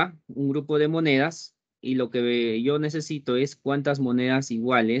 muestra un grupo de monedas y lo que yo necesito es cuántas monedas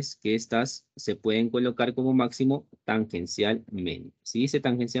iguales que estas se pueden colocar como máximo tangencialmente. Si dice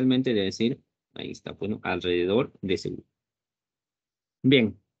tangencialmente, debe decir, ahí está, bueno, alrededor de ese grupo.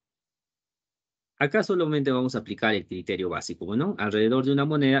 Bien. Acá solamente vamos a aplicar el criterio básico, ¿no? Alrededor de una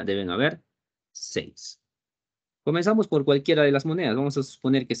moneda deben haber 6. Comenzamos por cualquiera de las monedas. Vamos a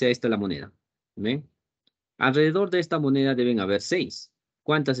suponer que sea esta la moneda. ¿Ven? Alrededor de esta moneda deben haber 6.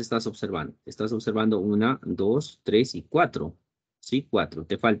 ¿Cuántas estás observando? Estás observando 1, 2, 3 y 4. Sí, 4.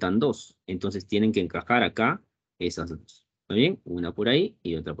 Te faltan 2. Entonces tienen que encajar acá esas 2. ¿Está bien? Una por ahí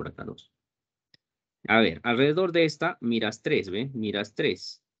y otra por acá, 2. A ver, alrededor de esta miras 3, ¿ven? Miras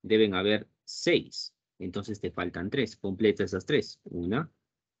 3. Deben haber 6. Entonces te faltan 3. Completa esas 3. 1,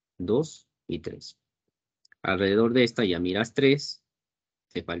 2 y 3. Alrededor de esta ya miras 3.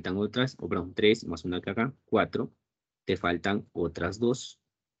 Te faltan otras, o perdón, 3 más una que acá, 4. Te faltan otras 2.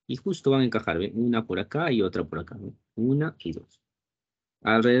 Y justo van a encajar, ¿ven? Una por acá y otra por acá, ¿ven? 1 y 2.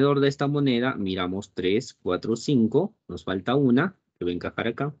 Alrededor de esta moneda miramos 3, 4, 5. Nos falta una, que va a encajar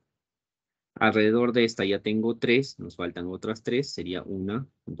acá. Alrededor de esta ya tengo 3, nos faltan otras 3, sería 1,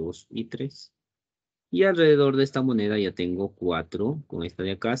 2 y 3. Y alrededor de esta moneda ya tengo 4, con esta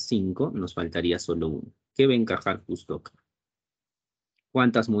de acá 5, nos faltaría solo 1, que va a encajar justo acá.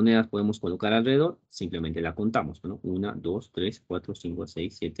 ¿Cuántas monedas podemos colocar alrededor? Simplemente la contamos, ¿no? 1, 2, 3, 4, 5,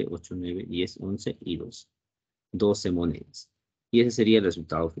 6, 7, 8, 9, 10, 11 y 12. 12 monedas. Y ese sería el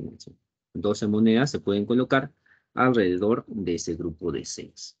resultado final. 12 monedas se pueden colocar alrededor de ese grupo de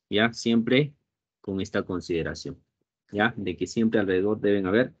 6. ¿Ya? Siempre con esta consideración. ¿Ya? De que siempre alrededor deben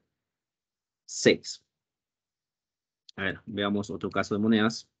haber 6. A ver, veamos otro caso de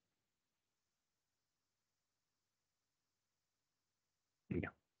monedas.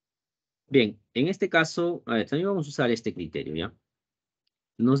 Ya. Bien, en este caso, a ver, también vamos a usar este criterio, ¿ya?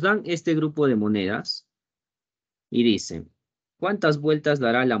 Nos dan este grupo de monedas y dicen, ¿cuántas vueltas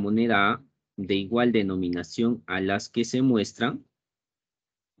dará la moneda A de igual denominación a las que se muestran?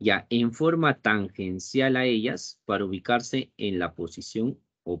 Ya en forma tangencial a ellas para ubicarse en la posición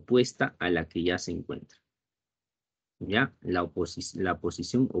opuesta a la que ya se encuentra. ¿Ya? La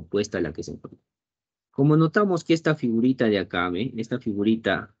posición opuesta a la que se encuentra. Como notamos que esta figurita de acá, ¿ve? Esta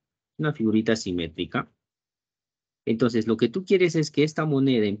figurita, una figurita simétrica. Entonces, lo que tú quieres es que esta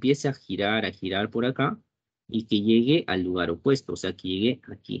moneda empiece a girar por acá y que llegue al lugar opuesto, o sea, que llegue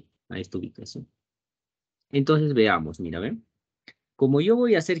aquí, a esta ubicación. Entonces, veamos, mira, ¿ven? Como yo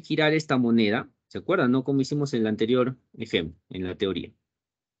voy a hacer girar esta moneda, ¿se acuerdan, no? Como hicimos en el anterior ejemplo, en la teoría.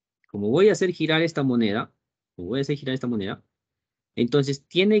 Como voy a hacer girar esta moneda, entonces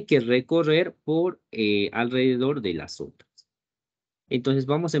tiene que recorrer por alrededor de las otras. Entonces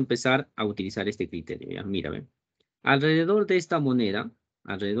vamos a empezar a utilizar este criterio, ¿ya? Mira, ven. Alrededor de esta moneda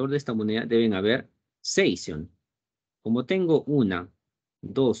deben haber 6, ¿sí o no? Como tengo 1,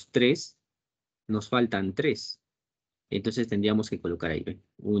 2, 3, nos faltan 3. Entonces tendríamos que colocar ahí, ¿ven?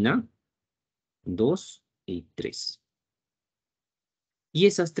 1, 2 y 3. ¿Y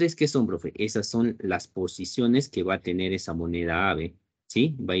esas 3 qué son, profe? Esas son las posiciones que va a tener esa moneda ave,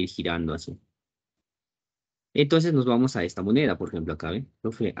 ¿sí? Va a ir girando así. Entonces nos vamos a esta moneda, por ejemplo, acá, ¿ven?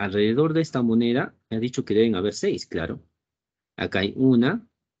 Profe, alrededor de esta moneda me ha dicho que deben haber 6, claro. Acá hay 1,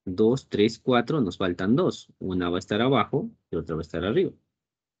 2, 3, 4, nos faltan 2. Una va a estar abajo y otra va a estar arriba.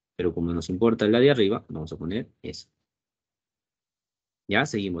 Pero como nos importa la de arriba, vamos a poner eso. Ya,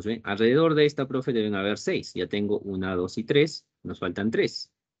 seguimos, ¿ven? Alrededor de esta, profe, deben haber 6. Ya tengo 1, 2 y 3. Nos faltan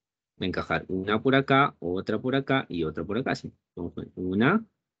 3. Va a encajar una por acá y otra por acá. ¿Sí? Vamos a poner 1,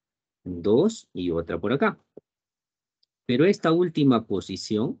 2 y otra por acá. Pero esta última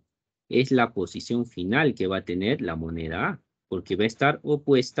posición es la posición final que va a tener la moneda A, porque va a estar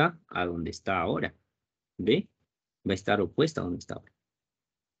opuesta a donde está ahora. ¿Ve? Va a estar opuesta a donde está ahora.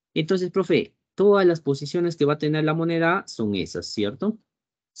 Entonces, profe, todas las posiciones que va a tener la moneda A son esas, ¿cierto?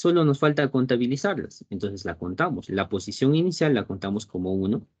 Solo nos falta contabilizarlas. Entonces la contamos. La posición inicial la contamos como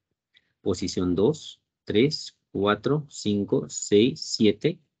 1. Posición 2, 3, 4, 5, 6,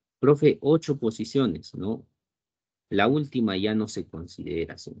 7. Profe, 8 posiciones, ¿no? La última ya no se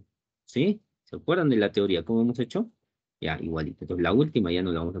considera, ¿sí? ¿Sí? ¿Se acuerdan de la teoría? ¿Cómo hemos hecho? Ya, igualito. Entonces la última ya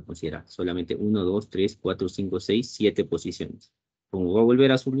no la vamos a considerar. Solamente 1, 2, 3, 4, 5, 6, 7 posiciones. Como va a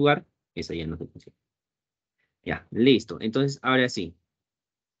volver a su lugar, esa ya no se considera. Ya, listo. Entonces, ahora sí.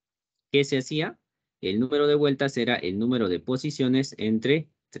 ¿Qué se hacía? El número de vueltas era el número de posiciones entre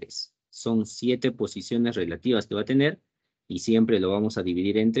 3. Son 7 posiciones relativas que va a tener y siempre lo vamos a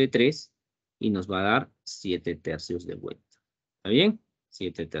dividir entre 3 y nos va a dar 7 tercios de vuelta. ¿Está bien?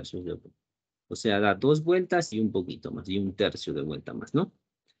 7 tercios de vuelta. O sea, da 2 vueltas y un poquito más, y un tercio de vuelta más, ¿no?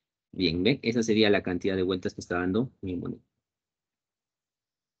 Bien, ¿ven? Esa sería la cantidad de vueltas que está dando mi moneda.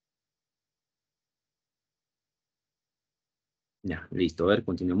 Ya, listo. A ver,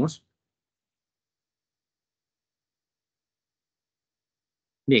 continuemos.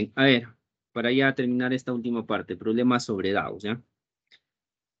 Bien, a ver, para ya terminar esta última parte, problemas sobre dados, ¿ya?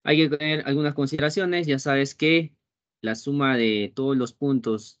 Hay que tener algunas consideraciones. Ya sabes que la suma de todos los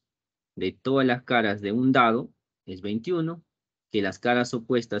puntos de todas las caras de un dado es 21. Que las caras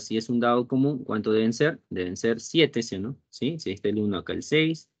opuestas, si es un dado común, ¿cuánto deben ser? Deben ser 7, ¿sí o no? ¿Sí? Si está el 1 acá el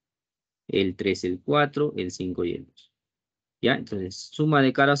 6, el 3 el 4, el 5 y el 2. ¿Ya? Entonces, suma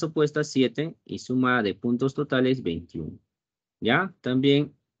de caras opuestas 7 y suma de puntos totales 21. ¿Ya?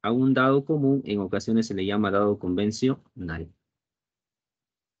 También a un dado común en ocasiones se le llama dado convencional.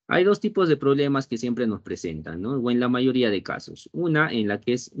 Hay dos tipos de problemas que siempre nos presentan, ¿no? O en la mayoría de casos. Una en la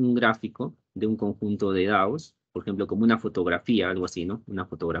que es un gráfico de un conjunto de dados, por ejemplo, como una fotografía, algo así, ¿no? Una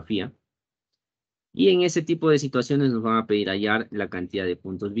fotografía. Y en ese tipo de situaciones nos van a pedir hallar la cantidad de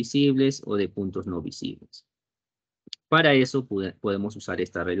puntos visibles o de puntos no visibles. Para eso podemos usar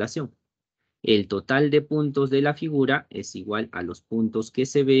esta relación. El total de puntos de la figura es igual a los puntos que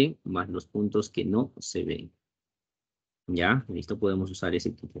se ven más los puntos que no se ven. ¿Ya? Listo, podemos usar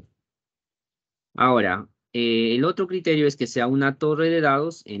ese tipo. Ahora, el otro criterio es que sea una torre de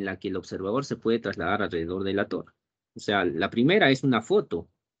dados en la que el observador se puede trasladar alrededor de la torre. O sea, la primera es una foto,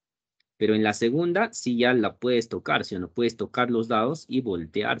 pero en la segunda sí ya la puedes tocar, ¿sí o no? Puedes tocar los dados y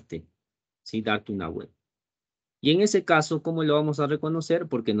voltearte, ¿sí? Darte una vuelta. Y en ese caso, ¿cómo lo vamos a reconocer?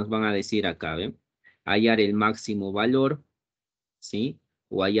 Porque nos van a decir acá, ¿ven? Hallar el máximo valor, ¿sí?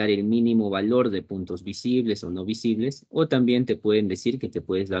 O hallar el mínimo valor de puntos visibles o no visibles, o también te pueden decir que te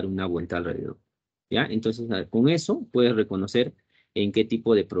puedes dar una vuelta alrededor. ¿Ya? Entonces, con eso puedes reconocer en qué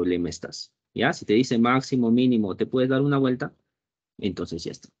tipo de problema estás. ¿Ya? Si te dice máximo, mínimo, te puedes dar una vuelta, entonces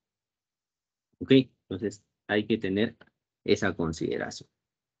ya está. ¿Ok? Entonces, hay que tener esa consideración.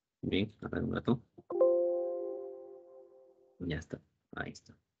 Bien, acá un rato. Ya está. Ahí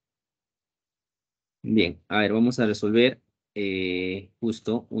está. Bien, a ver, vamos a resolver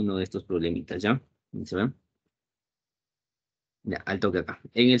justo uno de estos problemitas, ¿ya? ¿Se ven? Ya, al toque acá.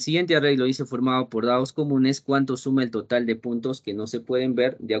 En el siguiente arreglo dice formado por dados comunes, ¿cuánto suma el total de puntos que no se pueden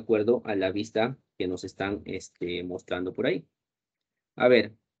ver de acuerdo a la vista que nos están mostrando por ahí? A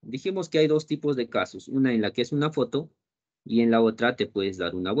ver, dijimos que hay dos tipos de casos, una en la que es una foto y en la otra te puedes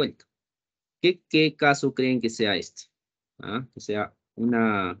dar una vuelta. ¿Qué caso creen que sea este? ¿Ah? Que sea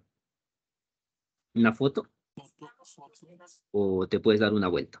una foto o te puedes dar una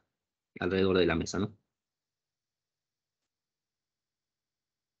vuelta alrededor de la mesa, ¿no?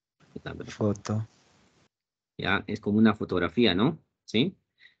 Foto. Ya, es como una fotografía, ¿no? ¿Sí?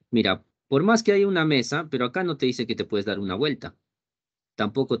 Mira, por más que haya una mesa, pero acá no te dice que te puedes dar una vuelta.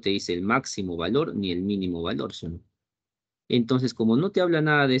 Tampoco te dice el máximo valor ni el mínimo valor, ¿sí o no? Entonces, como no te habla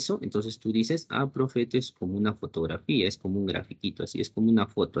nada de eso, entonces tú dices, ah, profe, esto es como una fotografía, es como un grafiquito, así, es como una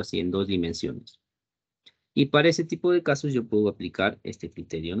foto, así, en 2 dimensiones. Y para ese tipo de casos yo puedo aplicar este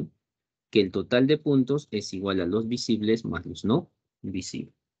criterio, ¿no? Que el total de puntos es igual a los visibles más los no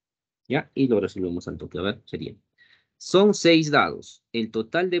visibles. ¿Ya? Y lo resolvemos al toque. A ver, sería. Son 6 dados. El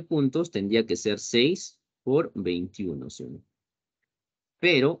total de puntos tendría que ser 6 por 21, ¿sí o no?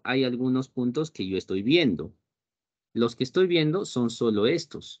 Pero hay algunos puntos que yo estoy viendo. Los que estoy viendo son solo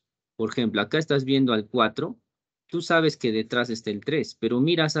estos. Por ejemplo, acá estás viendo al 4. Tú sabes que detrás está el 3, pero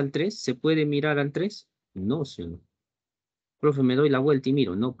miras al 3. ¿Se puede mirar al 3? No, ¿sí o no? Profe, me doy la vuelta y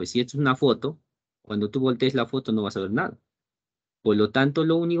miro. No, pues si esto es una foto, cuando tú voltees la foto no vas a ver nada. Por lo tanto,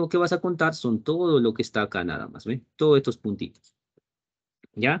 lo único que vas a contar son todo lo que está acá nada más, ¿ve? Todos estos puntitos.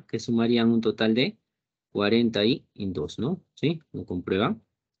 ¿Ya? Que sumarían un total de 42, ¿no? ¿Sí? ¿Lo comprueban?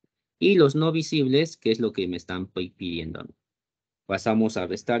 Y los no visibles, que es lo que me están pidiendo a mí. Pasamos a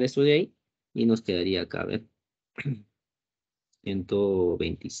restar eso de ahí y nos quedaría acá, a ver.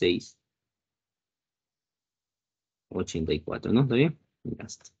 126,84, ¿no? ¿Está bien? Ya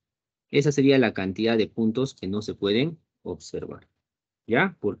está. Esa sería la cantidad de puntos que no se pueden observar.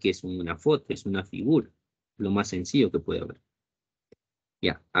 ¿Ya? Porque es una foto, es una figura. Lo más sencillo que puede haber.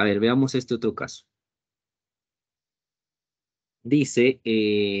 Ya, a ver, veamos este otro caso. Dice,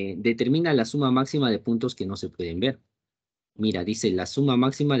 determina la suma máxima de puntos que no se pueden ver. Mira, dice la suma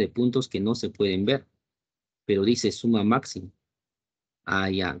máxima de puntos que no se pueden ver. Pero dice suma máxima. Ah,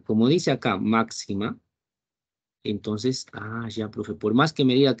 ya. Como dice acá máxima, entonces, ya, profe, por más que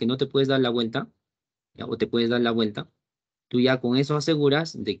me diga que no te puedes dar la vuelta, ya, o te puedes dar la vuelta, tú ya con eso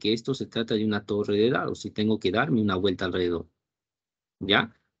aseguras de que esto se trata de una torre de dados y tengo que darme una vuelta alrededor.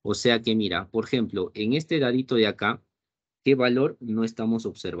 ¿Ya? O sea que mira, por ejemplo, en este dadito de acá, ¿qué valor no estamos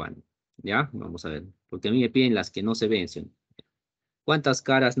observando? ¿Ya? Vamos a ver, porque a mí me piden las que no se ven, ¿sí? ¿Cuántas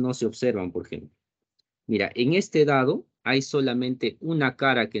caras no se observan, por ejemplo? Mira, en este dado hay solamente una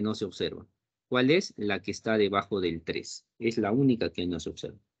cara que no se observa. ¿Cuál es? La que está debajo del 3. Es la única que no se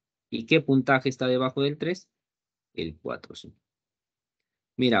observa. ¿Y qué puntaje está debajo del 3? El 4, ¿sí?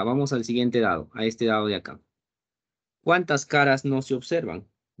 Mira, vamos al siguiente dado, a este dado de acá. ¿Cuántas caras no se observan?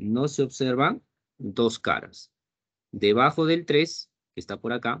 No se observan dos caras. Debajo del 3, que está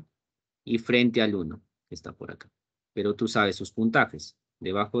por acá, y frente al 1, que está por acá. Pero tú sabes sus puntajes.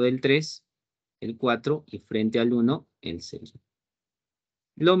 Debajo del 3, el 4, y frente al 1, el 6.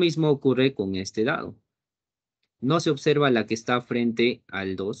 Lo mismo ocurre con este dado. No se observa la que está frente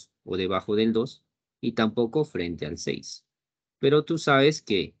al 2 o debajo del 2 y tampoco frente al 6. Pero tú sabes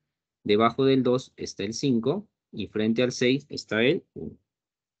que debajo del 2 está el 5 y frente al 6 está el 1.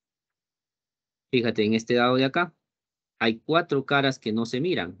 Fíjate en este dado de acá. Hay cuatro caras que no se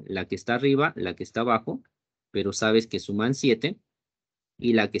miran. La que está arriba, la que está abajo, pero sabes que suman 7.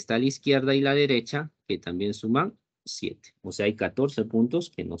 Y la que está a la izquierda y la derecha, que también suman 7. O sea, hay 14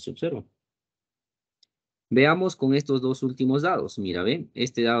 puntos que no se observan. Veamos con estos dos últimos dados. Mira, ven,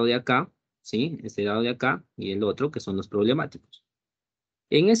 este dado de acá, ¿sí? Este dado de acá y el otro, que son los problemáticos.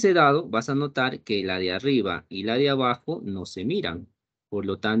 En ese dado vas a notar que la de arriba y la de abajo no se miran. Por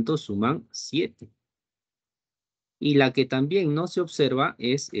lo tanto, suman 7. Y la que también no se observa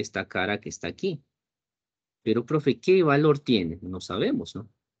es esta cara que está aquí. Pero, profe, ¿qué valor tiene? No sabemos, ¿no?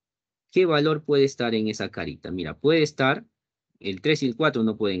 ¿Qué valor puede estar en esa carita? Mira, puede estar, el 3 y el 4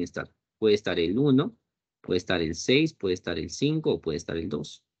 no pueden estar. Puede estar el 1, puede estar el 6, puede estar el 5 o puede estar el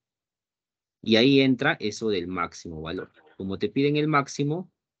 2. Y ahí entra eso del máximo valor. Como te piden el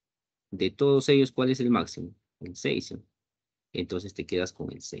máximo, de todos ellos, ¿cuál es el máximo? El 6, ¿no? Entonces te quedas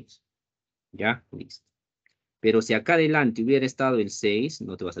con el 6. ¿Ya? Listo. Pero si acá adelante hubiera estado el 6,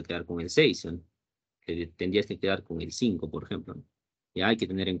 no te vas a quedar con el 6, ¿no? Tendrías que quedar con el 5, por ejemplo, ¿no? Ya hay que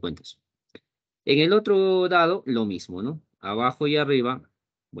tener en cuenta eso. En el otro dado, lo mismo, ¿no? Abajo y arriba,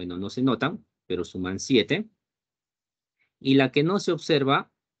 bueno, no se notan, pero suman 7. Y la que no se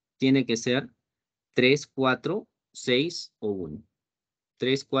observa tiene que ser 3, 4, 6 o 1.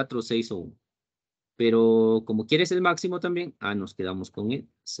 3, 4, 6 o 1. Pero como quieres el máximo también, nos quedamos con el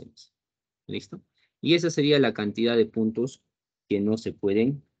 6. ¿Listo? Y esa sería la cantidad de puntos que no se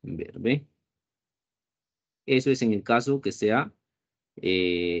pueden ver, ¿ve? Eso es en el caso que sea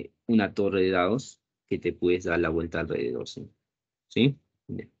una torre de dados que te puedes dar la vuelta alrededor, ¿sí? ¿Sí?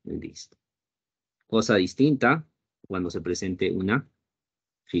 Bien, listo. Cosa distinta cuando se presente una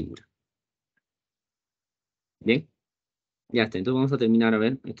figura. Bien, ya está. Entonces vamos a terminar a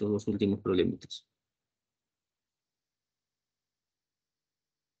ver estos dos últimos problemitas.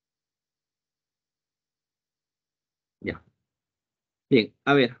 Ya. Bien,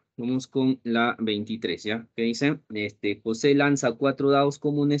 a ver, vamos con la 23, ¿ya? Que dice, José lanza 4 dados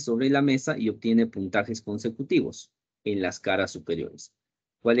comunes sobre la mesa y obtiene puntajes consecutivos en las caras superiores.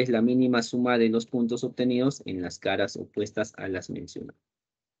 ¿Cuál es la mínima suma de los puntos obtenidos en las caras opuestas a las mencionadas?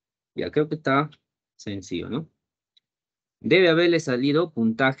 Ya, creo que está sencillo, ¿no? Debe haberle salido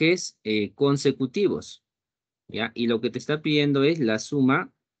puntajes consecutivos, ¿ya? Y lo que te está pidiendo es la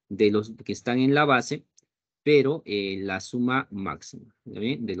suma de los que están en la base, pero la suma máxima, ¿ya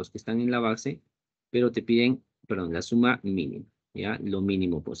bien? De los que están en la base, pero te piden, perdón, la suma mínima, ¿ya? Lo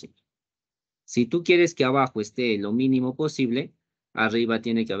mínimo posible. Si tú quieres que abajo esté lo mínimo posible, arriba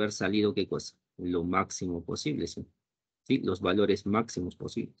tiene que haber salido, ¿qué cosa? Lo máximo posible, ¿sí? ¿Sí? Los valores máximos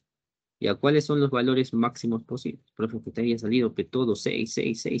posibles. ¿Ya cuáles son los valores máximos posibles? Profe, que te había salido que todo 6,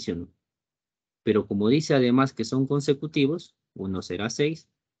 6, 6, ¿o no? Pero como dice además que son consecutivos, uno será 6,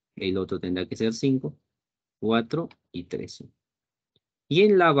 el otro tendrá que ser 5, 4 y 3. Y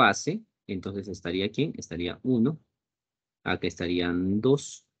en la base, entonces estaría aquí, estaría 1, acá estarían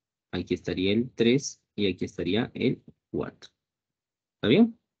 2, aquí estaría el 3 y aquí estaría el 4. ¿Está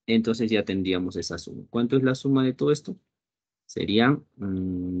bien? Entonces ya tendríamos esa suma. ¿Cuánto es la suma de todo esto? Serían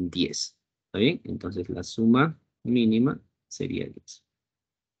 10. ¿Está bien? Entonces la suma mínima sería 10.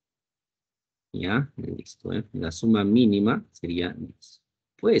 Ya, listo. La suma mínima sería 10.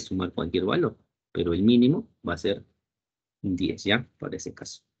 Puedes sumar cualquier valor, pero el mínimo va a ser 10, ¿ya? Para ese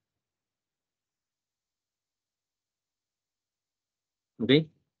caso. ¿Ok?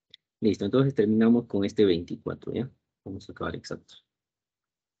 Listo, entonces terminamos con este 24, ¿ya? Vamos a acabar exactos.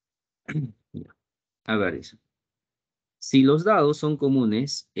 Ya. A ver, eso. Si los dados son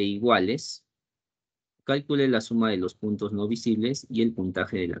comunes e iguales, calcule la suma de los puntos no visibles y el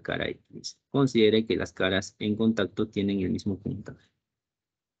puntaje de la cara X. Considere que las caras en contacto tienen el mismo puntaje.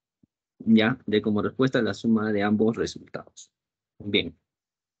 Ya, de como respuesta la suma de ambos resultados. Bien,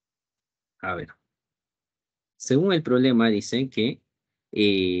 a ver. Según el problema dice que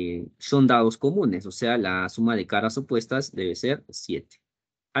son dados comunes, o sea, la suma de caras opuestas debe ser 7.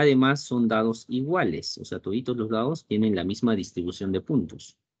 Además, son dados iguales, o sea, toditos los dados tienen la misma distribución de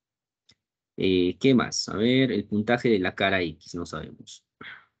puntos. ¿Qué más? A ver, el puntaje de la cara X, no sabemos.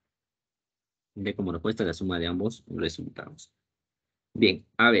 De como respuesta la suma de ambos resultados. Bien,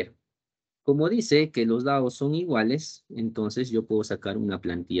 a ver, como dice que los dados son iguales, entonces yo puedo sacar una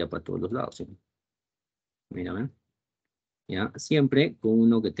plantilla para todos los dados, ¿sí? Mira, ¿ven? ¿Ya? Siempre con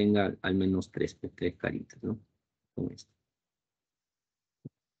uno que tenga al menos tres caritas, ¿no? Con esto.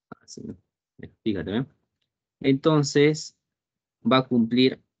 Así, ¿no? Fíjate, ¿ven? Entonces, va a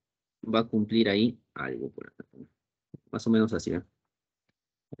cumplir ahí algo por acá. Más o menos así, ¿ven?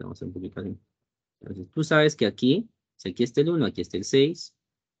 Vamos a hacer un poquito así. Entonces, tú sabes que aquí, si aquí está el 1, aquí está el 6.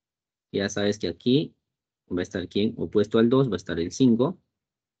 Ya sabes que aquí va a estar ¿quién? Opuesto al 2 va a estar el 5.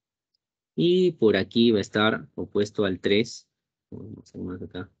 Y por aquí va a estar opuesto al 3. Vamos a hacer más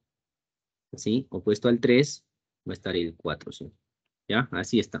acá. Así, opuesto al 3 va a estar el 4, ¿sí? ¿Ya?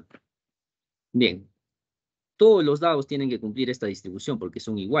 Así está. Bien. Todos los dados tienen que cumplir esta distribución porque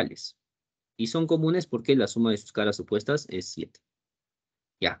son iguales. Y son comunes porque la suma de sus caras opuestas es 7.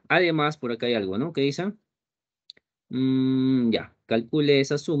 Ya. Además, por acá hay algo, ¿no? ¿Qué dice? Ya. Calcule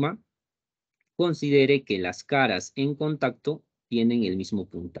esa suma. Considere que las caras en contacto tienen el mismo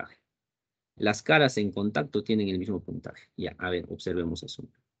puntaje. Las caras en contacto tienen el mismo puntaje. Ya, a ver, observemos eso.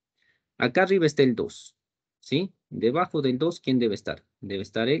 Acá arriba está el 2, ¿sí? Debajo del 2, ¿quién debe estar? Debe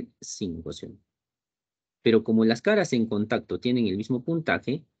estar el 5, ¿sí? Pero como las caras en contacto tienen el mismo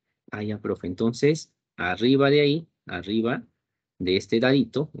puntaje, ya, profe, entonces, arriba de ahí, arriba de este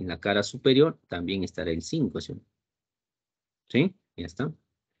dadito, en la cara superior, también estará el 5, ¿sí? ¿Sí? Ya está.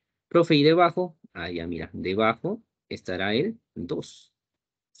 Profe, ¿y debajo? Ya, mira, debajo estará el 2,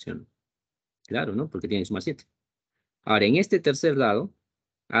 ¿sí? Claro, ¿no? Porque tiene que sumar 7. Ahora, en este tercer lado,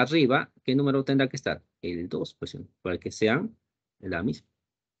 arriba, ¿qué número tendrá que estar? El 2, pues, para que sean la misma.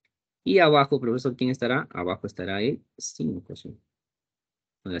 Y abajo, profesor, ¿quién estará? Abajo estará el 5, ¿sí?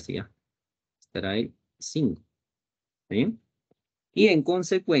 Ahora sí, ya. Estará el 5. ¿Bien? Y en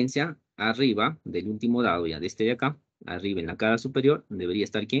consecuencia, arriba del último dado, ya de este de acá, arriba en la cara superior, debería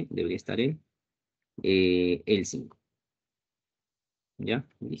estar ¿quién? Debería estar el 5. ¿Ya?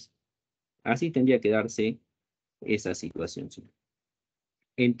 Listo. Así tendría que darse esa situación, ¿sí?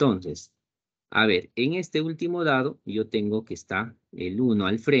 Entonces, a ver, en este último dado, yo tengo que está el 1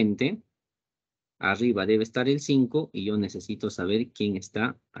 al frente, arriba debe estar el 5, y yo necesito saber quién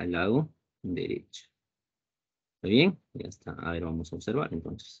está al lado derecho. ¿Está bien? Ya está. A ver, vamos a observar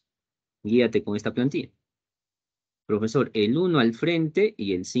entonces. Guíate con esta plantilla. Profesor, el 1 al frente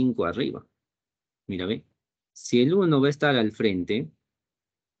y el 5 arriba. Mira, ve. Si el 1 va a estar al frente,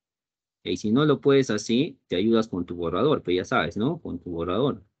 y si no lo puedes así, te ayudas con tu borrador, pero ya sabes, ¿no? Con tu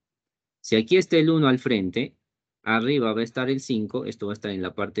borrador. Si aquí está el 1 al frente, arriba va a estar el 5, esto va a estar en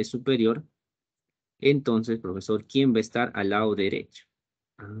la parte superior. Entonces, profesor, ¿quién va a estar al lado derecho?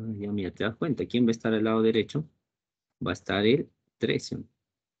 Ya mira, te das cuenta, ¿quién va a estar al lado derecho? Va a estar el 13.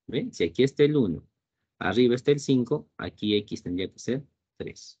 ¿Ve? Si aquí está el 1, arriba está el 5, aquí X tendría que ser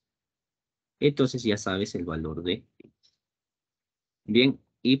 3. Entonces ya sabes el valor de X. Bien,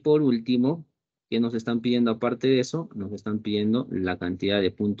 y por último, ¿qué nos están pidiendo aparte de eso? Nos están pidiendo la cantidad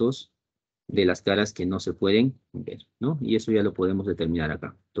de puntos de las caras que no se pueden ver, ¿no? Y eso ya lo podemos determinar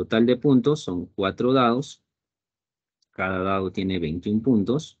acá. Total de puntos son 4 dados. Cada dado tiene 21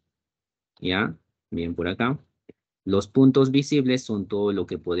 puntos. ¿Ya? Bien por acá. Los puntos visibles son todo lo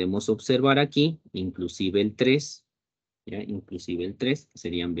que podemos observar aquí, inclusive el 3. ¿Ya? Inclusive el 3, que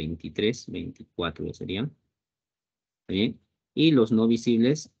serían 23, 24 ya serían. ¿Está bien? Y los no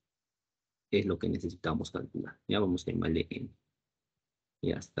visibles es lo que necesitamos calcular. Ya vamos a llamarle N.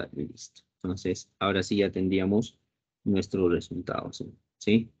 Ya está listo. Entonces, ahora sí ya tendríamos nuestro resultado, ¿sí?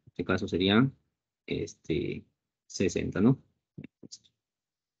 ¿Sí? En este caso sería 60, ¿no?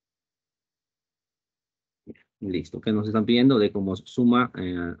 Listo. ¿Qué nos están pidiendo? De cómo suma,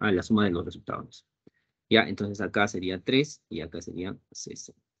 la suma de los resultados. Ya, entonces acá sería 3 y acá sería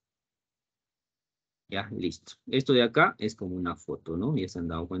 60. Ya, listo. Esto de acá es como una foto, ¿no? Ya se han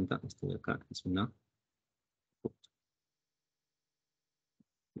dado cuenta. Esto de acá es una foto.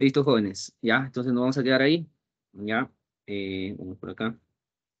 Listo, jóvenes. Ya, entonces nos vamos a quedar ahí. Ya, vamos por acá.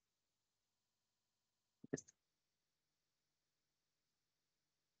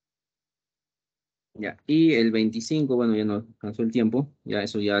 Ya, y el 25, bueno, ya no alcanzó el tiempo. Ya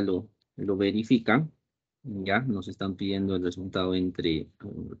eso ya lo verifican. Ya, nos están pidiendo el resultado entre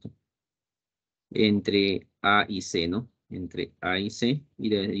A y C, ¿no? Entre A y C. Y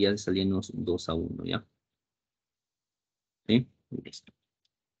debería salirnos 2-1, ¿ya? ¿Sí? Listo.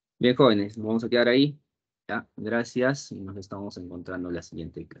 Bien, jóvenes, nos vamos a quedar ahí. Ya, gracias y nos estamos encontrando en la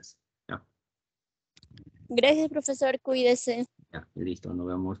siguiente clase. Ya, Gracias, profesor. Cuídese. ya, listo, nos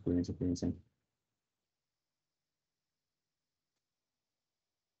vemos, cuídense, cuídense.